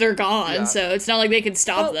notice, they're gone. Yeah. So it's not like they can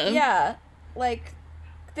stop Well, them. yeah. Like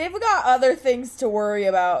they've got other things to worry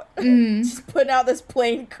about. Mm-hmm. Just putting out this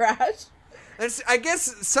plane crash. I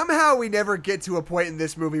guess somehow we never get to a point in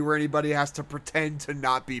this movie where anybody has to pretend to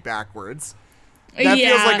not be backwards. That yeah.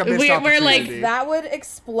 feels like a missed we're like, opportunity. That would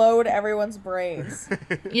explode everyone's brains.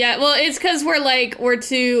 yeah. Well, it's because we're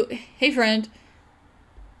too. Hey, friend.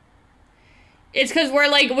 It's because we're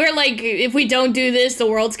like, if we don't do this, the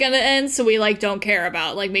world's gonna end. So we like don't care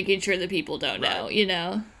about like making sure that people don't know, you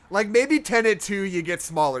know? Like maybe Tenet 2, you get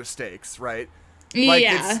smaller stakes, right? Like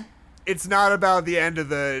Yeah. it's not about the end of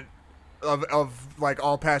the of like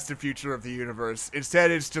all past and future of the universe.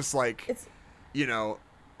 Instead, it's just like It's you know,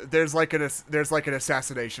 there's like an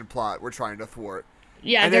assassination plot we're trying to thwart.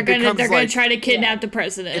 Yeah, And they're it gonna becomes, gonna like- try to kidnap the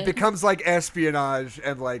president. It becomes like espionage,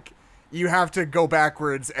 and like you have to go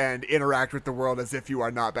backwards and interact with the world as if you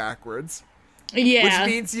are not backwards. yeah.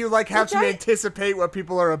 Which means you like have Which to I- anticipate what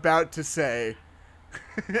people are about to say,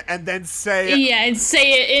 and then say Yeah, and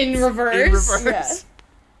say it in reverse. in reverse.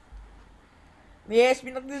 Yes.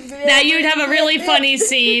 Now you'd have a really funny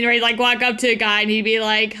scene where you'd like walk up to a guy and he'd be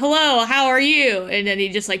like, "Hello, how are you?" And then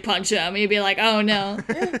he'd just like punch him. And he'd be like, "Oh no."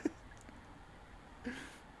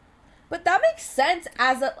 But that makes sense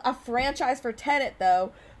as a franchise for Tenet,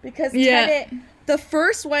 though, because Yeah. Tenet, the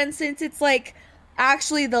first one, since it's like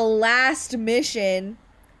actually the last mission,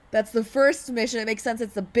 that's the first mission, it makes sense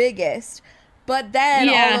it's the biggest. But then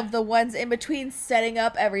Yeah. all of the ones in between setting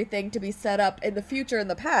up everything to be set up in the future and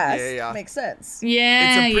the past Yeah. makes sense.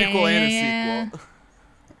 Yeah, It's a prequel yeah, and a yeah. sequel.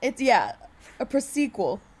 It's, a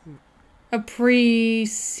pre-sequel. A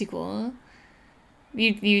pre-sequel.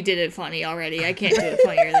 You did it funny already. I can't do it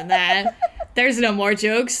funnier than that. There's no more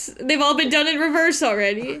jokes. They've all been done in reverse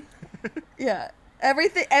already. Yeah.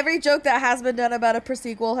 Every joke that has been done about a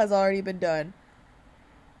pre-sequel has already been done.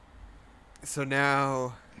 So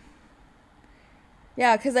now,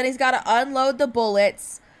 Yeah, because then he's got to unload the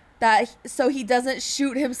bullets so he doesn't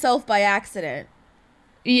shoot himself by accident.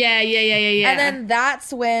 Yeah. And then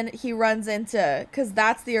that's when he runs into, because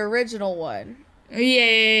that's the original one.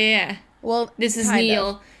 Yeah. Well, This is kind of.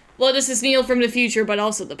 Neil. Well, this is Neil from the future, but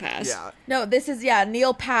also the past. yeah, No, this is,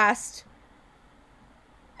 Neil passed.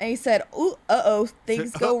 And he said, ooh,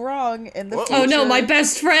 things go wrong in the Uh-oh. future. Oh no, my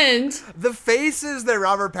best friend. the faces that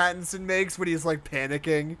Robert Pattinson makes when he's like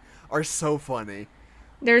panicking are so funny.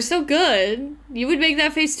 They're so good. You would make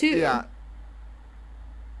that face too. Yeah.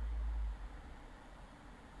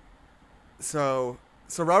 So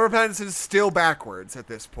Robert Pattinson's still backwards at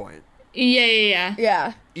this point, Yeah.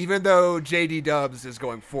 Yeah. even though JD Dubs is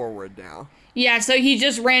going forward now. Yeah, so he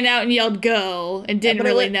just ran out and yelled "go" and didn't but it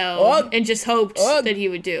really went, know, "Ugh, and just hoped ugh." that he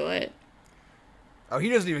would do it. Oh, he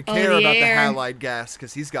doesn't even Oh, care the about the air. halide gas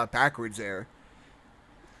because he's got backwards air.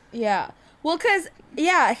 Yeah. Well,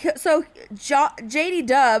 so JD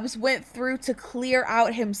Dubs went through to clear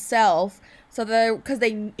out himself so that, because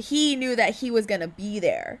he knew that he was going to be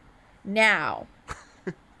there now.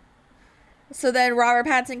 So then Robert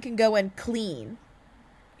Pattinson can go and clean.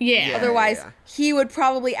 Yeah. Otherwise, he would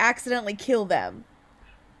probably accidentally kill them.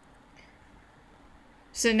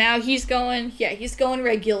 So now he's going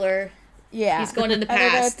regular. Yeah. He's going in the And they're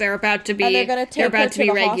past. gonna- They're about to be. and they're going to take they're her about to to be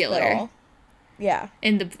the regular hospital. Yeah.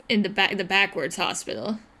 in the backwards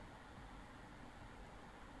hospital.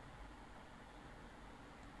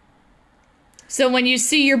 So when you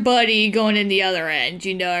see your buddy going in the other end,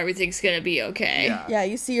 you know everything's gonna be okay. Yeah. Yeah,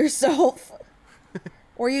 you see yourself.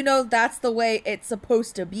 Or you know that's the way it's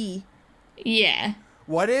supposed to be. Yeah.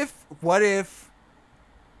 What if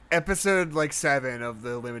episode like 7 of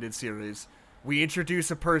the limited series, we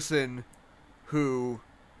introduce a person who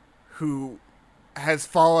has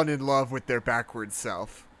fallen in love with their backwards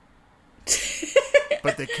self.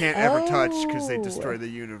 But they can't ever touch because they Oh. destroy the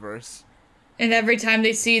universe. And every time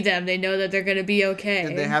they see them, they know that they're gonna be okay.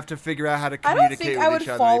 And they have to figure out how to I don't communicate think with I would each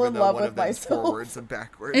other, fall even in though love one with of them's myself. forwards and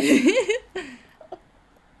backwards.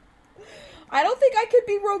 I don't think I could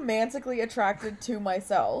be romantically attracted to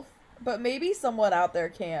myself. But maybe someone out there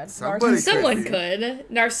can. Somebody Narciss- Someone be. could.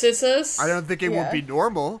 Narcissus. I don't think it would Yeah. be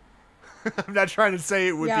normal. I'm not trying to say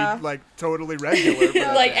it would Yeah. be like totally regular.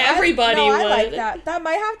 But Like everybody no, I would. like that. That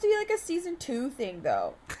might have to be like a season 2 thing,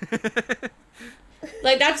 though.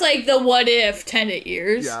 Like that's like the what if Tenet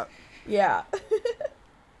years. yeah. Yeah.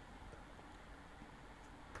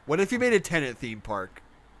 What if you made a Tenet theme park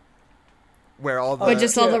where all the But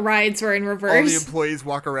just all Yeah. the rides were in all the reverse. employees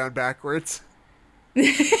walk around backwards?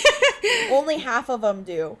 Only half of them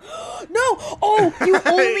do. No! Oh, you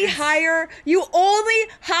only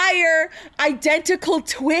hire identical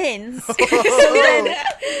twins. So then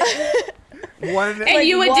One And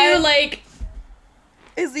you would do one- like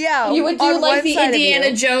you would do on like one the side of Indiana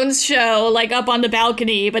you. Jones show, like up on the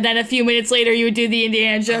balcony, but then a few minutes later you would do the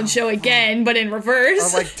Indiana Jones show again, but in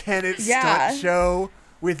reverse. a like Tenet Yeah. stunt show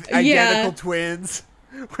with Yeah. identical twins.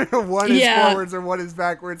 Where one is Yeah. forwards and one is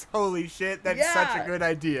backwards. Holy shit, that's such a Yeah. good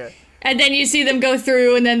idea. And then you see them go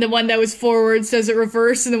through, and then the one that was forwards does it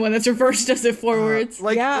reverse, and the one that's reverse does it forwards.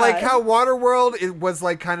 Like Yeah. like how Waterworld it was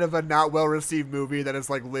like kind of a not well received movie that has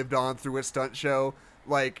like lived on through a stunt show.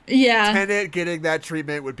 Like Yeah. Tenet getting that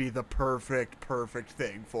treatment would be the perfect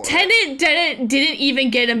thing for it. Tenet didn't even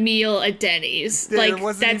get a meal at Denny's. There Like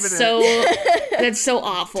wasn't that's even so that's so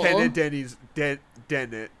awful. Tenet Denny's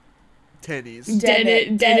Tenet Tenny's.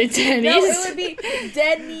 Dennis. No, it would be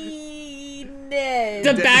Denny.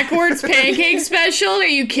 The backwards pancake special? Are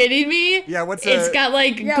you kidding me? Yeah, what's It's a- got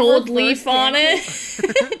like Yeah, gold reverse leaf on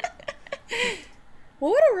it.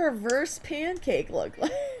 What would a reverse pancake look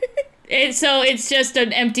like? It's just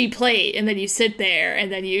an empty plate, and then you sit there,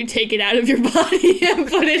 and then you take it out of your body and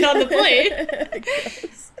put it on the plate.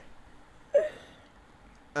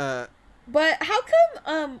 But how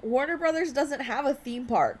come Warner Brothers doesn't have a theme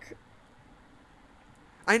park?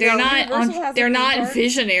 I They're know. Universal has a they're theme not park?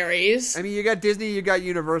 visionaries. I mean, you got Disney, you got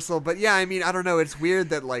Universal, but yeah, I mean, I don't know. It's weird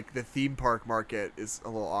that like the theme park market is a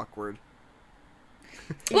little awkward.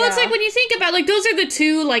 Well, it's Yeah. like when you think about like those are the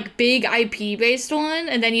two like big IP based one,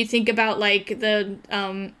 and then you think about like the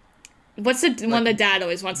what's the one that Dad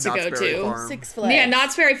always wants to Knott's go Berry to? Farm. Six Flags. Yeah,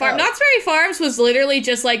 Knott's Berry Farm. Oh. Knott's Berry Farms was literally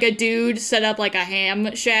just like a dude set up like a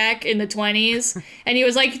ham shack in the 20s, and he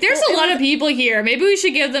was like, "There's a lot of people here. Maybe we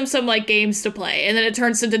should give them some like games to play." And then it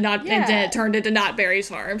turns into and then Yeah. it turned into Knott's Berry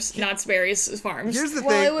Farms. Knott's Berry's Farms. Here's the Well,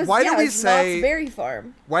 thing. it was, Why do we it's say Knott's Berry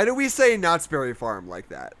Farm? Why do we say Knott's Berry Farm like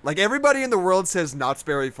that? Like everybody in the world says Knott's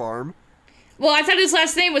Berry Farm. Well, I thought his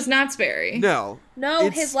last name was Knott's Berry. No. No,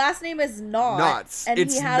 it's his last name is Knott. Knott's. And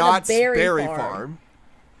It's he had Knott's a berry, Berry farm.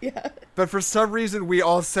 Yeah. But for some reason, we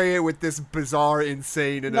all say it with this bizarre,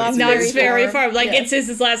 insane Knott's enunciation. Knott's Berry Farm. Farm. Like Yeah. it's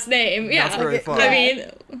his last name. Yeah. Knott's Berry Like, Farm. I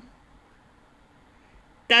mean,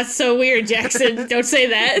 that's so weird, Jackson. Don't say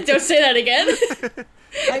that. Don't say that again.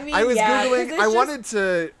 I mean, I was yeah, 'cause googling. it's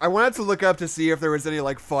I wanted to look up to see if there was any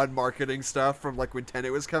like fun marketing stuff from like when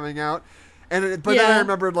Tenet was coming out, but then I Yeah.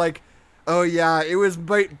 remembered like, oh yeah, it was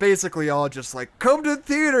basically all just like come to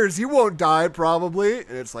theaters, you won't die probably,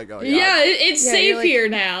 and it's like oh Yeah, yeah, it's Yeah, safe you're like- here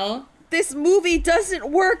now. This movie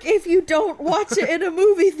doesn't work if you don't watch it in a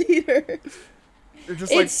movie theater. they're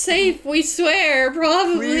just like It's safe, we swear,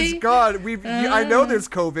 probably. please God, I know there's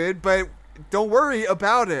COVID, but don't worry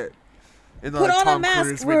about it. And then, Put like, on Tom a mask.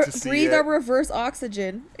 Cruise went to see Breathe it. a reverse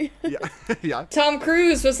oxygen. Yeah, yeah. Tom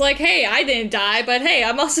Cruise was like, hey, I didn't die, but hey,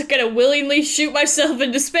 I'm also gonna willingly shoot myself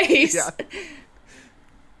into space. Yeah.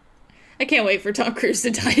 I can't wait for Tom Cruise to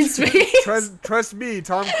die in space. Trust me,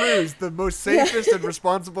 Tom Cruise, the most safest and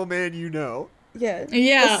responsible man you know. Yeah.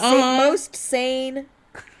 Yeah, The most sane.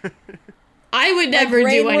 I would never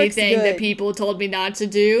brain do works anything that good. people told me not to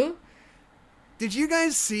do. Did you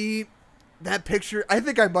guys see that picture? I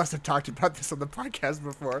think I must have talked about this on the podcast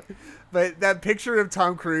before, but that picture of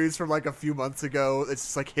Tom Cruise from like a few months ago, it's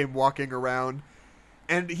just like him walking around,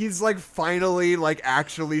 and he's like finally like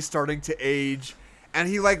actually starting to age, and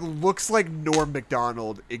he like looks like Norm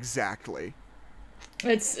Macdonald exactly.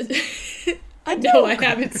 It's. I No, don't. I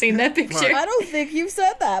haven't seen that picture. I don't think you've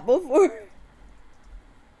said that before.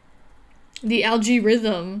 The algae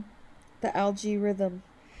rhythm. The algae rhythm.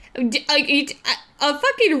 Like a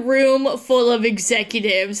fucking room full of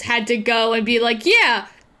executives had to go and be like, yeah,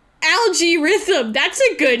 algae rhythm. That's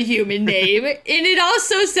a good human name, and it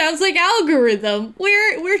also sounds like algorithm.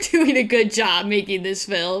 We're doing a good job making this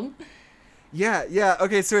film. Yeah.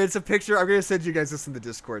 Okay, so it's a picture. I'm gonna send you guys this in the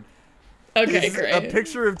Discord. Okay, It's great. a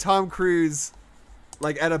picture of Tom Cruise,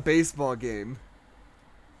 like at a baseball game.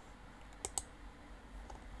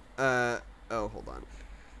 Oh, hold on.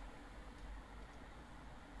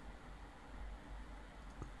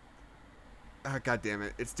 Ah, God damn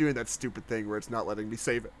it! It's doing that stupid thing where it's not letting me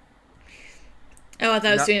save it. Oh, I thought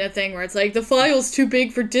I was No. doing a thing where it's like the file's too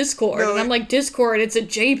big for Discord, No, and I'm it- like, Discord, it's a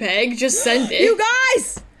JPEG. Just send it. You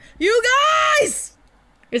guys! You guys!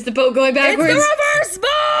 Is the boat going It's the backwards? reverse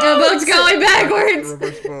boat! The boat's going The backwards.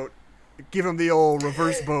 reverse boat. Give him the old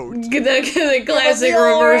reverse boat. The classic The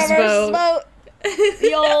old reverse boat.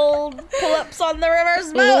 The old pull-ups on the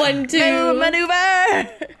reverse boat. 1, 2. Move,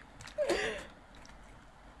 maneuver.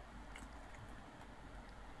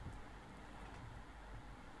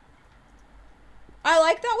 I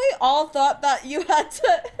like that we all thought that you had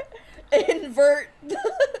to invert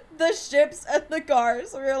the ships and the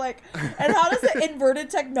cars. We were like, and how does the inverted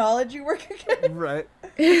technology work again? Right.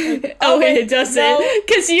 Oh, wait, it doesn't. no.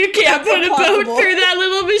 Because you can't That's put a boat impossible. through that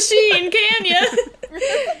little machine, can you?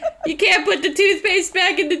 You can't put the toothpaste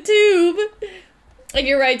back in the tube. And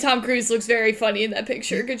you're right, Tom Cruise looks very funny in that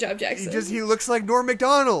picture. Good job, Jackson. He looks like Norm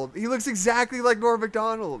Macdonald. He looks exactly like Norm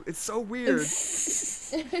Macdonald. It's so weird.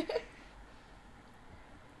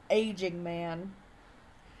 aging man.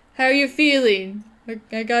 How are you feeling?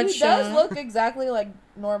 I got He shot. does look exactly like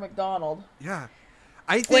Norm Macdonald. Yeah.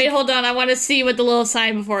 I think Wait, hold on. I want to see what the little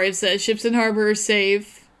sign before it says. Ships in harbor are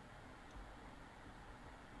safe.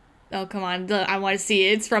 Oh, come on. I want to see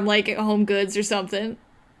it. It's from, like, Home Goods or something.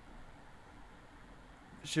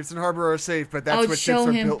 ships in harbor are safe, but that's Oh, what show ships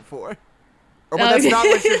are him. built for. But that's not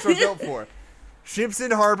what ships are built for. Ships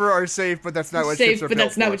in harbor are safe, but that's not what Safe, ships are but built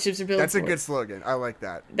that's not for. what ships are built That's a for. good slogan. I like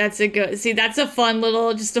that. That's a good... See, that's a fun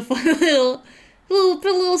little... Just a fun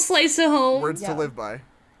little slice of home. Words to Yeah. live by.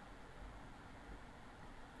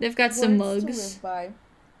 They've got some Words to mugs. live by.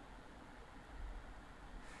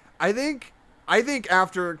 I think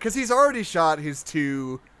after, because he's already shot his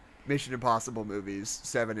 2 Mission Impossible movies,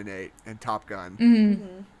 7 and 8, and Top Gun.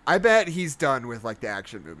 Mm-hmm. I bet he's done with like the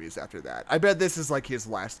action movies after that. I bet this is like his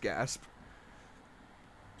last gasp.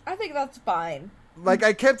 I think that's fine. Like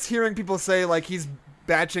I kept hearing people say like he's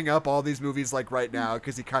batching up all these movies like right now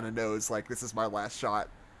because he kind of knows like this is my last shot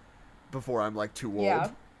before I'm like too old. Yeah.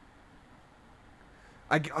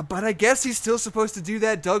 But I guess he's still supposed to do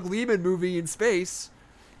that Doug Liman movie in space.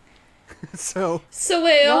 So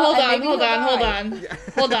Wait, Well, hold and on. maybe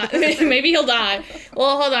Hold on. Maybe he'll die.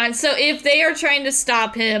 Well, hold on. So if they are trying to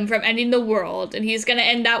stop him from ending the world, and he's gonna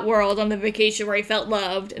end that world on the vacation where he felt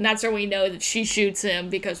loved, and that's where we know that she shoots him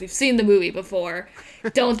because we've seen the movie before,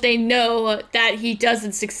 don't they know that he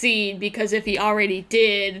doesn't succeed because if he already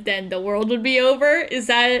did, then the world would be over? Is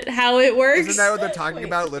that how it works? isn't that what they're talking Wait.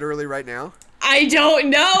 about literally right now? I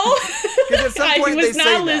don't know. 'Cause at some point I was they say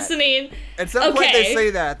not that. listening. At some point they Okay. say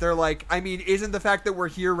that. They're like, I mean, isn't the fact that we're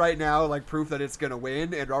here right now like proof that it's gonna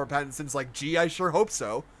win? And Robert Pattinson's like, gee, I sure hope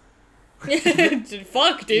so.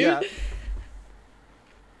 Fuck, dude. Yeah.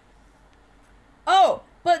 Oh,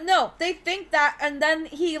 but no, they think that, and then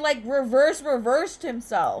he like reversed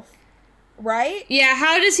himself, right? Yeah,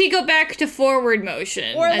 how does he go back to forward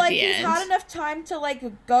motion Or at like the he's end? had enough time to like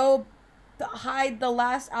go hide the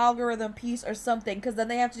last algorithm piece or something, because then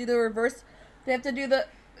they have to do the reverse. They have to do the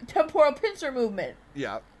temporal pincer movement.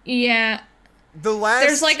 Yeah. Yeah, The last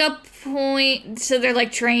there's like a point, so they're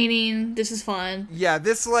like training. This is fun. Yeah,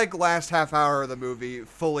 this like last half hour of the movie,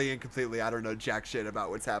 fully and completely, I don't know jack shit about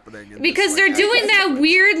what's happening. In Because this, they're like, doing that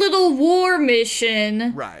weird little war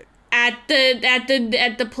mission Right. at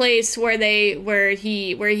the place where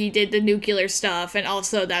he did the nuclear stuff, and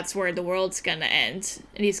also that's where the world's gonna end,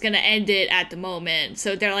 and he's gonna end it at the moment.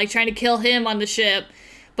 So they're like trying to kill him on the ship,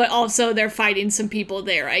 but also they're fighting some people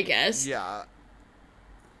there, I guess. Yeah.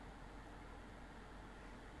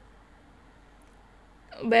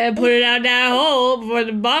 Better put it out that hole before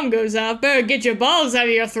the bomb goes off. Better get your balls out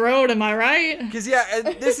of your throat, am I right? Because, yeah, and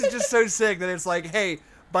this is just so sick that it's like, hey,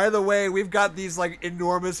 by the way, we've got these, like,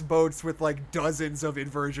 enormous boats with, like, dozens of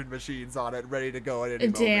inversion machines on it ready to go at any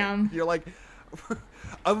moment. Damn. You're like,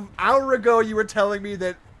 an hour ago you were telling me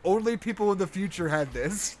that only people in the future had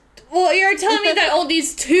this. Well, you're telling me that all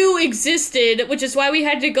these 2 existed, which is why we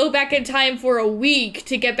had to go back in time for a week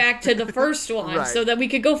to get back to the first one, Right. so that we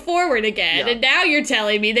could go forward again. Yeah. And now you're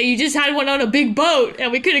telling me that you just had one on a big boat and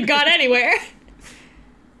we could have gone anywhere.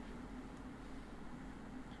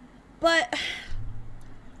 But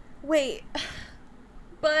wait,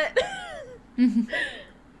 but I'm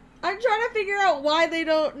trying to figure out why they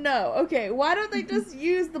don't know. Okay, why don't they just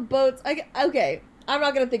use the boats? Okay, I'm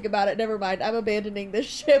not gonna think about it. Never mind. I'm abandoning this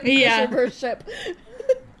ship. Yeah. This reverse ship.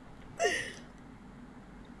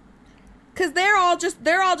 Cause they're all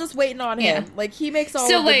just waiting on him. Yeah. Like he makes all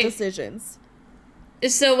So of wait. the decisions.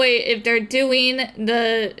 So wait, if they're doing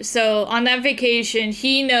so on that vacation,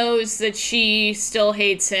 he knows that she still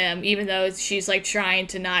hates him, even though she's like trying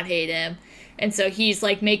to not hate him. And so he's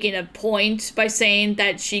like making a point by saying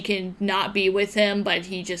that she can not be with him, but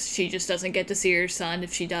she just doesn't get to see her son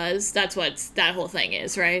if she does. That's what that whole thing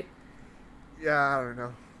is, right? Yeah, I don't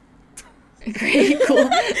know. Great, cool.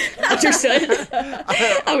 Understood.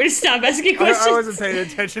 I'm gonna stop asking questions. I wasn't paying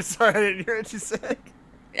attention, sorry I didn't hear what you said.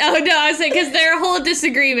 Oh no, I was saying because their whole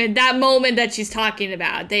disagreement, that moment that she's talking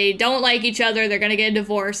about, they don't like each other. They're gonna get a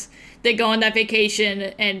divorce. They go on that vacation,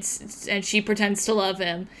 and she pretends to love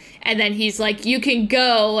him, and then he's like, "You can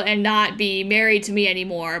go and not be married to me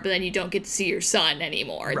anymore, but then you don't get to see your son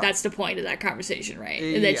anymore." Right. That's the point of that conversation, right?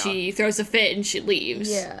 And then Yeah. she throws a fit and she leaves.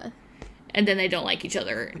 Yeah. And then they don't like each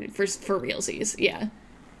other for realsies. Yeah.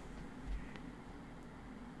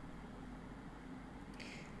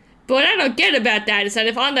 But what I don't get about that is that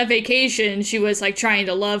if on that vacation she was like trying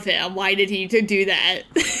to love him, why did he do that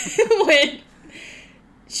when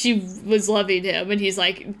she was loving him? And he's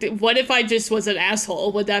like, "What if I just was an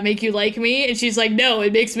asshole? Would that make you like me?" And she's like, "No,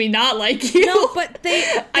 it makes me not like you." No, but they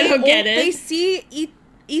I don't get it. They see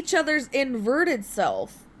each other's inverted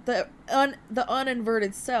self, the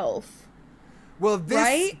uninverted self. Well, this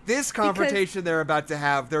Right? this confrontation they're about to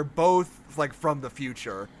have, they're both like from the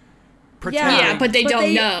future. Yeah, but they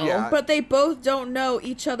don't know. Yeah. But they both don't know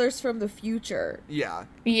each other's from the future. Yeah.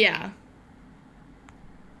 Yeah.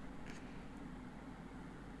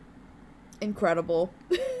 Incredible.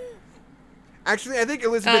 Actually, I think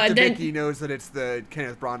Elizabeth then- Debicki knows that it's the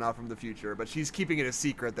Kenneth Branagh from the future, but she's keeping it a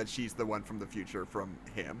secret that she's the one from the future from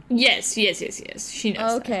him. Yes. She knows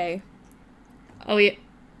that. Okay. Oh, yeah.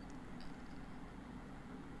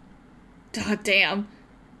 God damn.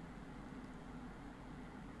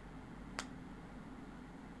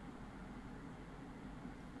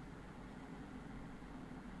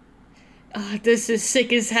 This is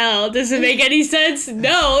sick as hell. Does it make any sense?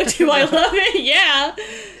 No. Do I love it? Yeah.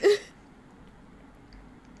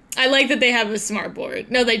 I like that they have a smart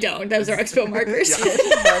board. No, they don't. Those are expo markers.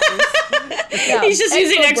 Yeah, He's just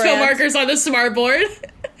using expo brand. markers on the smart board.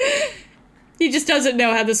 He just doesn't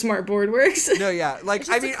know how the smart board works. No, yeah. Like, It's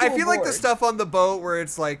I just a mean, I cool feel like the board. stuff on the boat where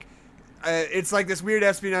it's like this weird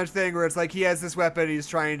espionage thing where it's like he has this weapon, he's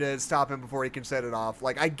trying to stop him before he can set it off.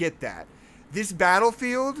 Like, I get that. This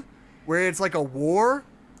battlefield where it's like a war,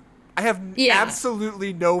 I have Yeah.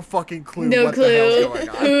 absolutely no fucking clue No what the hell's clue going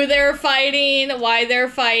on. who they're fighting, why they're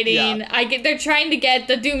fighting. Yeah. They're trying to get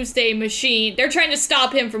the Doomsday Machine. They're trying to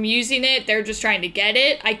stop him from using it. They're just trying to get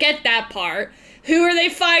it. I get that part. Who are they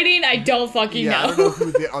fighting? I don't fucking Yeah, I know. don't know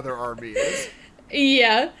who the other army is.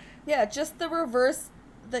 Yeah. Yeah, just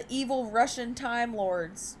the evil Russian Time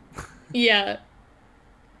Lords. Yeah.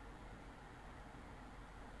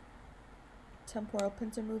 Temporal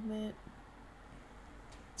pincer movement.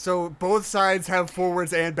 So both sides have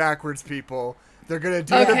forwards and backwards people. They're gonna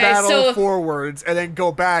do the Okay, battle so- forwards and then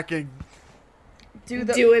go back and Do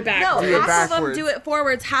it backwards. No, Do it half of them backwards. do it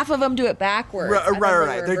forwards, half of them do it backwards. right. and then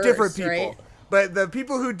Right. They're different reverse, people, right? but the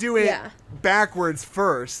people who do it Yeah. backwards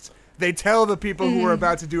first, they tell the people who are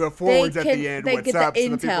about to do it forwards at can- the end they what's get the up. So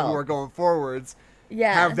the people intel. who are going forwards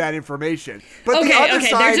Yeah. have that information. But Okay, the other okay, they're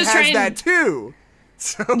side just has trying- that too.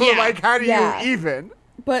 So Yeah. like, how do Yeah. you even?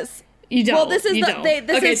 But You don't. Well, this is you the- don't.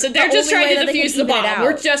 this okay, is so they're the just only trying way to that they defuse can the even it bomb.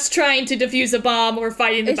 We're out. just trying to defuse the bomb. We're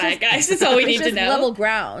fighting the it's bad just- guys. That's all we it's need to just know. level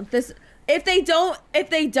ground. If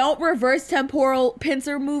they don't reverse temporal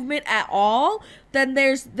pincer movement at all, then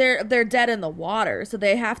they're dead in the water. So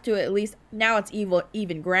they have to at least now it's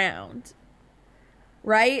even ground.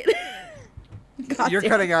 Right? God You're damn.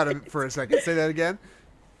 cutting out for a second. Say that again.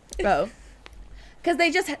 Oh. Because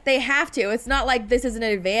they have to. It's not like this is an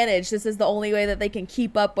advantage. This is the only way that they can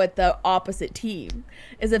keep up with the opposite team.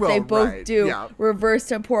 Is if they Well, both right, do yeah. reverse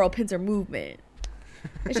temporal pincer movement.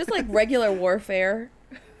 It's just like regular warfare.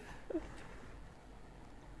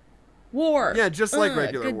 War. Yeah, just like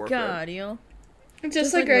regular good warfare. God, you know.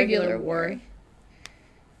 just like regular war.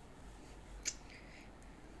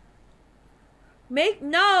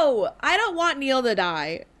 No, I don't want Neil to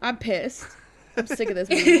die. I'm pissed. I'm sick of this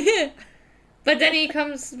movie. But then he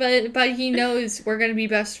comes, but he knows we're gonna be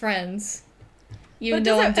best friends, even But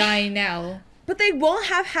though I'm doesn't- dying now. But they won't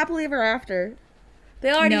have happily ever after.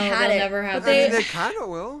 They already No, had they'll it. never have but I they, mean, they kind of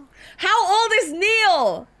will. How old is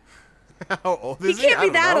Neil? How old He is he? can't I be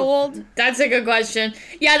don't that know. old. That's a good question.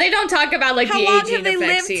 Yeah, they don't talk about like How the long aging have they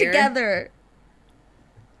effects lived here. together?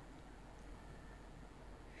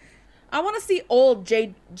 I want to see old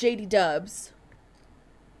JD Dubs.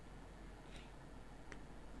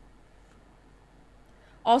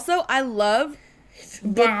 Also, I love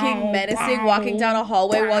looking menacing walking down a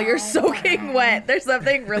hallway while you're soaking wet. There's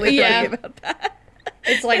something really Yeah. funny about that.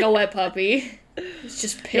 It's like a wet puppy. It's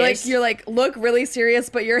just You're pissed. like look really serious,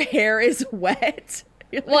 but your hair is wet.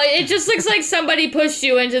 You're like, Well, it just looks like somebody pushed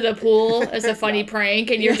you into the pool as a funny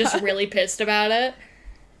prank, and you're just really pissed about it,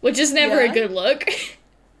 which is never Yeah. a good look.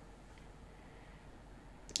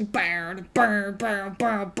 Burn, burn, burn,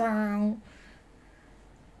 burn, burn.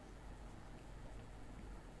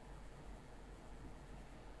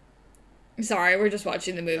 Sorry, we're just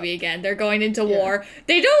watching the movie again. They're going into war.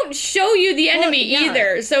 They don't show you the enemy yeah.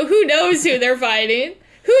 either, so who knows who they're fighting?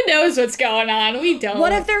 Who knows what's going on? We don't.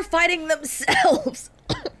 what if they're fighting themselves?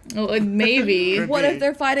 Oh, maybe. Could What be. if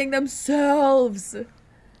they're fighting themselves?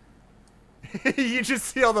 You just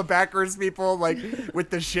see all the backwards people like with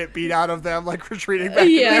the shit beat out of them, like retreating back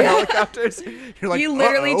Yeah. to the helicopters. You're like, You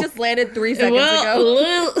literally "Uh-oh." just landed 3 seconds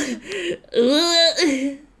ago.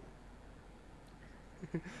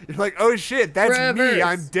 You're like, oh shit, that's me. Reverse.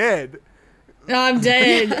 I'm dead. I'm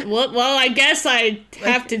dead. Well, I guess I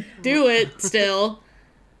have to do it still.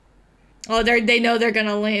 Oh, they know they're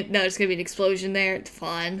gonna land. No, there's gonna be an explosion there. It's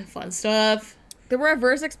fun stuff. The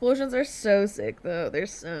reverse explosions are so sick, though. They're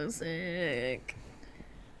so sick.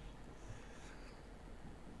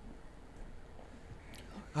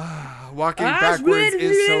 Walking backwards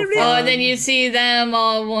is so fun. Oh, and then you see them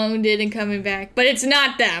all wounded and coming back. But it's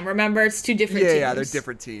not them, remember? It's two different teams. Yeah, they're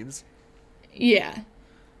different teams. Yeah.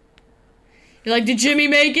 You're like, did Jimmy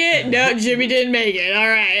make it? No, Jimmy didn't make it. All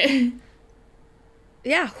right.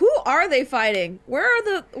 Yeah, who are they fighting? Where are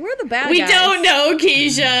the bad guys? We don't know,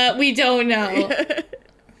 Keisha. We don't know.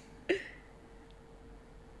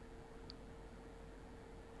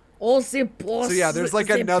 So yeah, there's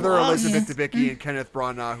like another Elizabeth Debicki and Kenneth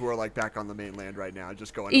Branagh who are like back on the mainland right now,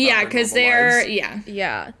 just going. Yeah, because they're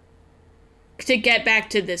yeah. To get back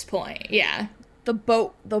to this point, yeah. The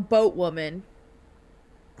boat woman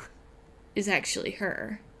is actually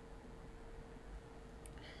her.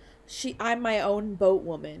 I'm my own boat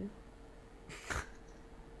woman.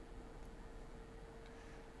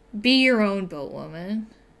 Be your own boat woman.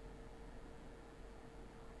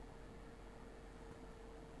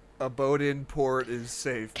 A boat in port is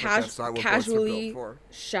safe, but that's not what boats are built for.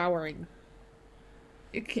 Showering.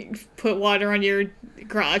 You can put water on your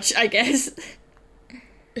crotch, I guess.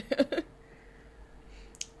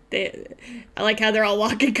 I like how they're all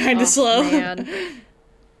walking kind of slow. Man.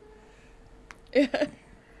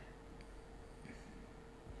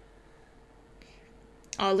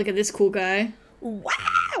 Oh, look at this cool guy.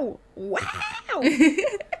 Wow!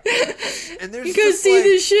 And there's You can see like,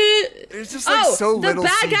 this shit. There's just like so the little.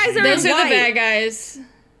 bad guys CG. are Those in are white. the bad guys.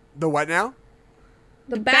 The what now?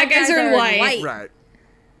 The bad guys are in white. Right.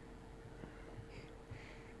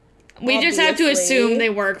 We just have to Obviously. assume they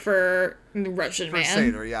work for the Russian For man.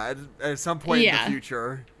 Sator, yeah. At some point in Yeah. the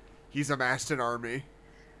future, he's amassed an army.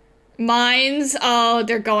 Mines, oh,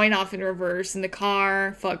 they're going off in reverse in the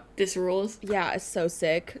car. Fuck, this rules. Yeah, it's so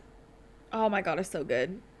sick. Oh my god, it's so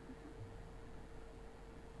good.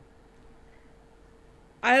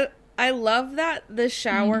 I love that the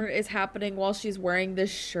shower is happening while she's wearing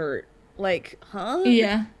this shirt. Like, huh?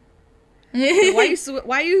 Yeah. why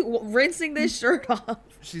are you rinsing this shirt off?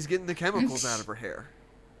 She's getting the chemicals out of her hair.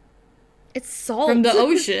 It's salt. From the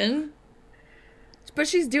ocean. But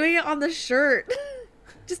she's doing it on the shirt.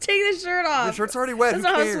 Just take the shirt off. The shirt's already wet. That's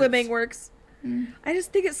Who not cares? how swimming works. I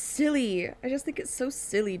just think it's silly. I just think it's so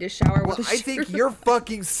silly to shower Well, with a I shirt. think you're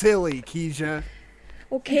fucking silly, Keisha.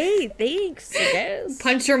 Okay, thanks, I guess.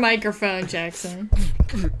 Punch your microphone, Jackson.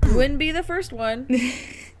 You wouldn't be the first one.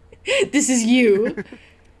 This is you.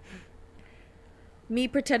 Me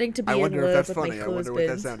pretending to be I in wonder love if that's with funny. my I wonder what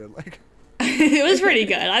that clothespins. sounded like. It was pretty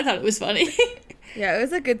good. I thought it was funny. Yeah, it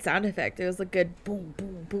was a good sound effect. It was a good boom,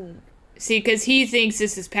 boom, boom. See, because he thinks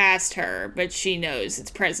this is past her, but she knows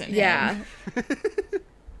it's present Yeah. him.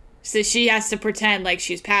 So she has to pretend like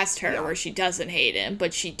she's past her, Yeah. where she doesn't hate him,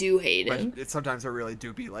 but she do hate him. But sometimes it really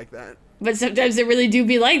do be like that. But sometimes it really do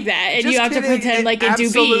be like that, and Just you have to kidding, pretend like it do be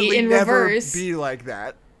absolutely in never reverse. Be like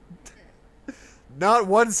that. Not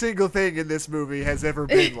one single thing in this movie has ever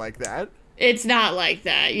been like that. It's not like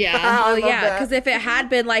that, yeah. I Oh, love yeah, that. because if it had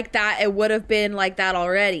been like that, it would have been like that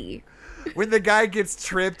already. When the guy gets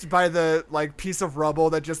tripped by the like piece of rubble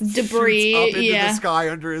that just Debris, shoots up into yeah. the sky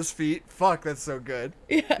under his feet. Fuck, that's so good.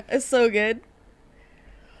 Yeah, it's so good.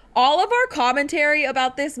 All of our commentary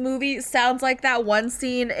about this movie sounds like that one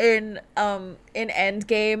scene in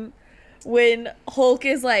Endgame when Hulk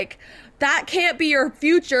is like, that can't be your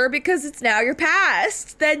future because it's now your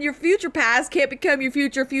past. Then your future past can't become your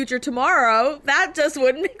future tomorrow. That just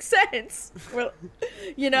wouldn't make sense. Well,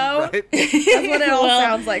 you know? Right? That's what it all Well-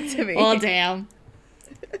 sounds like to me. Well, damn.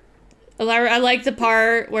 I like the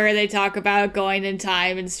part where they talk about going in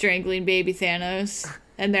time and strangling baby Thanos.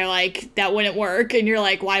 And they're like, that wouldn't work. And you're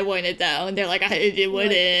like, why wouldn't it though? And they're like, it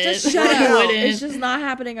wouldn't. Just shut It up. wouldn't. It's just not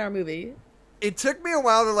happening in our movie. It took me a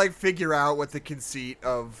while to like figure out what the conceit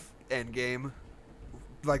of Endgame,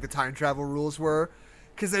 like the time travel rules were,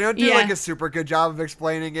 because they don't do Yeah. like a super good job of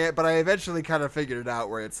explaining it. But I eventually kind of figured it out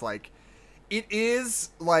where it's like, it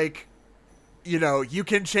is like, you know, you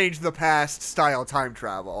can change the past style time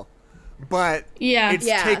travel, but Yeah. it's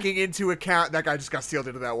Yeah. taking into account that guy just got sealed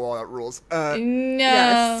into that wall. That rules. No.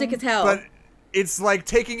 Yeah, it's sick as hell. But it's like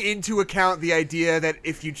taking into account the idea that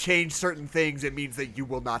if you change certain things, it means that you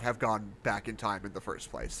will not have gone back in time in the first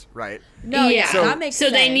place, right? no, yeah, So- that makes So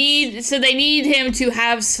sense. they need him to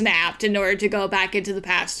have snapped in order to go back into the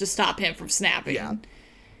past to stop him from snapping. Yeah.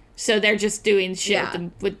 So they're just doing shit Yeah.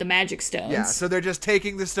 with the magic stones. Yeah, so they're just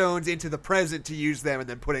taking the stones into the present to use them and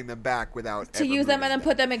then putting them back without to ever use them and moving then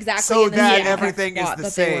put them exactly So in the that same everything is spot the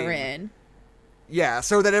that they were same. in. Yeah,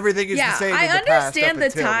 so that everything is Yeah, the same I in the past understand up the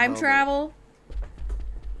until time moment. travel.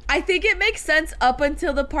 I think it makes sense up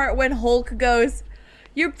until the part when Hulk goes,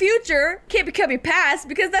 your future can't become your past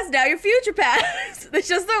because that's now your future past. It's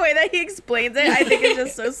just the way that he explains it. I think it's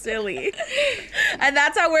just so silly. And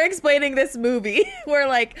that's how we're explaining this movie. We're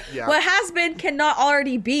like, Yeah. what has been cannot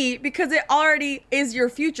already be because it already is your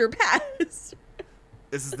future past.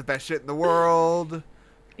 This is the best shit in the world.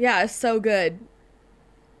 Yeah, it's so good.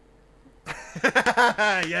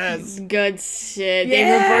 Yes. Good shit. They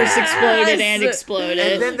Yes! reverse exploded and exploded.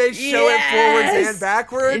 And then they show it forwards Yes! and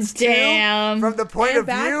backwards Damn. too, from the point And of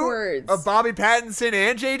backwards. view of Bobby Pattinson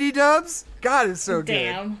and JD Dubs. God, it's so good.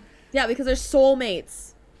 Damn. Yeah, because they're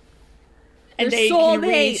soulmates. And They're they can read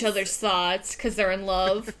soulmates. each other's thoughts because they're in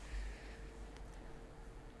love.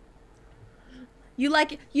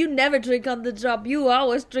 You never drink on the job. You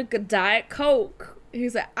always drink a Diet Coke.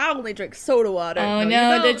 He's like, I only drink soda water. Oh you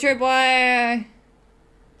no, the don't. tripwire.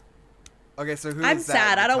 Okay, so who I'm is that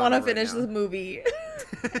sad. I don't want to Matata right finish now? this movie.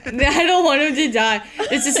 I don't want him to die.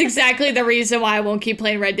 This is exactly the reason why I won't keep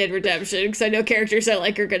playing Red Dead Redemption, because I know characters I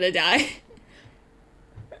like are gonna die.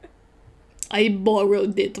 I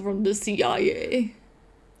borrowed it from the CIA.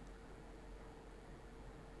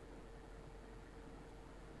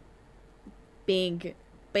 Bing.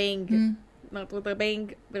 Bing. Not with a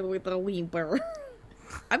bang, but with a whimper.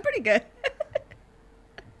 I'm pretty good.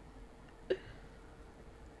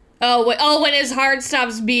 When his heart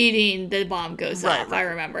stops beating, the bomb goes Right, off. right. I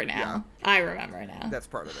remember now. Yeah. I remember now. That's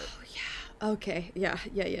part of it. Okay. Yeah.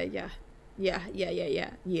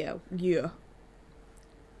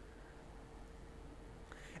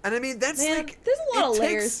 And I mean, that's Man, like there's a lot it of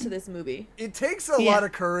layers takes- to this movie. It takes a Yeah. lot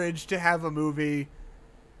of courage to have a movie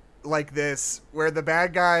like this where the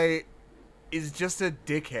bad guy is just a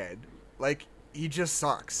dickhead. Like, he just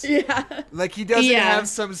sucks. Yeah. Like, he doesn't Yeah. have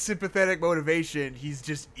some sympathetic motivation. He's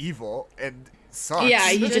just evil and sucks. Yeah,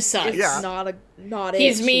 he just sucks. It's Yeah. not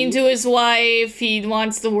He's it, mean Chief. to his wife. He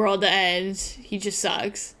wants the world to end. He just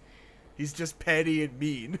sucks. He's just petty and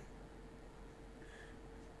mean.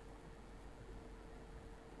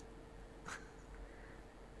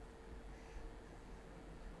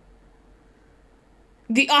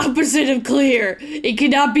 The opposite of clear. It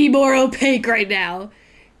cannot be more opaque right now.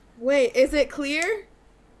 Wait, is it clear?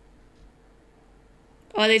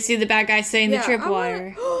 Oh, they see the bad guy saying the I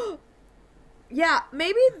tripwire. wanna- Yeah,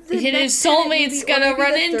 maybe the And next his Tenet soulmate's movie, or gonna maybe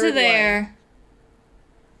run the into third there. one.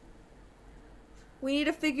 We need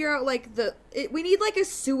to figure out like we need like a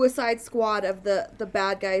Suicide Squad of the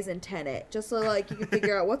bad guys in Tenet, just so like you can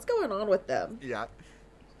figure out what's going on with them. Yeah.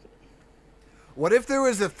 What if there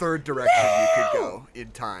was a third direction you could go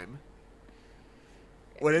in time?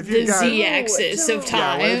 What if you The got Z-axis of don't.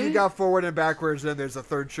 Yeah, what if you time. got forward and backwards, and then there's a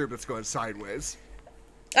third troop that's going sideways?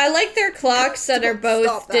 I like their clocks that are Stop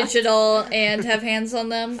both that. digital and have hands on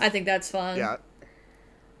them. I think that's fun. Yeah.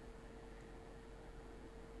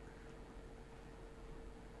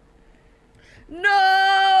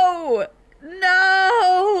 No!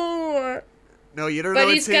 No! No, you don't But know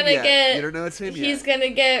he's it's him gonna yet. get. You don't know it's him He's yet. gonna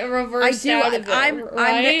get I reversed do. out of it, I'm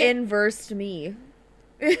right? the inversed me.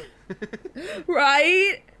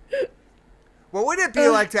 Right? What would it be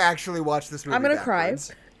like to actually watch this movie? I'm gonna cry.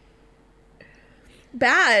 backwards?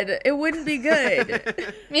 Bad. It wouldn't be good.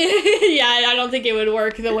 Yeah, I don't think it would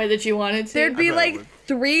work the way that you wanted to. There'd be bet it like would.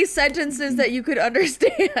 3 sentences that you could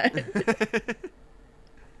understand.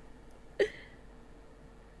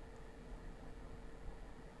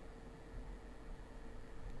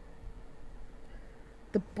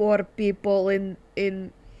 The poor people in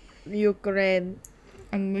Ukraine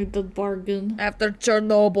I made the bargain. after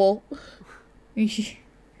Chernobyl.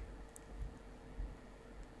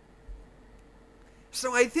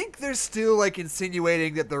 So I think they're still like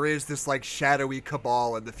insinuating that there is this like shadowy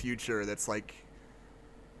cabal in the future that's like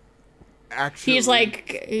actually He's like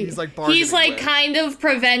he's bargaining with. kind of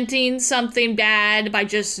preventing something bad by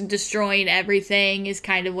just destroying everything is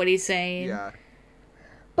kind of what he's saying. Yeah.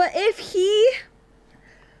 But if he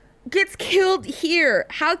gets killed here,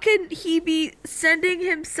 how can he be sending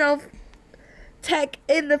himself tech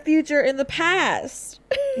in the future in the past?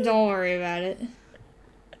 Don't worry about it.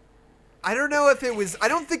 I don't know if it was. I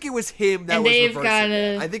don't think it was him that And was they've reversing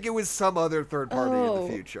it. gotta- I think it was some other third party in Oh.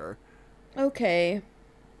 the future. Okay.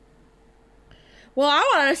 Well, I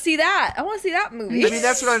want to see that. I want to see that movie. I mean,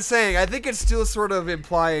 that's what I'm saying. I think it's still sort of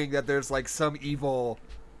implying that there's like some evil,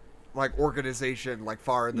 like organization, like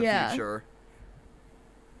far in the Yeah. future,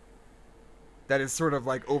 that is sort of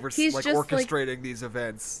like He's like just, like- orchestrating these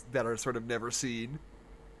events that are sort of never seen.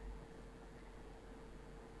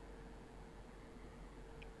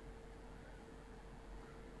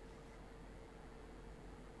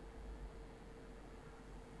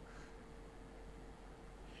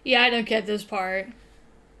 Yeah, I don't get this part.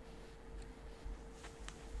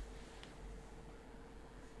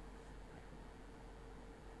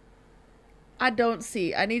 I don't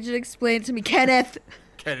see. I need you to explain it to me, Kenneth.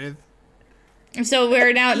 Kenneth. So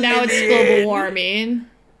we're now it's global warming.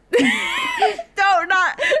 No,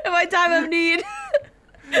 not in my time of need.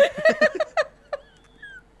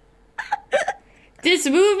 This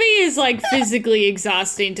movie is like physically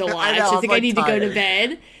exhausting to watch. know, I I'm, think I like, need to go to tired.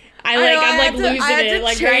 bed. I I'm losing it.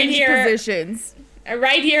 Like right here, positions.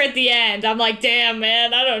 right here at the end. I'm like, damn,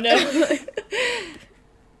 man, I don't know.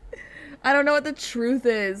 I don't know what the truth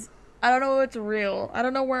is. I don't know what's real. I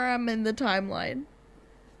don't know where I'm in the timeline.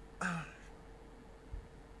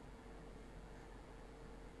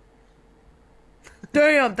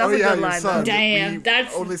 Damn, that's a good line. Though. Damn, we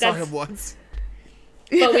that's- only saw that's- him once.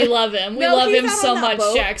 But we love him. We No, love he's him out so on that much,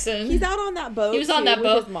 boat. Jackson. He's out on that boat. He was on too, that with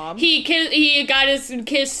boat. his mom. He got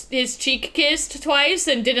his cheek kissed twice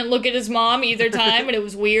and didn't look at his mom either time, and it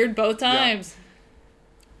was weird both times.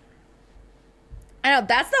 I know,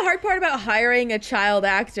 that's the hard part about hiring a child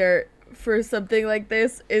actor for something like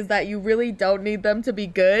this, is that you really don't need them to be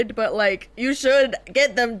good, but like you should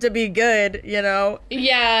get them to be good, you know?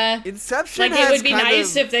 Yeah. Inception Like, has it would be kind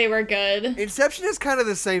nice of, if they were good. Inception is kind of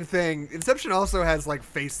the same thing. Inception also has like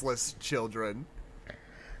faceless children.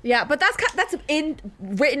 Yeah, but that's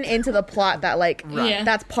written into the plot that like Right. Yeah.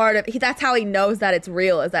 that's part of that's how he knows that it's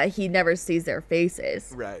real, is that he never sees their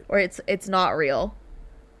faces. Right. Or it's not real.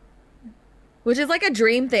 Which is like a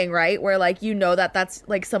dream thing, right? Where like you know that that's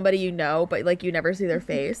like somebody you know, but like you never see their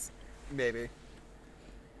face. Maybe.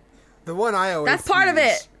 The one I always That's part of use,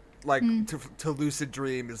 it. Like to lucid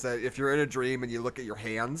dream is that if you're in a dream and you look at your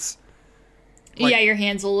hands, like, Yeah, your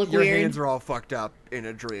hands will look your weird. hands are all fucked up in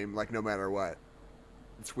a dream, like no matter what.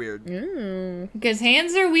 It's weird. Because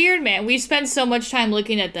hands are weird, man. We spend so much time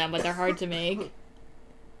looking at them, but they're hard to make.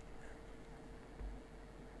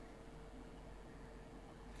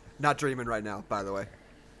 Not dreaming right now, by the way,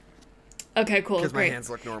 Okay, cool. because my Great. hands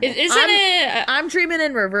look normal. Isn't it? I'm dreaming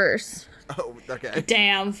in reverse. Oh, okay.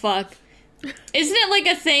 Damn, fuck. Isn't it like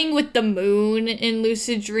a thing with the moon in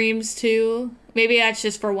lucid dreams too? Maybe that's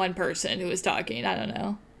just for one person who was talking. I don't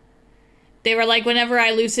know. They were like, whenever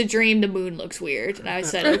I lucid dream, the moon looks weird. And I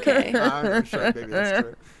said, okay. I'm not sure. Maybe that's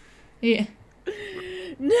true. Yeah.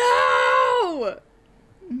 No!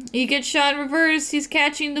 He gets shot in reverse. He's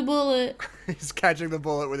catching the bullet. He's catching the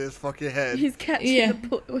bullet with his fucking head. He's catching Yeah. the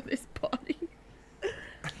bullet with his body.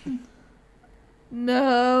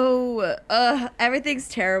 No. Everything's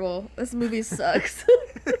terrible. This movie sucks.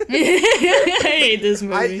 I hate this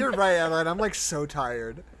movie. You're right, Ellen. I'm like so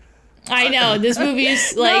tired. I know. This movie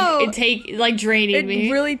is like, No. draining It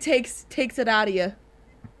me. really takes it out of you.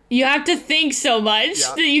 You have to think so much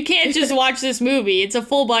Yeah. that you can't just watch this movie. It's a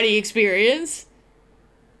full body experience.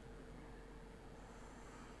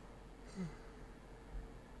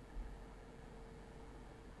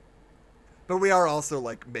 But we are also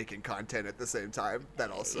like making content at the same time.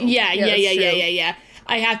 That also. Yeah, Yeah, yeah, that's yeah, yeah, true. yeah, yeah.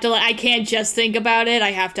 I have to. I can't just think about it.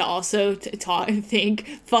 I have to also talk and think.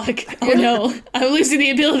 Fuck. Oh no, I'm losing the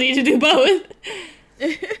ability to do both.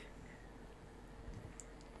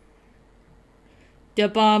 The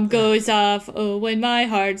bomb goes off. Oh, when my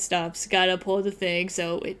heart stops, gotta pull the thing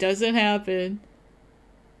so it doesn't happen.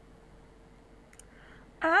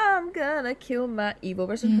 I'm gonna kill my evil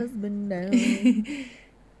Russian husband now.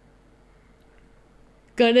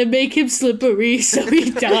 Gonna make him slippery so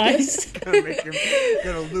he dies.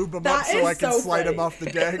 Gonna lube him That up so is I can so slide him funny. off the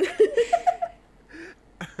deck.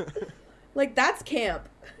 Like, that's camp.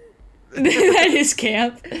 That is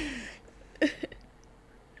camp.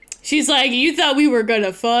 She's like, you thought we were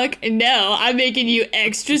gonna fuck? No, I'm making you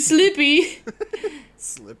extra slippy.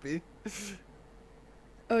 Slippy.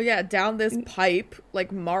 Oh yeah, down this pipe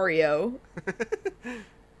like Mario.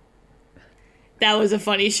 That was a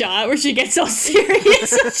funny shot where she gets all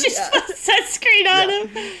serious and she puts that screen on Yeah.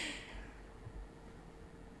 him.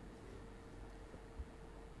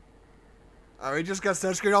 Oh, he just got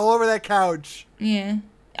sunscreen all over that couch. Yeah.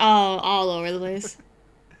 All over the place.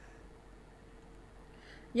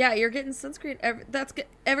 Yeah, you're getting sunscreen.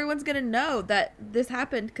 Everyone's gonna know that this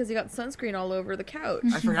happened because you got sunscreen all over the couch.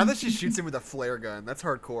 I forgot that she shoots him with a flare gun. That's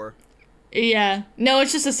hardcore. Yeah. No,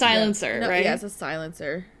 it's just a silencer, No, right? Yeah, it's a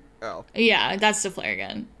silencer. Oh. Yeah, that's the flare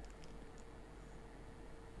gun.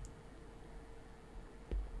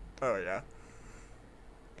 Oh, yeah.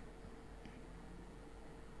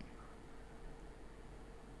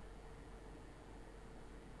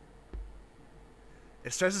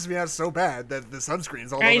 It stresses me out so bad that the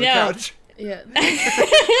sunscreen's all I over the know. couch. Yeah.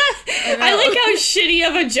 I like how shitty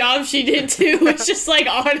of a job she did too. It's just like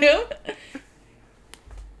on him.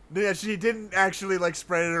 Yeah, she didn't actually like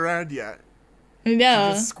spread it around yet. She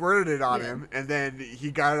No. just squirted it on him, and then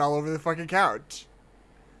he got it all over the fucking couch.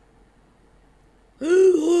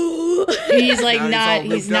 He's like Now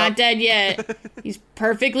he's all he's lubed not up. dead yet. He's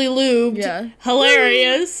perfectly lubed. Yeah.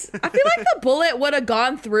 Hilarious. I feel like the bullet would have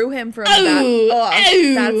gone through him from Ooh,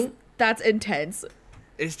 that. ooh. That's intense.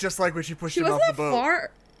 It's just like when she pushed She him off wasn't the that boat.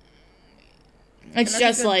 far. It's and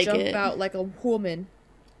just then like jump it. out like a woman.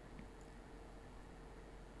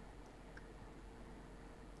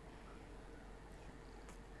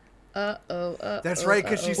 That's right,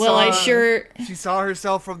 'cause she Well, I saw- sure. She saw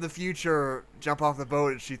herself from the future jump off the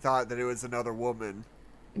boat, and she thought that it was another woman.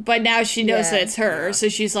 But now she knows Yeah. that it's her, Yeah. so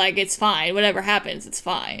she's like, it's fine. Whatever happens, it's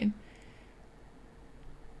fine.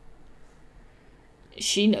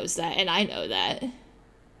 She knows that, and I know that.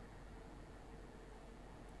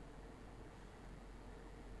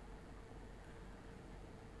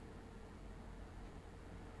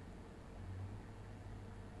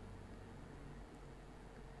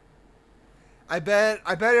 I bet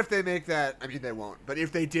if they make that, I mean they won't, but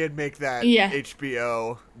if they did make that Yeah.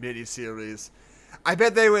 HBO miniseries, I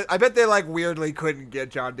bet they like weirdly couldn't get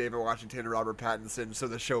John David Washington and Robert Pattinson, so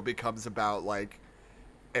the show becomes about like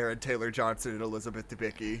Aaron Taylor Johnson and Elizabeth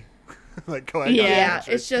Debicki, like going on Yeah. Yeah,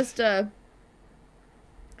 adventures. it's just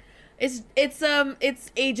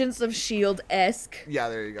it's Agents of Shield esque. Yeah,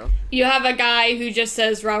 there you go. You have a guy who just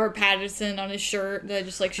says Robert Pattinson on his shirt that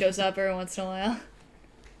just like shows up every once in a while.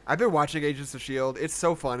 I've been watching Agents of S.H.I.E.L.D. It's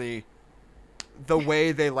so funny. The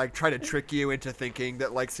way they like try to trick you into thinking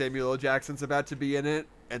that like Samuel L. Jackson's about to be in it,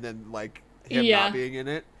 and then like him Yeah. not being in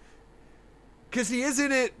it. Because he is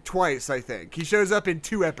in it twice, I think. He shows up in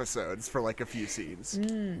 2 episodes for like a few scenes,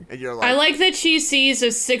 and you're like, I like that she sees a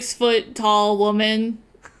 6-foot tall woman,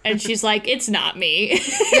 and she's like, "It's not me."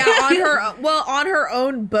 Yeah, on her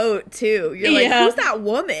own boat too. You're like, Yeah. who's that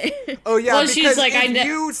woman? oh yeah, Well, because she's like, if I kn-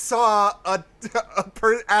 you saw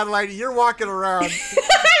Adelaide, you're walking around. I'm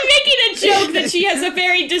making a joke that she has a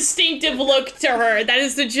very distinctive look to her. That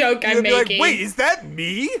is the joke I'm You'd be like, making. wait, is that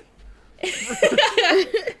me?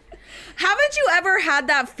 Haven't you ever had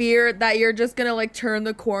that fear that you're just gonna like turn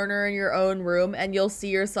the corner in your own room and you'll see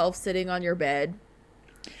yourself sitting on your bed?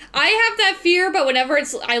 I have that fear, but whenever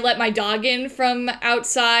I let my dog in from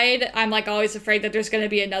outside, I'm like always afraid that there's going to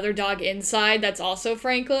be another dog inside that's also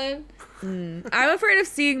Franklin. I'm afraid of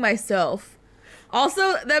seeing myself.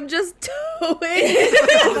 Also, them just towing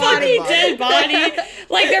the body. Fucking dead body.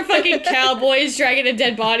 Like they're fucking cowboys dragging a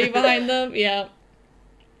dead body behind them. Yeah.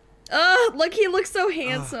 Look, he looks so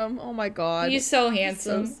handsome. Oh my god. He's so So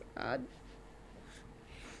handsome. sad.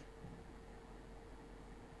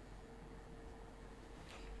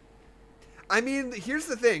 I mean, here's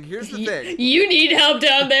the thing. You need help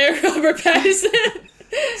down there, Robert Pattinson.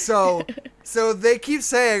 So they keep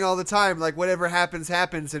saying all the time, like, whatever happens,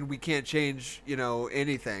 happens, and we can't change,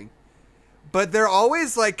 anything. But they're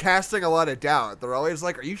always, like, casting a lot of doubt. They're always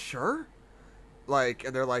like, are you sure? Like,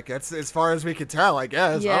 and they're like, that's as far as we can tell, I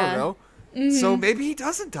guess. I Yeah. don't know. So maybe he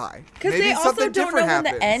doesn't die. Because Maybe they also something don't know different when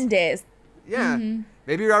happens. the end is. Yeah.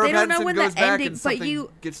 Maybe Robert They don't know Pattinson when the goes back ending- and but something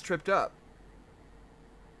gets tripped up.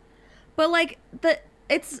 But like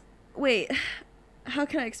wait, how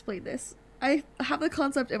can I explain this? I have the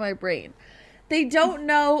concept in my brain. They don't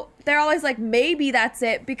know. They're always like, maybe that's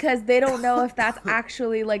it, because they don't know if that's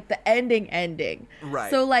actually like the ending. Right.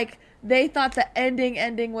 So like they thought the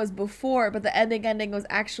ending was before, but the ending was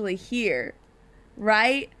actually here,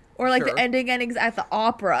 right? Or like Sure. the ending's at the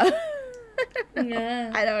opera.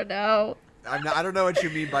 Yeah. I don't know. I don't know what you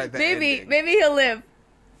mean by that. Maybe he'll live.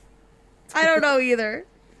 I don't know either.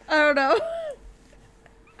 I don't know.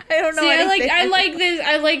 I don't know. See, anything.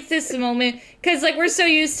 I like this moment because like we're so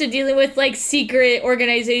used to dealing with like secret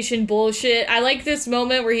organization bullshit. I like this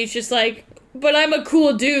moment where he's just like, but I'm a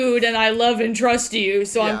cool dude and I love and trust you,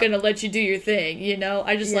 so I'm Yeah. gonna let you do your thing.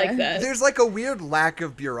 I just like Yeah. that. There's like a weird lack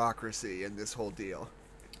of bureaucracy in this whole deal.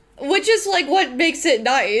 Which is like what makes it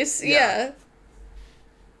nice. Yeah. Yeah.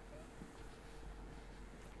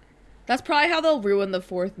 That's probably how they'll ruin the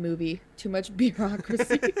 4th movie. Too much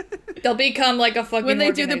bureaucracy. They'll become like a fucking When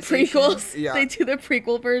they do the organization. prequels, Yeah. they do the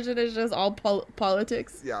prequel version. It's just all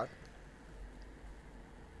politics. Yeah.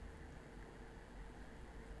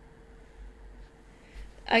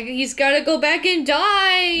 He's gotta go back and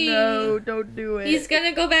die. No, don't do it. He's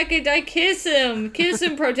gonna go back and die. Kiss him,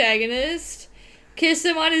 protagonist. Kiss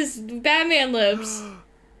him on his Batman lips.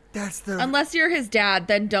 That's the Unless you're his dad,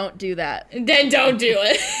 then don't do that. Then don't do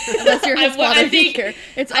it. Unless you're his father I think, figure.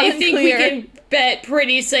 It's I think we unclear. can bet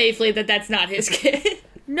pretty safely that that's not his kid.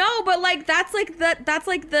 No, but like that's like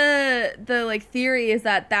the like theory is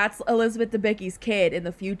that that's Elizabeth Debicki's kid in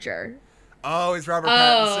the future. Oh, is Robert Oh.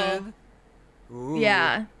 Pattinson? Ooh.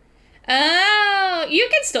 Yeah. Oh, you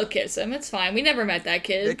can still kiss him. It's fine. We never met that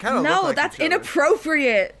They kid. kind of No, look like that's each other.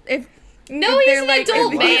 inappropriate. No, if he's they're an like-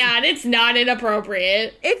 adult if- man. It's not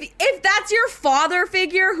inappropriate. If that's your father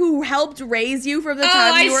figure who helped raise you from the Oh,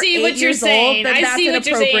 time I you were see 8 what you're years old, saying. then I that's see what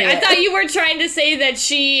you're saying. I inappropriate. thought you were trying to say that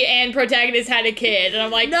she and protagonist had a kid, and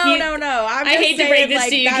I'm like, No. I'm I just hate to saying, break this like,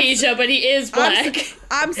 to you, that's- Keisha, but he is black.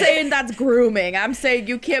 I'm saying that's grooming. I'm saying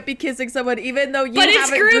you can't be kissing someone even though you But it's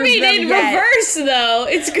haven't groomed grooming them in yet. reverse, though.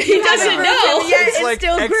 He haven't doesn't groomed know. them yet. It's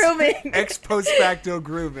still grooming. Ex post facto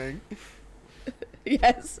grooming.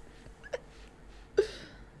 Yes.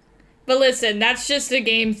 But listen, that's just a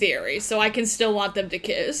game theory, so I can still want them to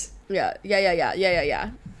kiss. Yeah.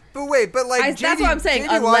 But wait, but like That's what I'm saying,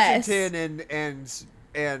 JD unless- Washington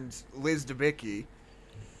and Liz Debicki,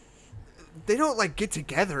 they don't like get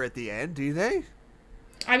together at the end, do they?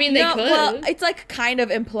 I mean, they No, could. well, it's like kind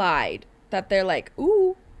of implied that they're like,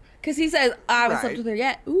 ooh. Because he says, I haven't slept Right. with her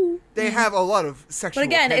yet. Ooh. They have a lot of sexual. But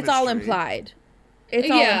again, it's all chemistry. implied. It's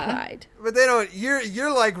all Yeah. implied. But they don't.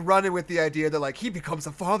 You're like running with the idea that like he becomes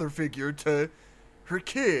a father figure to her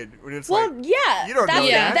kid. When it's Well, like, yeah. you don't that's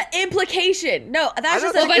know that. the implication. No, that's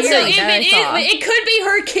don't just a know. but so theory if that I saw. it could be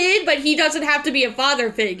her kid, but he doesn't have to be a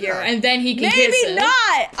father figure, Yeah. and then he can kiss Maybe him.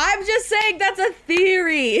 not. I'm just saying that's a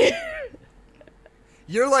theory.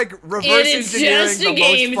 you're like reverse is engineering just a the most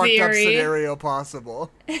game fucked up theory. scenario possible.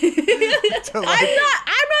 To, like,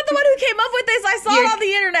 I'm not the one who came up with this. I saw You're- it on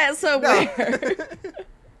the internet somewhere.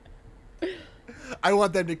 I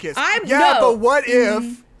want them to kiss. I'm- yeah, no. but what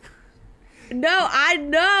if? No, I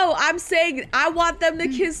know. I'm saying I want them to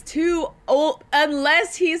kiss too,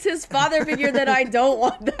 unless he's his father figure. Then I don't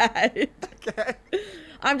want that. Okay.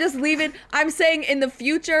 I'm just leaving. I'm saying in the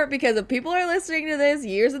future, because if people are listening to this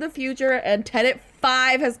years in the future and Tenet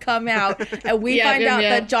 5 has come out and we Yeah, find yeah, out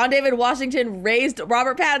yeah. that John David Washington raised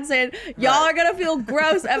Robert Pattinson, y'all Right. are going to feel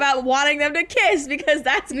gross about wanting them to kiss because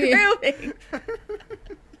that's grooming.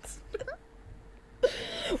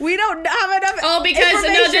 We don't have enough Oh, because no,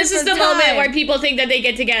 information this is for the moment time. where people think that they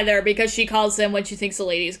get together because she calls him when she thinks the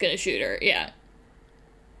lady's gonna shoot her. Yeah.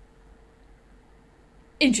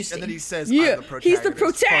 Interesting. And then he says, Yeah, I'm the protagonist. he's the Fuck yeah,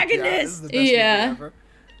 this is protagonist. the best movie Yeah. ever.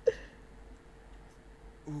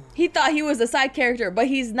 He thought he was a side character, but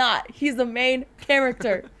he's not. He's the main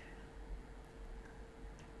character.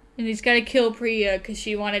 And he's got to kill Priya because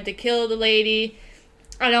she wanted to kill the lady.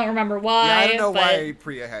 I don't remember why. Yeah, I don't know but why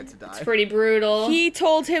Priya had to die. It's pretty brutal. He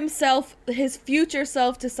told himself, his future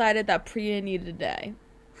self decided that Priya needed to die.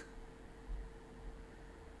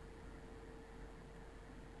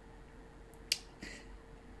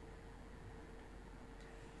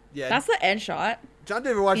 Yeah, That's the end shot. John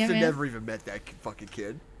David Washington man. never even met that fucking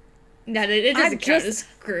kid. No, it doesn't I'm count just- as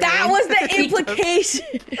grooming. That was the implication.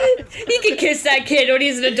 He can kiss that kid when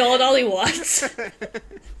he's an adult all he wants.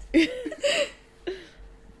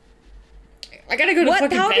 I gotta go to What?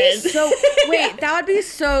 fucking That would bed. be so. Wait, that would be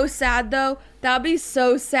so sad though. That would be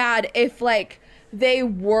so sad if like they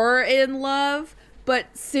were in love, but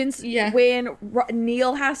since Yeah. when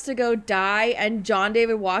Neil has to go die and John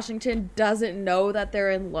David Washington doesn't know that they're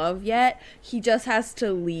in love yet, he just has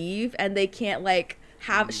to leave and they can't like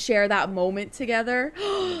have share that moment together.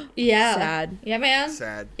 Yeah. Sad. Yeah, man.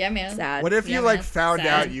 Sad. Yeah, man. Sad. What if you Yeah, like man. found Sad.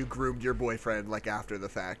 out you groomed your boyfriend like after the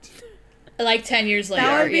fact? Like 10 years later,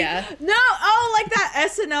 That would be, yeah. No, oh, like that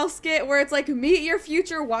SNL skit where it's like meet your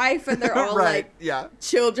future wife and they're all right? like Yeah.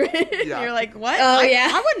 children. Yeah. You're like, what? Oh, yeah.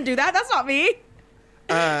 I wouldn't do that. That's not me.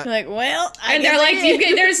 Uh, You're like, well, I And guess they're I like,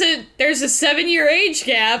 did. there's a 7-year age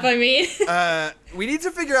gap. I mean, we need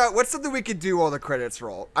to figure out what's something we could do while the credits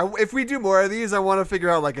roll. If we do more of these, I want to figure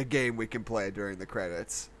out like a game we can play during the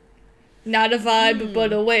credits. not a vibe,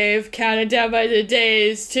 but a wave. Counted down by the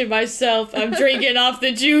days to myself. I'm drinking off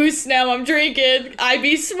the juice. Now I'm drinking. I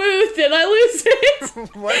be smooth and I lose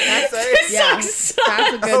it. What did I say? This Yeah, song sucks.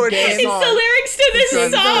 that's a good Oh, it's game. a song. It's the lyrics to this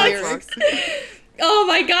It's the song. lyrics. Oh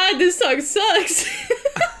my god, this song sucks.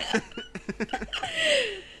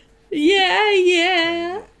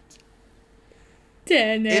 yeah.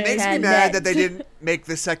 It makes me Tenet. mad that they didn't make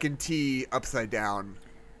the second T upside down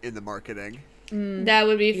in the marketing. That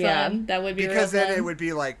would be fun. Yeah. That would be Because real then fun. it would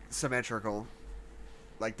be like symmetrical.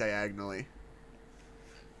 Like diagonally.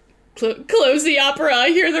 Close the opera.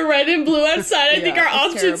 Hear the red and blue outside. I think Yeah, our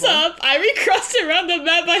it's options terrible. up. I be crossing around the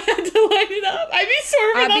map. I had to line it up. I be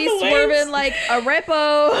swerving I'd on be the swerving waves. like a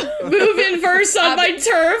repo. Moving first on my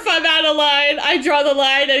turf. I'm out of line. I draw the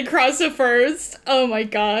line and cross it first. Oh my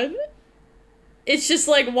god. It's just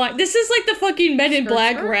like one. This is like the fucking Men in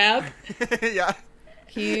Black rap. Yeah.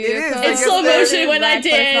 Here is, comes I In guess slow that motion the when I black,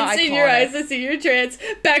 but it's not dance, in your iconic. eyes I see your trance.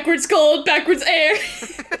 Backwards cold, backwards air.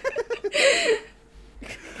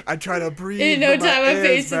 I try to breathe. In no but my time I'm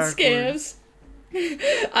air's facing backwards.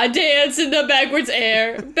 scams. I dance in the backwards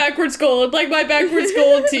air. Backwards gold, like my backwards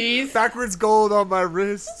gold teeth. Backwards gold on my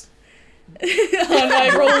wrist. On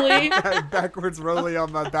my rolly. Backwards rolly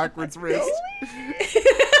on my backwards wrist.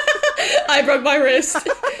 I broke my wrist.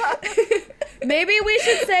 Maybe we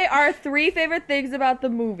should say our 3 favorite things about the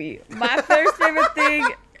movie. My first favorite thing.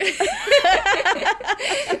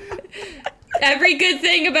 Every good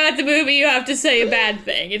thing about the movie, you have to say a bad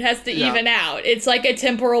thing. It has to Yeah. even out. It's like a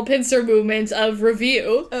temporal pincer movement of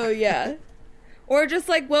review. Oh yeah. Or just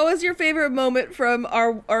like, what was your favorite moment from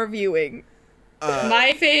our viewing?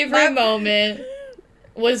 My favorite moment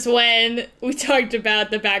was when we talked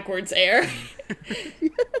about the backwards air.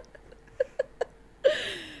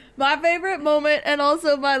 My favorite moment and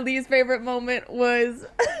also my least favorite moment was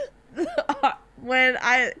when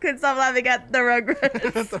I couldn't stop laughing at the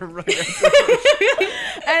Rugrats. That's a right.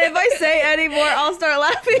 And if I say any more, I'll start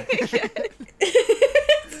laughing again.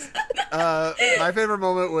 My favorite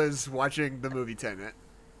moment was watching the movie Tenet.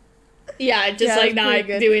 Yeah, just Yeah, like it's not pretty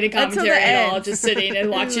good. doing a Until the commentary at all, end. just sitting and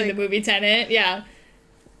watching the Like- movie Tenet. Yeah.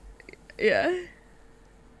 Yeah.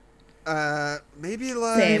 Maybe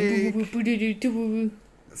like Same.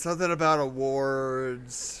 something about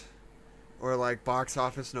awards or like box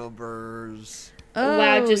office numbers.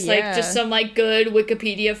 Wow, just yeah. like just some like good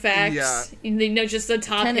Wikipedia facts. Yeah. You know, just the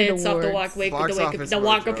top Tenet hits off the awards. Box office the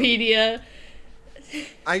mojo. Wikipedia.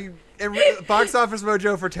 Box office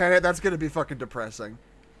mojo for Tenet. That's gonna be fucking depressing.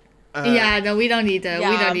 Yeah, no, we don't need to. We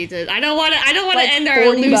Yeah. don't need to. I don't want to. I don't want to Like end our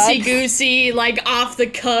 40 bucks. loosey goosey, like off the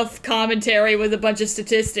cuff commentary with a bunch of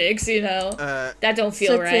statistics. You know, that don't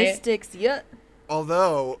feel right. Statistics, yeah.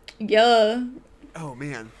 Although, Yeah. oh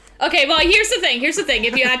man, Okay, well, here's the thing. Here's the thing.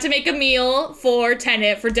 If you had to make a meal for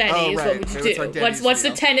Tenet for Denny's, right. what would you Maybe it's do? like Denny's What's the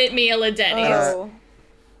meal. Tenet meal at Denny's? Oh.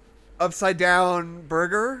 upside down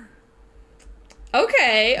burger.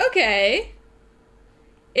 Okay.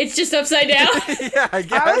 It's just upside down. Yeah, I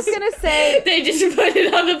guess. I was gonna say They just put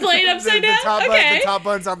it on the plate upside down. The top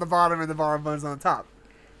bun's on the bottom and the bottom bun's on the top.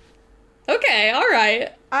 Okay, all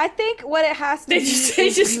right. I think what it has to They be just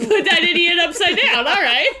is put that idiot upside down. All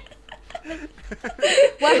right.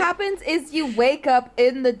 what happens is you wake up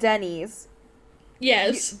in the Denny's.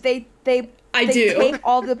 Yes. They I they do. take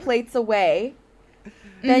all the plates away.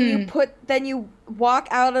 Then you walk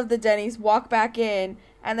out of the Denny's, walk back in,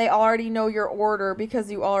 and they already know your order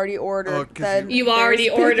because you already ordered. Oh, 'cause then You there's already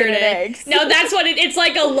bacon ordered and it. eggs. No, that's what it's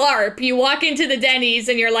like a LARP. You walk into the Denny's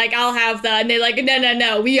and you're like, I'll have that. And they're like,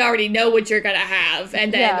 no, we already know what you're going to have.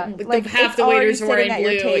 And Yeah, then like, half it's the waiters already were in sitting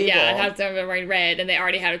at your blue. Yeah, table. and half of them were in red. And they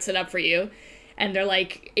already had it set up for you. And they're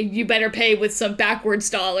like, you better pay with some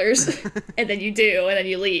backwards dollars. And then you do. And then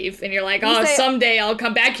you leave. And you're like, oh, say- someday I'll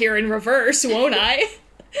come back here in reverse, won't I?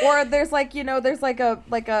 Or there's like, there's like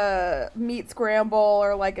a meat scramble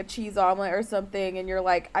or like a cheese omelet or something, and you're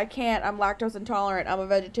like, I can't, I'm lactose intolerant, I'm a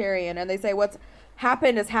vegetarian, and they say what's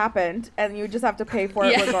happened has happened, and you just have to pay for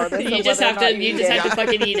it regardless. you of just whether have or to not you eat just it. have to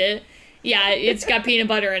fucking eat it. Yeah, it's got peanut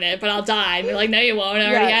butter in it, but I'll die. And they're like, no, you won't. It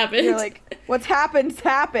already happened. You're like, what's happened's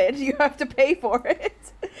happened. You have to pay for it.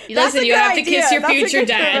 That's Listen, a you good have to kiss idea. your That's a future good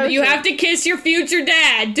dad. You promotion. have to kiss your future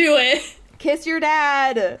dad. Do it. Kiss your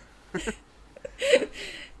dad.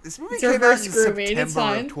 This movie It's came out reverse in grooming, it's September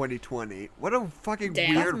fine. of 2020. What a fucking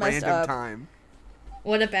Damn. weird That's messed random up. time.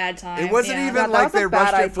 What a bad time. It wasn't yeah. even Yeah, that like was a they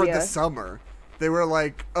bad rushed it for the idea. summer. They were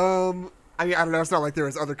like, I mean, I don't know. It's not like there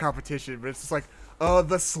was other competition, but it's just like,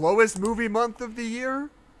 the slowest movie month of the year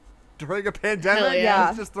during a pandemic. Hell yeah.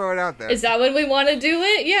 Let's just throw it out there. Is that when we want to do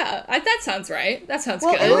it? Yeah, that sounds right. That sounds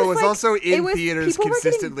Well, good. Although was it was like- also it in was- theaters people were getting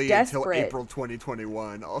consistently until desperate. April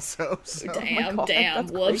 2021. Also, so. Damn, God, damn.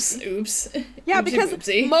 that's Whoops. crazy. Oops. Yeah, Oopsie because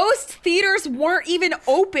boopsie. most theaters weren't even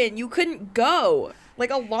open. You couldn't go. Like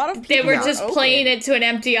a lot of people They were Yeah. just open. playing it to an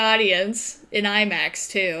empty audience in IMAX,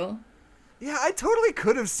 too. Yeah, I totally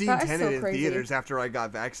could have seen That is so Tenet in crazy. theaters after I got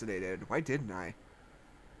vaccinated. Why didn't I?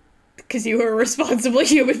 Because you were a responsible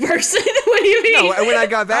human person. What do you mean? No, when I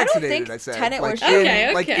got I don't vaccinated, think I said. Tenet like, was in, showing.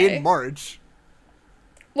 Okay, like okay. in March.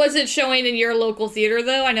 Was it showing in your local theater,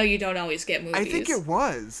 though? I know you don't always get movies. I think it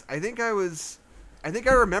was. I think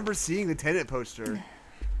I remember seeing the Tenet poster.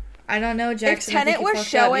 I don't know, Jackson. Tenet I think you was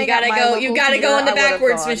fucked up. showing You gotta at my go. local You gotta theater, go in the I would've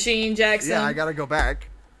backwards gone. machine, Jackson. Yeah, I gotta go back.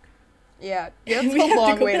 Yeah, that's We a have to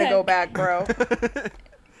long go way to back. go back, bro.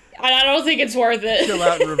 I don't think it's worth it. Chill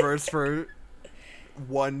out in reverse for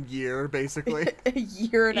 1 year, basically. A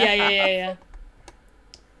year and a Yeah, half. yeah, yeah, yeah.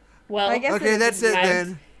 Well, I guess Okay, that's it Yeah.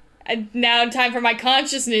 then. and now time for my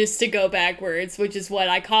consciousness to go backwards, which is what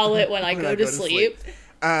I call it when I go to sleep.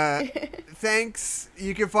 Thanks.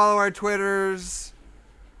 You can follow our Twitters.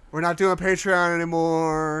 We're not doing Patreon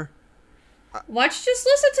anymore. Just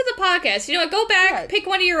listen to the podcast. You know what? Go back, Yeah. pick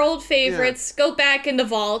one of your old favorites, go back in the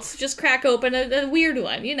vault, just crack open a weird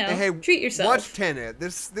one, you know. Hey, Treat yourself. Watch Tenet.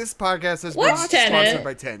 This podcast has Watch been Tenet. sponsored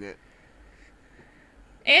by Tenet.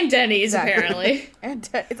 And Denny's, Exactly. apparently. And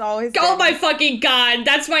it's always. Oh my fucking god,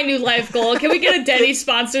 that's my new life goal. Can we get a Denny's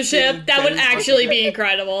sponsorship? That would Denny's actually be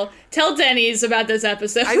incredible. Tell Denny's about this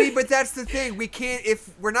episode. I mean, but that's the thing. We can't, if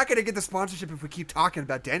we're not going to get the sponsorship if we keep talking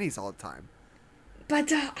about Denny's all the time. but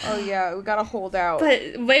Oh yeah, we gotta hold out.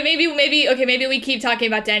 wait, maybe we keep talking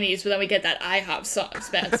about Denny's, but then we get that IHOP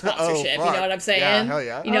sponsorship. You fuck. know what I'm saying? Yeah, hell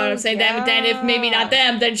yeah. You know what Oh, I'm saying? Then if maybe not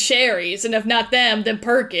them, then Sherry's, and if not them, then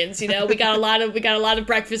Perkins. You know, we got a lot of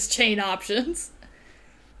breakfast chain options.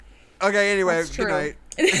 Okay, anyway, That's good true. night.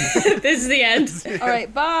 This is the end. All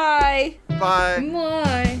right, bye. Bye.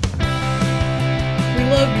 Bye. We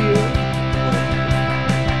love you.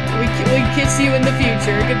 We kiss you in the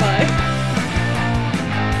future. Goodbye.